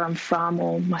am or where I'm from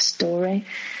or my story.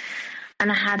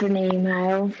 And I had an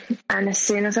email, and as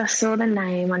soon as I saw the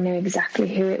name, I knew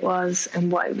exactly who it was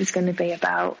and what it was going to be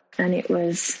about. And it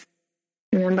was,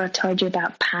 remember I told you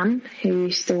about Pam, who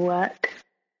used to work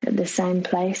at the same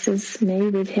place as me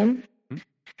with him?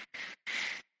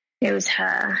 It was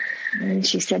her, and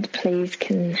she said, please,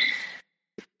 can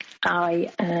I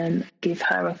give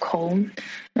her a call?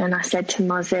 And I said to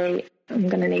Mozzie, I'm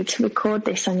going to need to record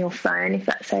this on your phone if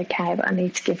that's okay, but I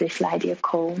need to give this lady a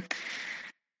call.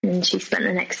 And she spent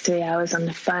the next 3 hours on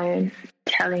the phone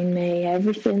telling me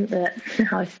everything that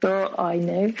I thought I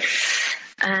knew.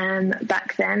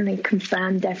 Back then, they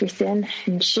confirmed everything.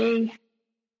 And she,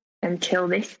 until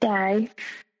this day,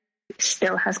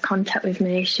 still has contact with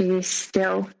me. She is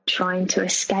still trying to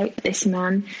escape this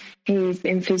man. He's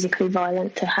been physically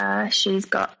violent to her. She's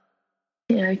got,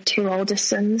 2 older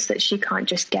sons that she can't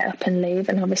just get up and leave.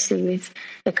 And obviously with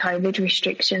the COVID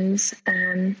restrictions,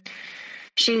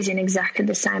 she's in exactly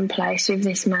the same place with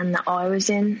this man that I was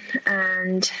in.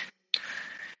 And,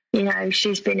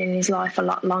 she's been in his life a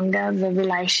lot longer. The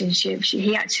relationship,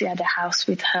 he actually had a house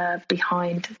with her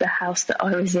behind the house that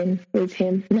I was in with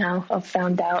him. Now I've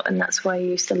found out, and that's why he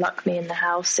used to lock me in the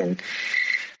house. And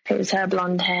it was her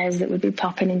blonde hairs that would be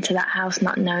popping into that house,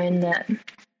 not knowing that,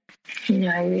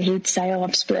 he'd say, oh,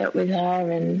 I've split up with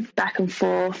her, and back and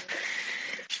forth.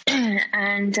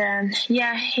 And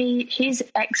his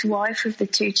ex-wife with the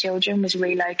 2 children was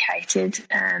relocated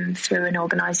through an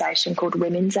organisation called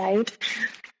Women's Aid.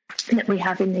 that we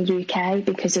have in the UK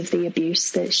because of the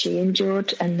abuse that she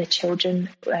endured and the children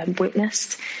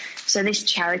witnessed. So this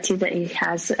charity that he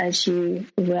has, as you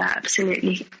were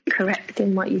absolutely correct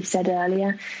in what you said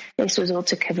earlier, this was all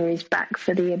to cover his back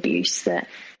for the abuse that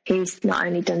he's not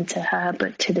only done to her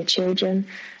but to the children,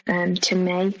 to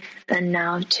me, and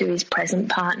now to his present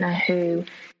partner, who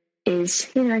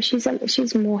is,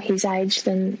 she's more his age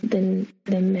than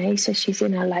me, so she's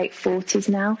in her late 40s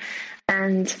now,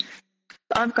 and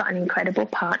I've got an incredible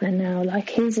partner now. Like,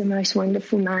 he's the most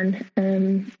wonderful man,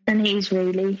 and he's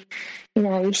really,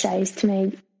 he says to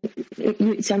me,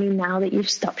 it's only now that you've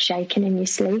stopped shaking in your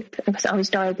sleep. Because I was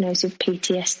diagnosed with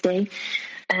PTSD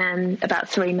about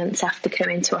 3 months after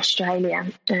coming to Australia,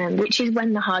 which is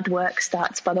when the hard work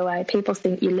starts, by the way. People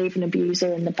think you leave an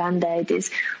abuser and the Band-Aid is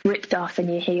ripped off and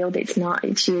you're healed. It's not.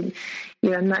 It's your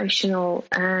emotional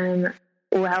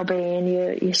well-being,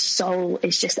 your soul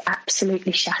is just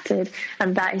absolutely shattered,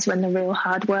 and that is when the real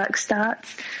hard work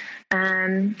starts.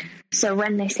 So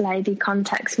when this lady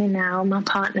contacts me now, my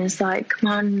partner's like, come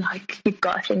on, like, you've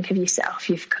got to think of yourself,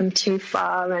 you've come too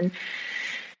far.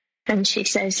 And she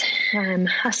says,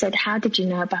 I said, how did you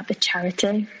know about the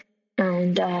charity?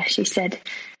 And she said,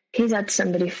 he's had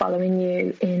somebody following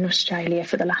you in Australia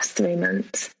for the last 3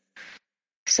 months.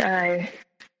 So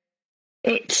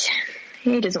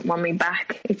he doesn't want me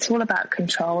back. It's all about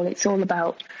control. It's all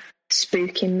about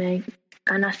spooking me.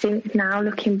 And I think now,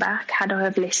 looking back, had I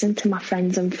have listened to my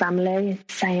friends and family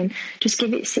saying, just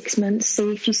give it 6 months,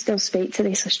 see if you still speak to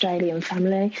this Australian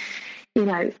family,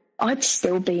 I'd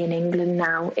still be in England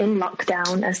now, in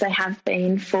lockdown, as they have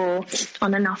been for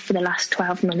on and off for the last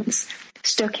 12 months,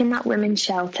 stuck in that women's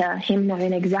shelter, him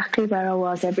knowing exactly where I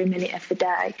was every minute of the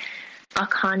day. I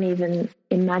can't even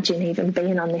imagine even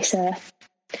being on this earth,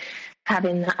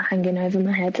 having that hanging over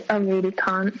my head. I really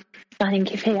can't. I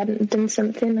think if he hadn't done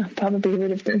something, I probably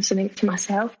would have done something to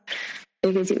myself,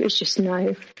 because it was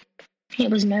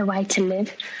no way to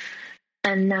live.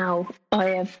 And now I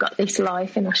have got this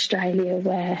life in Australia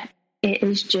where it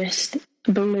is just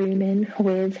blooming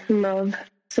with love,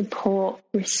 support,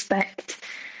 respect,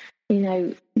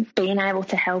 being able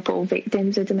to help all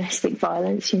victims of domestic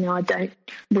violence. We know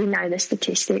the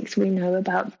statistics, we know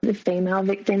about the female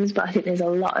victims, but I think there's a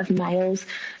lot of males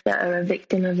that are a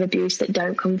victim of abuse that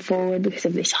don't come forward because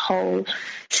of this whole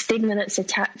stigma that's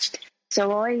attached.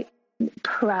 So I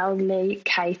proudly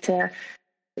cater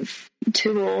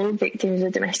to all victims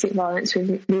of domestic violence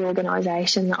with the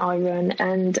organisation that I run,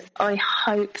 and I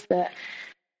hope that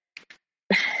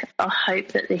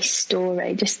this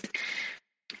story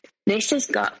this has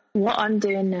got, what I'm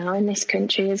doing now in this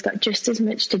country has got just as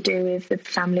much to do with the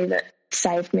family that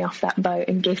saved me off that boat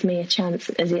and give me a chance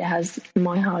as it has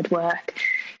my hard work.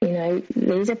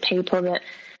 These are people that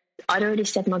I'd already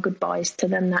said my goodbyes to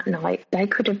them that night. They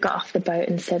could have got off the boat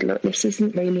and said, look, this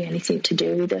isn't really anything to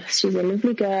do with us. She's a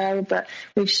lovely girl, but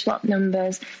we've swapped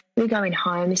numbers. We're going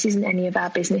home. This isn't any of our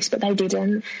business. But they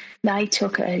didn't. They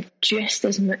took a just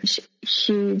as much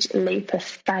huge leap of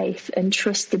faith and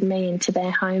trusted me into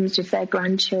their homes with their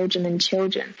grandchildren and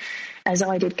children as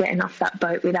I did getting off that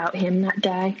boat without him that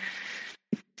day.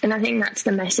 And I think that's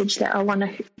the message that I want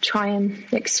to try and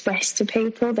express to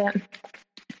people, that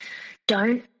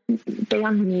don't be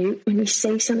on mute when you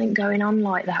see something going on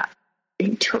like that.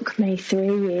 It took me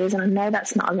 3 years, and I know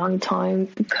that's not a long time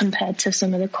compared to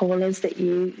some of the callers that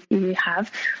you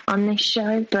have on this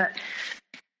show, but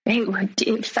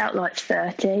it felt like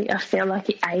 30. I feel like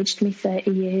it aged me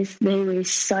 30 years. There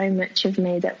is so much of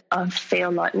me that I feel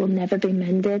like will never be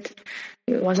mended.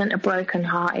 It wasn't a broken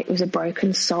heart, it was a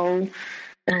broken soul.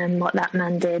 What that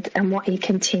man did and what he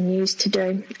continues to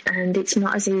do. And it's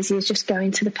not as easy as just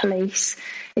going to the police.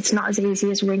 It's not as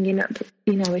easy as ringing up,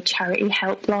 a charity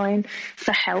helpline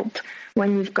for help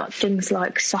when you've got things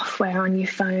like software on your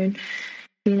phone.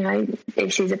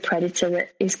 This is a predator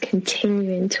that is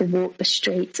continuing to walk the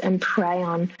streets and prey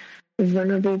on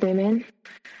vulnerable women.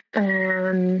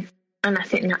 And I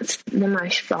think that's the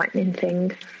most frightening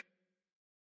thing.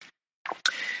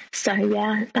 So,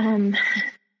 yeah,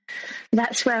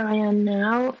 that's where I am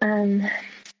now, and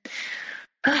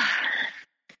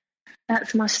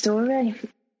that's my story.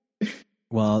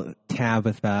 Well,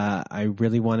 Tabatha, I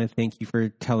really want to thank you for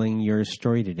telling your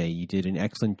story today. You did an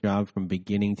excellent job from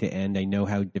beginning to end. I know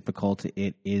how difficult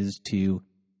it is to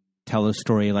tell a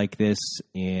story like this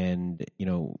and,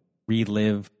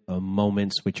 relive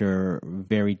moments which are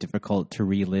very difficult to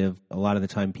relive. A lot of the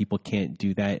time people can't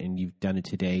do that, and you've done it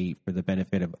today for the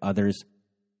benefit of others.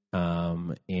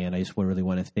 And I just really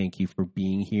want to thank you for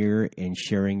being here and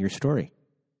sharing your story.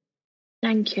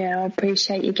 Thank you. I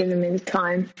appreciate you giving me the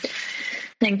time.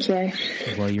 Thank you.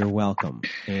 Well, you're welcome.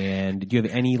 And do you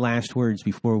have any last words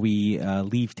before we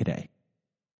leave today?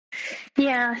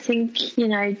 Yeah, I think,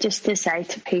 just to say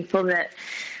to people that,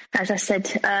 as I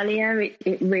said earlier,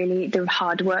 it really, the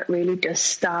hard work really does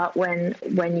start when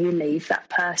you leave that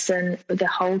person. The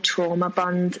whole trauma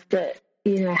bond that,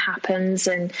 happens,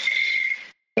 and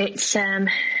it's,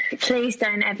 please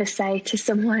don't ever say to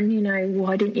someone,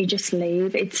 why didn't you just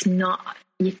leave? It's not,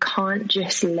 you can't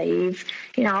just leave.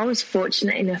 I was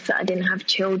fortunate enough that I didn't have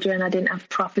children, I didn't have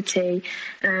property,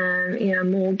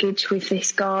 mortgage with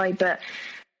this guy, but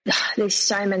there's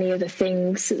so many other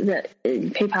things that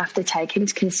people have to take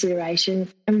into consideration.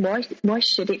 And why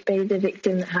should it be the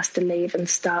victim that has to leave and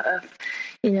start up?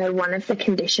 One of the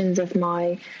conditions of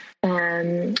my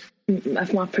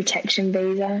protection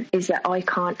visa is that I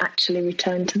can't actually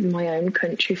return to my own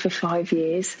country for 5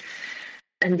 years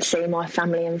and see my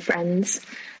family and friends.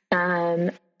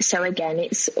 So again,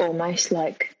 it's almost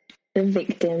like the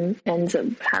victim ends up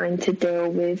having to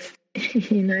deal with,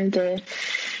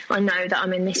 I know that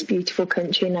I'm in this beautiful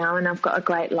country now and I've got a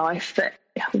great life, but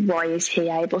why is he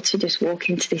able to just walk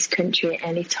into this country at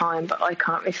any time, but I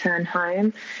can't return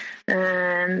home?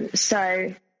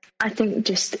 So I think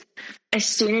just as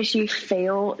soon as you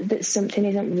feel that something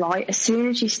isn't right, as soon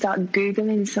as you start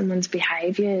Googling someone's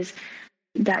behaviours,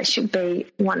 that should be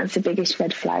one of the biggest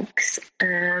red flags.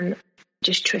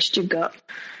 Just trust your gut.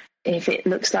 If it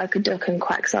looks like a duck and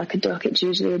quacks like a duck, it's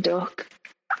usually a duck.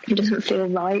 If it doesn't feel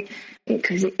right,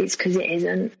 it's because it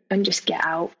isn't, and just get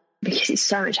out, because it's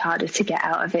so much harder to get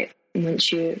out of it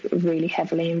once you're really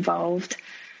heavily involved.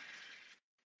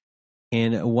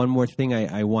 And one more thing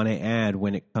I want to add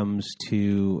when it comes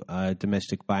to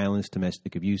domestic violence,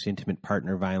 domestic abuse, intimate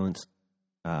partner violence,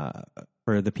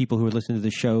 for the people who are listening to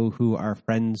the show who are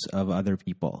friends of other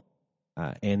people.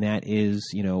 And that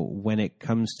is, when it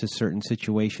comes to certain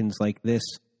situations like this,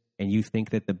 and you think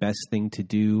that the best thing to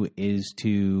do is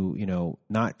to,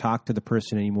 not talk to the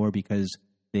person anymore because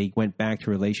they went back to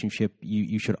a relationship,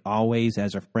 you should always,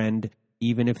 as a friend,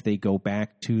 even if they go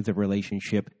back to the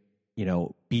relationship,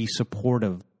 be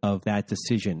supportive of that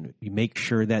decision. You make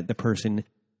sure that the person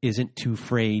isn't too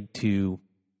afraid to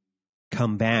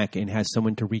come back and has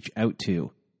someone to reach out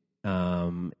to.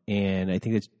 And I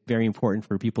think it's very important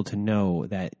for people to know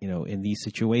that, in these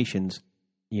situations,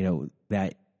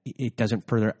 that it doesn't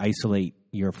further isolate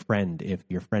your friend if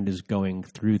your friend is going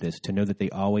through this, to know that they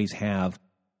always have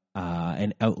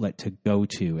an outlet to go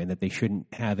to, and that they shouldn't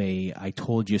have a "I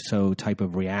told you so" type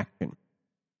of reaction.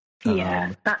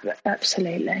 Yeah,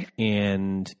 absolutely.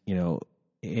 And,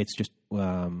 it's just,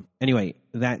 anyway,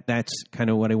 that's kind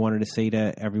of what I wanted to say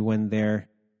to everyone there.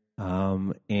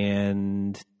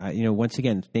 And, once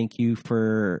again, thank you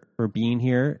for being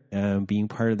here, being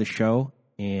part of the show.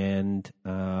 And,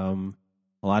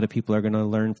 a lot of people are going to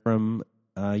learn from,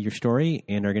 your story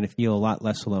and are going to feel a lot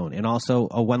less alone. And also,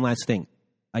 one last thing,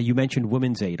 you mentioned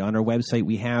Women's Aid. On our website,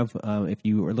 we have, if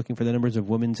you are looking for the numbers of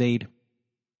Women's Aid,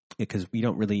 because we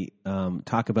don't really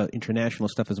talk about international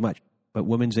stuff as much, but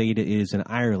Women's Aid is in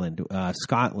Ireland,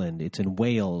 Scotland, it's in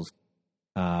Wales,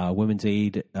 Women's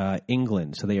Aid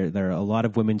England. So there are a lot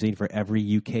of Women's Aid for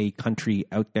every UK country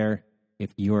out there. If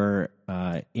you're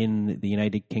in the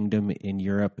United Kingdom, in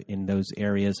Europe, in those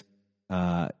areas,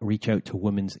 reach out to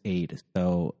Women's Aid.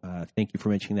 So thank you for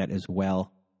mentioning that as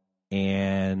well.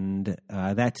 And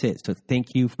that's it. So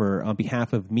thank you on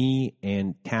behalf of me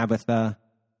and Tabatha,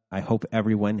 I hope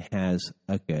everyone has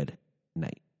a good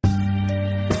night.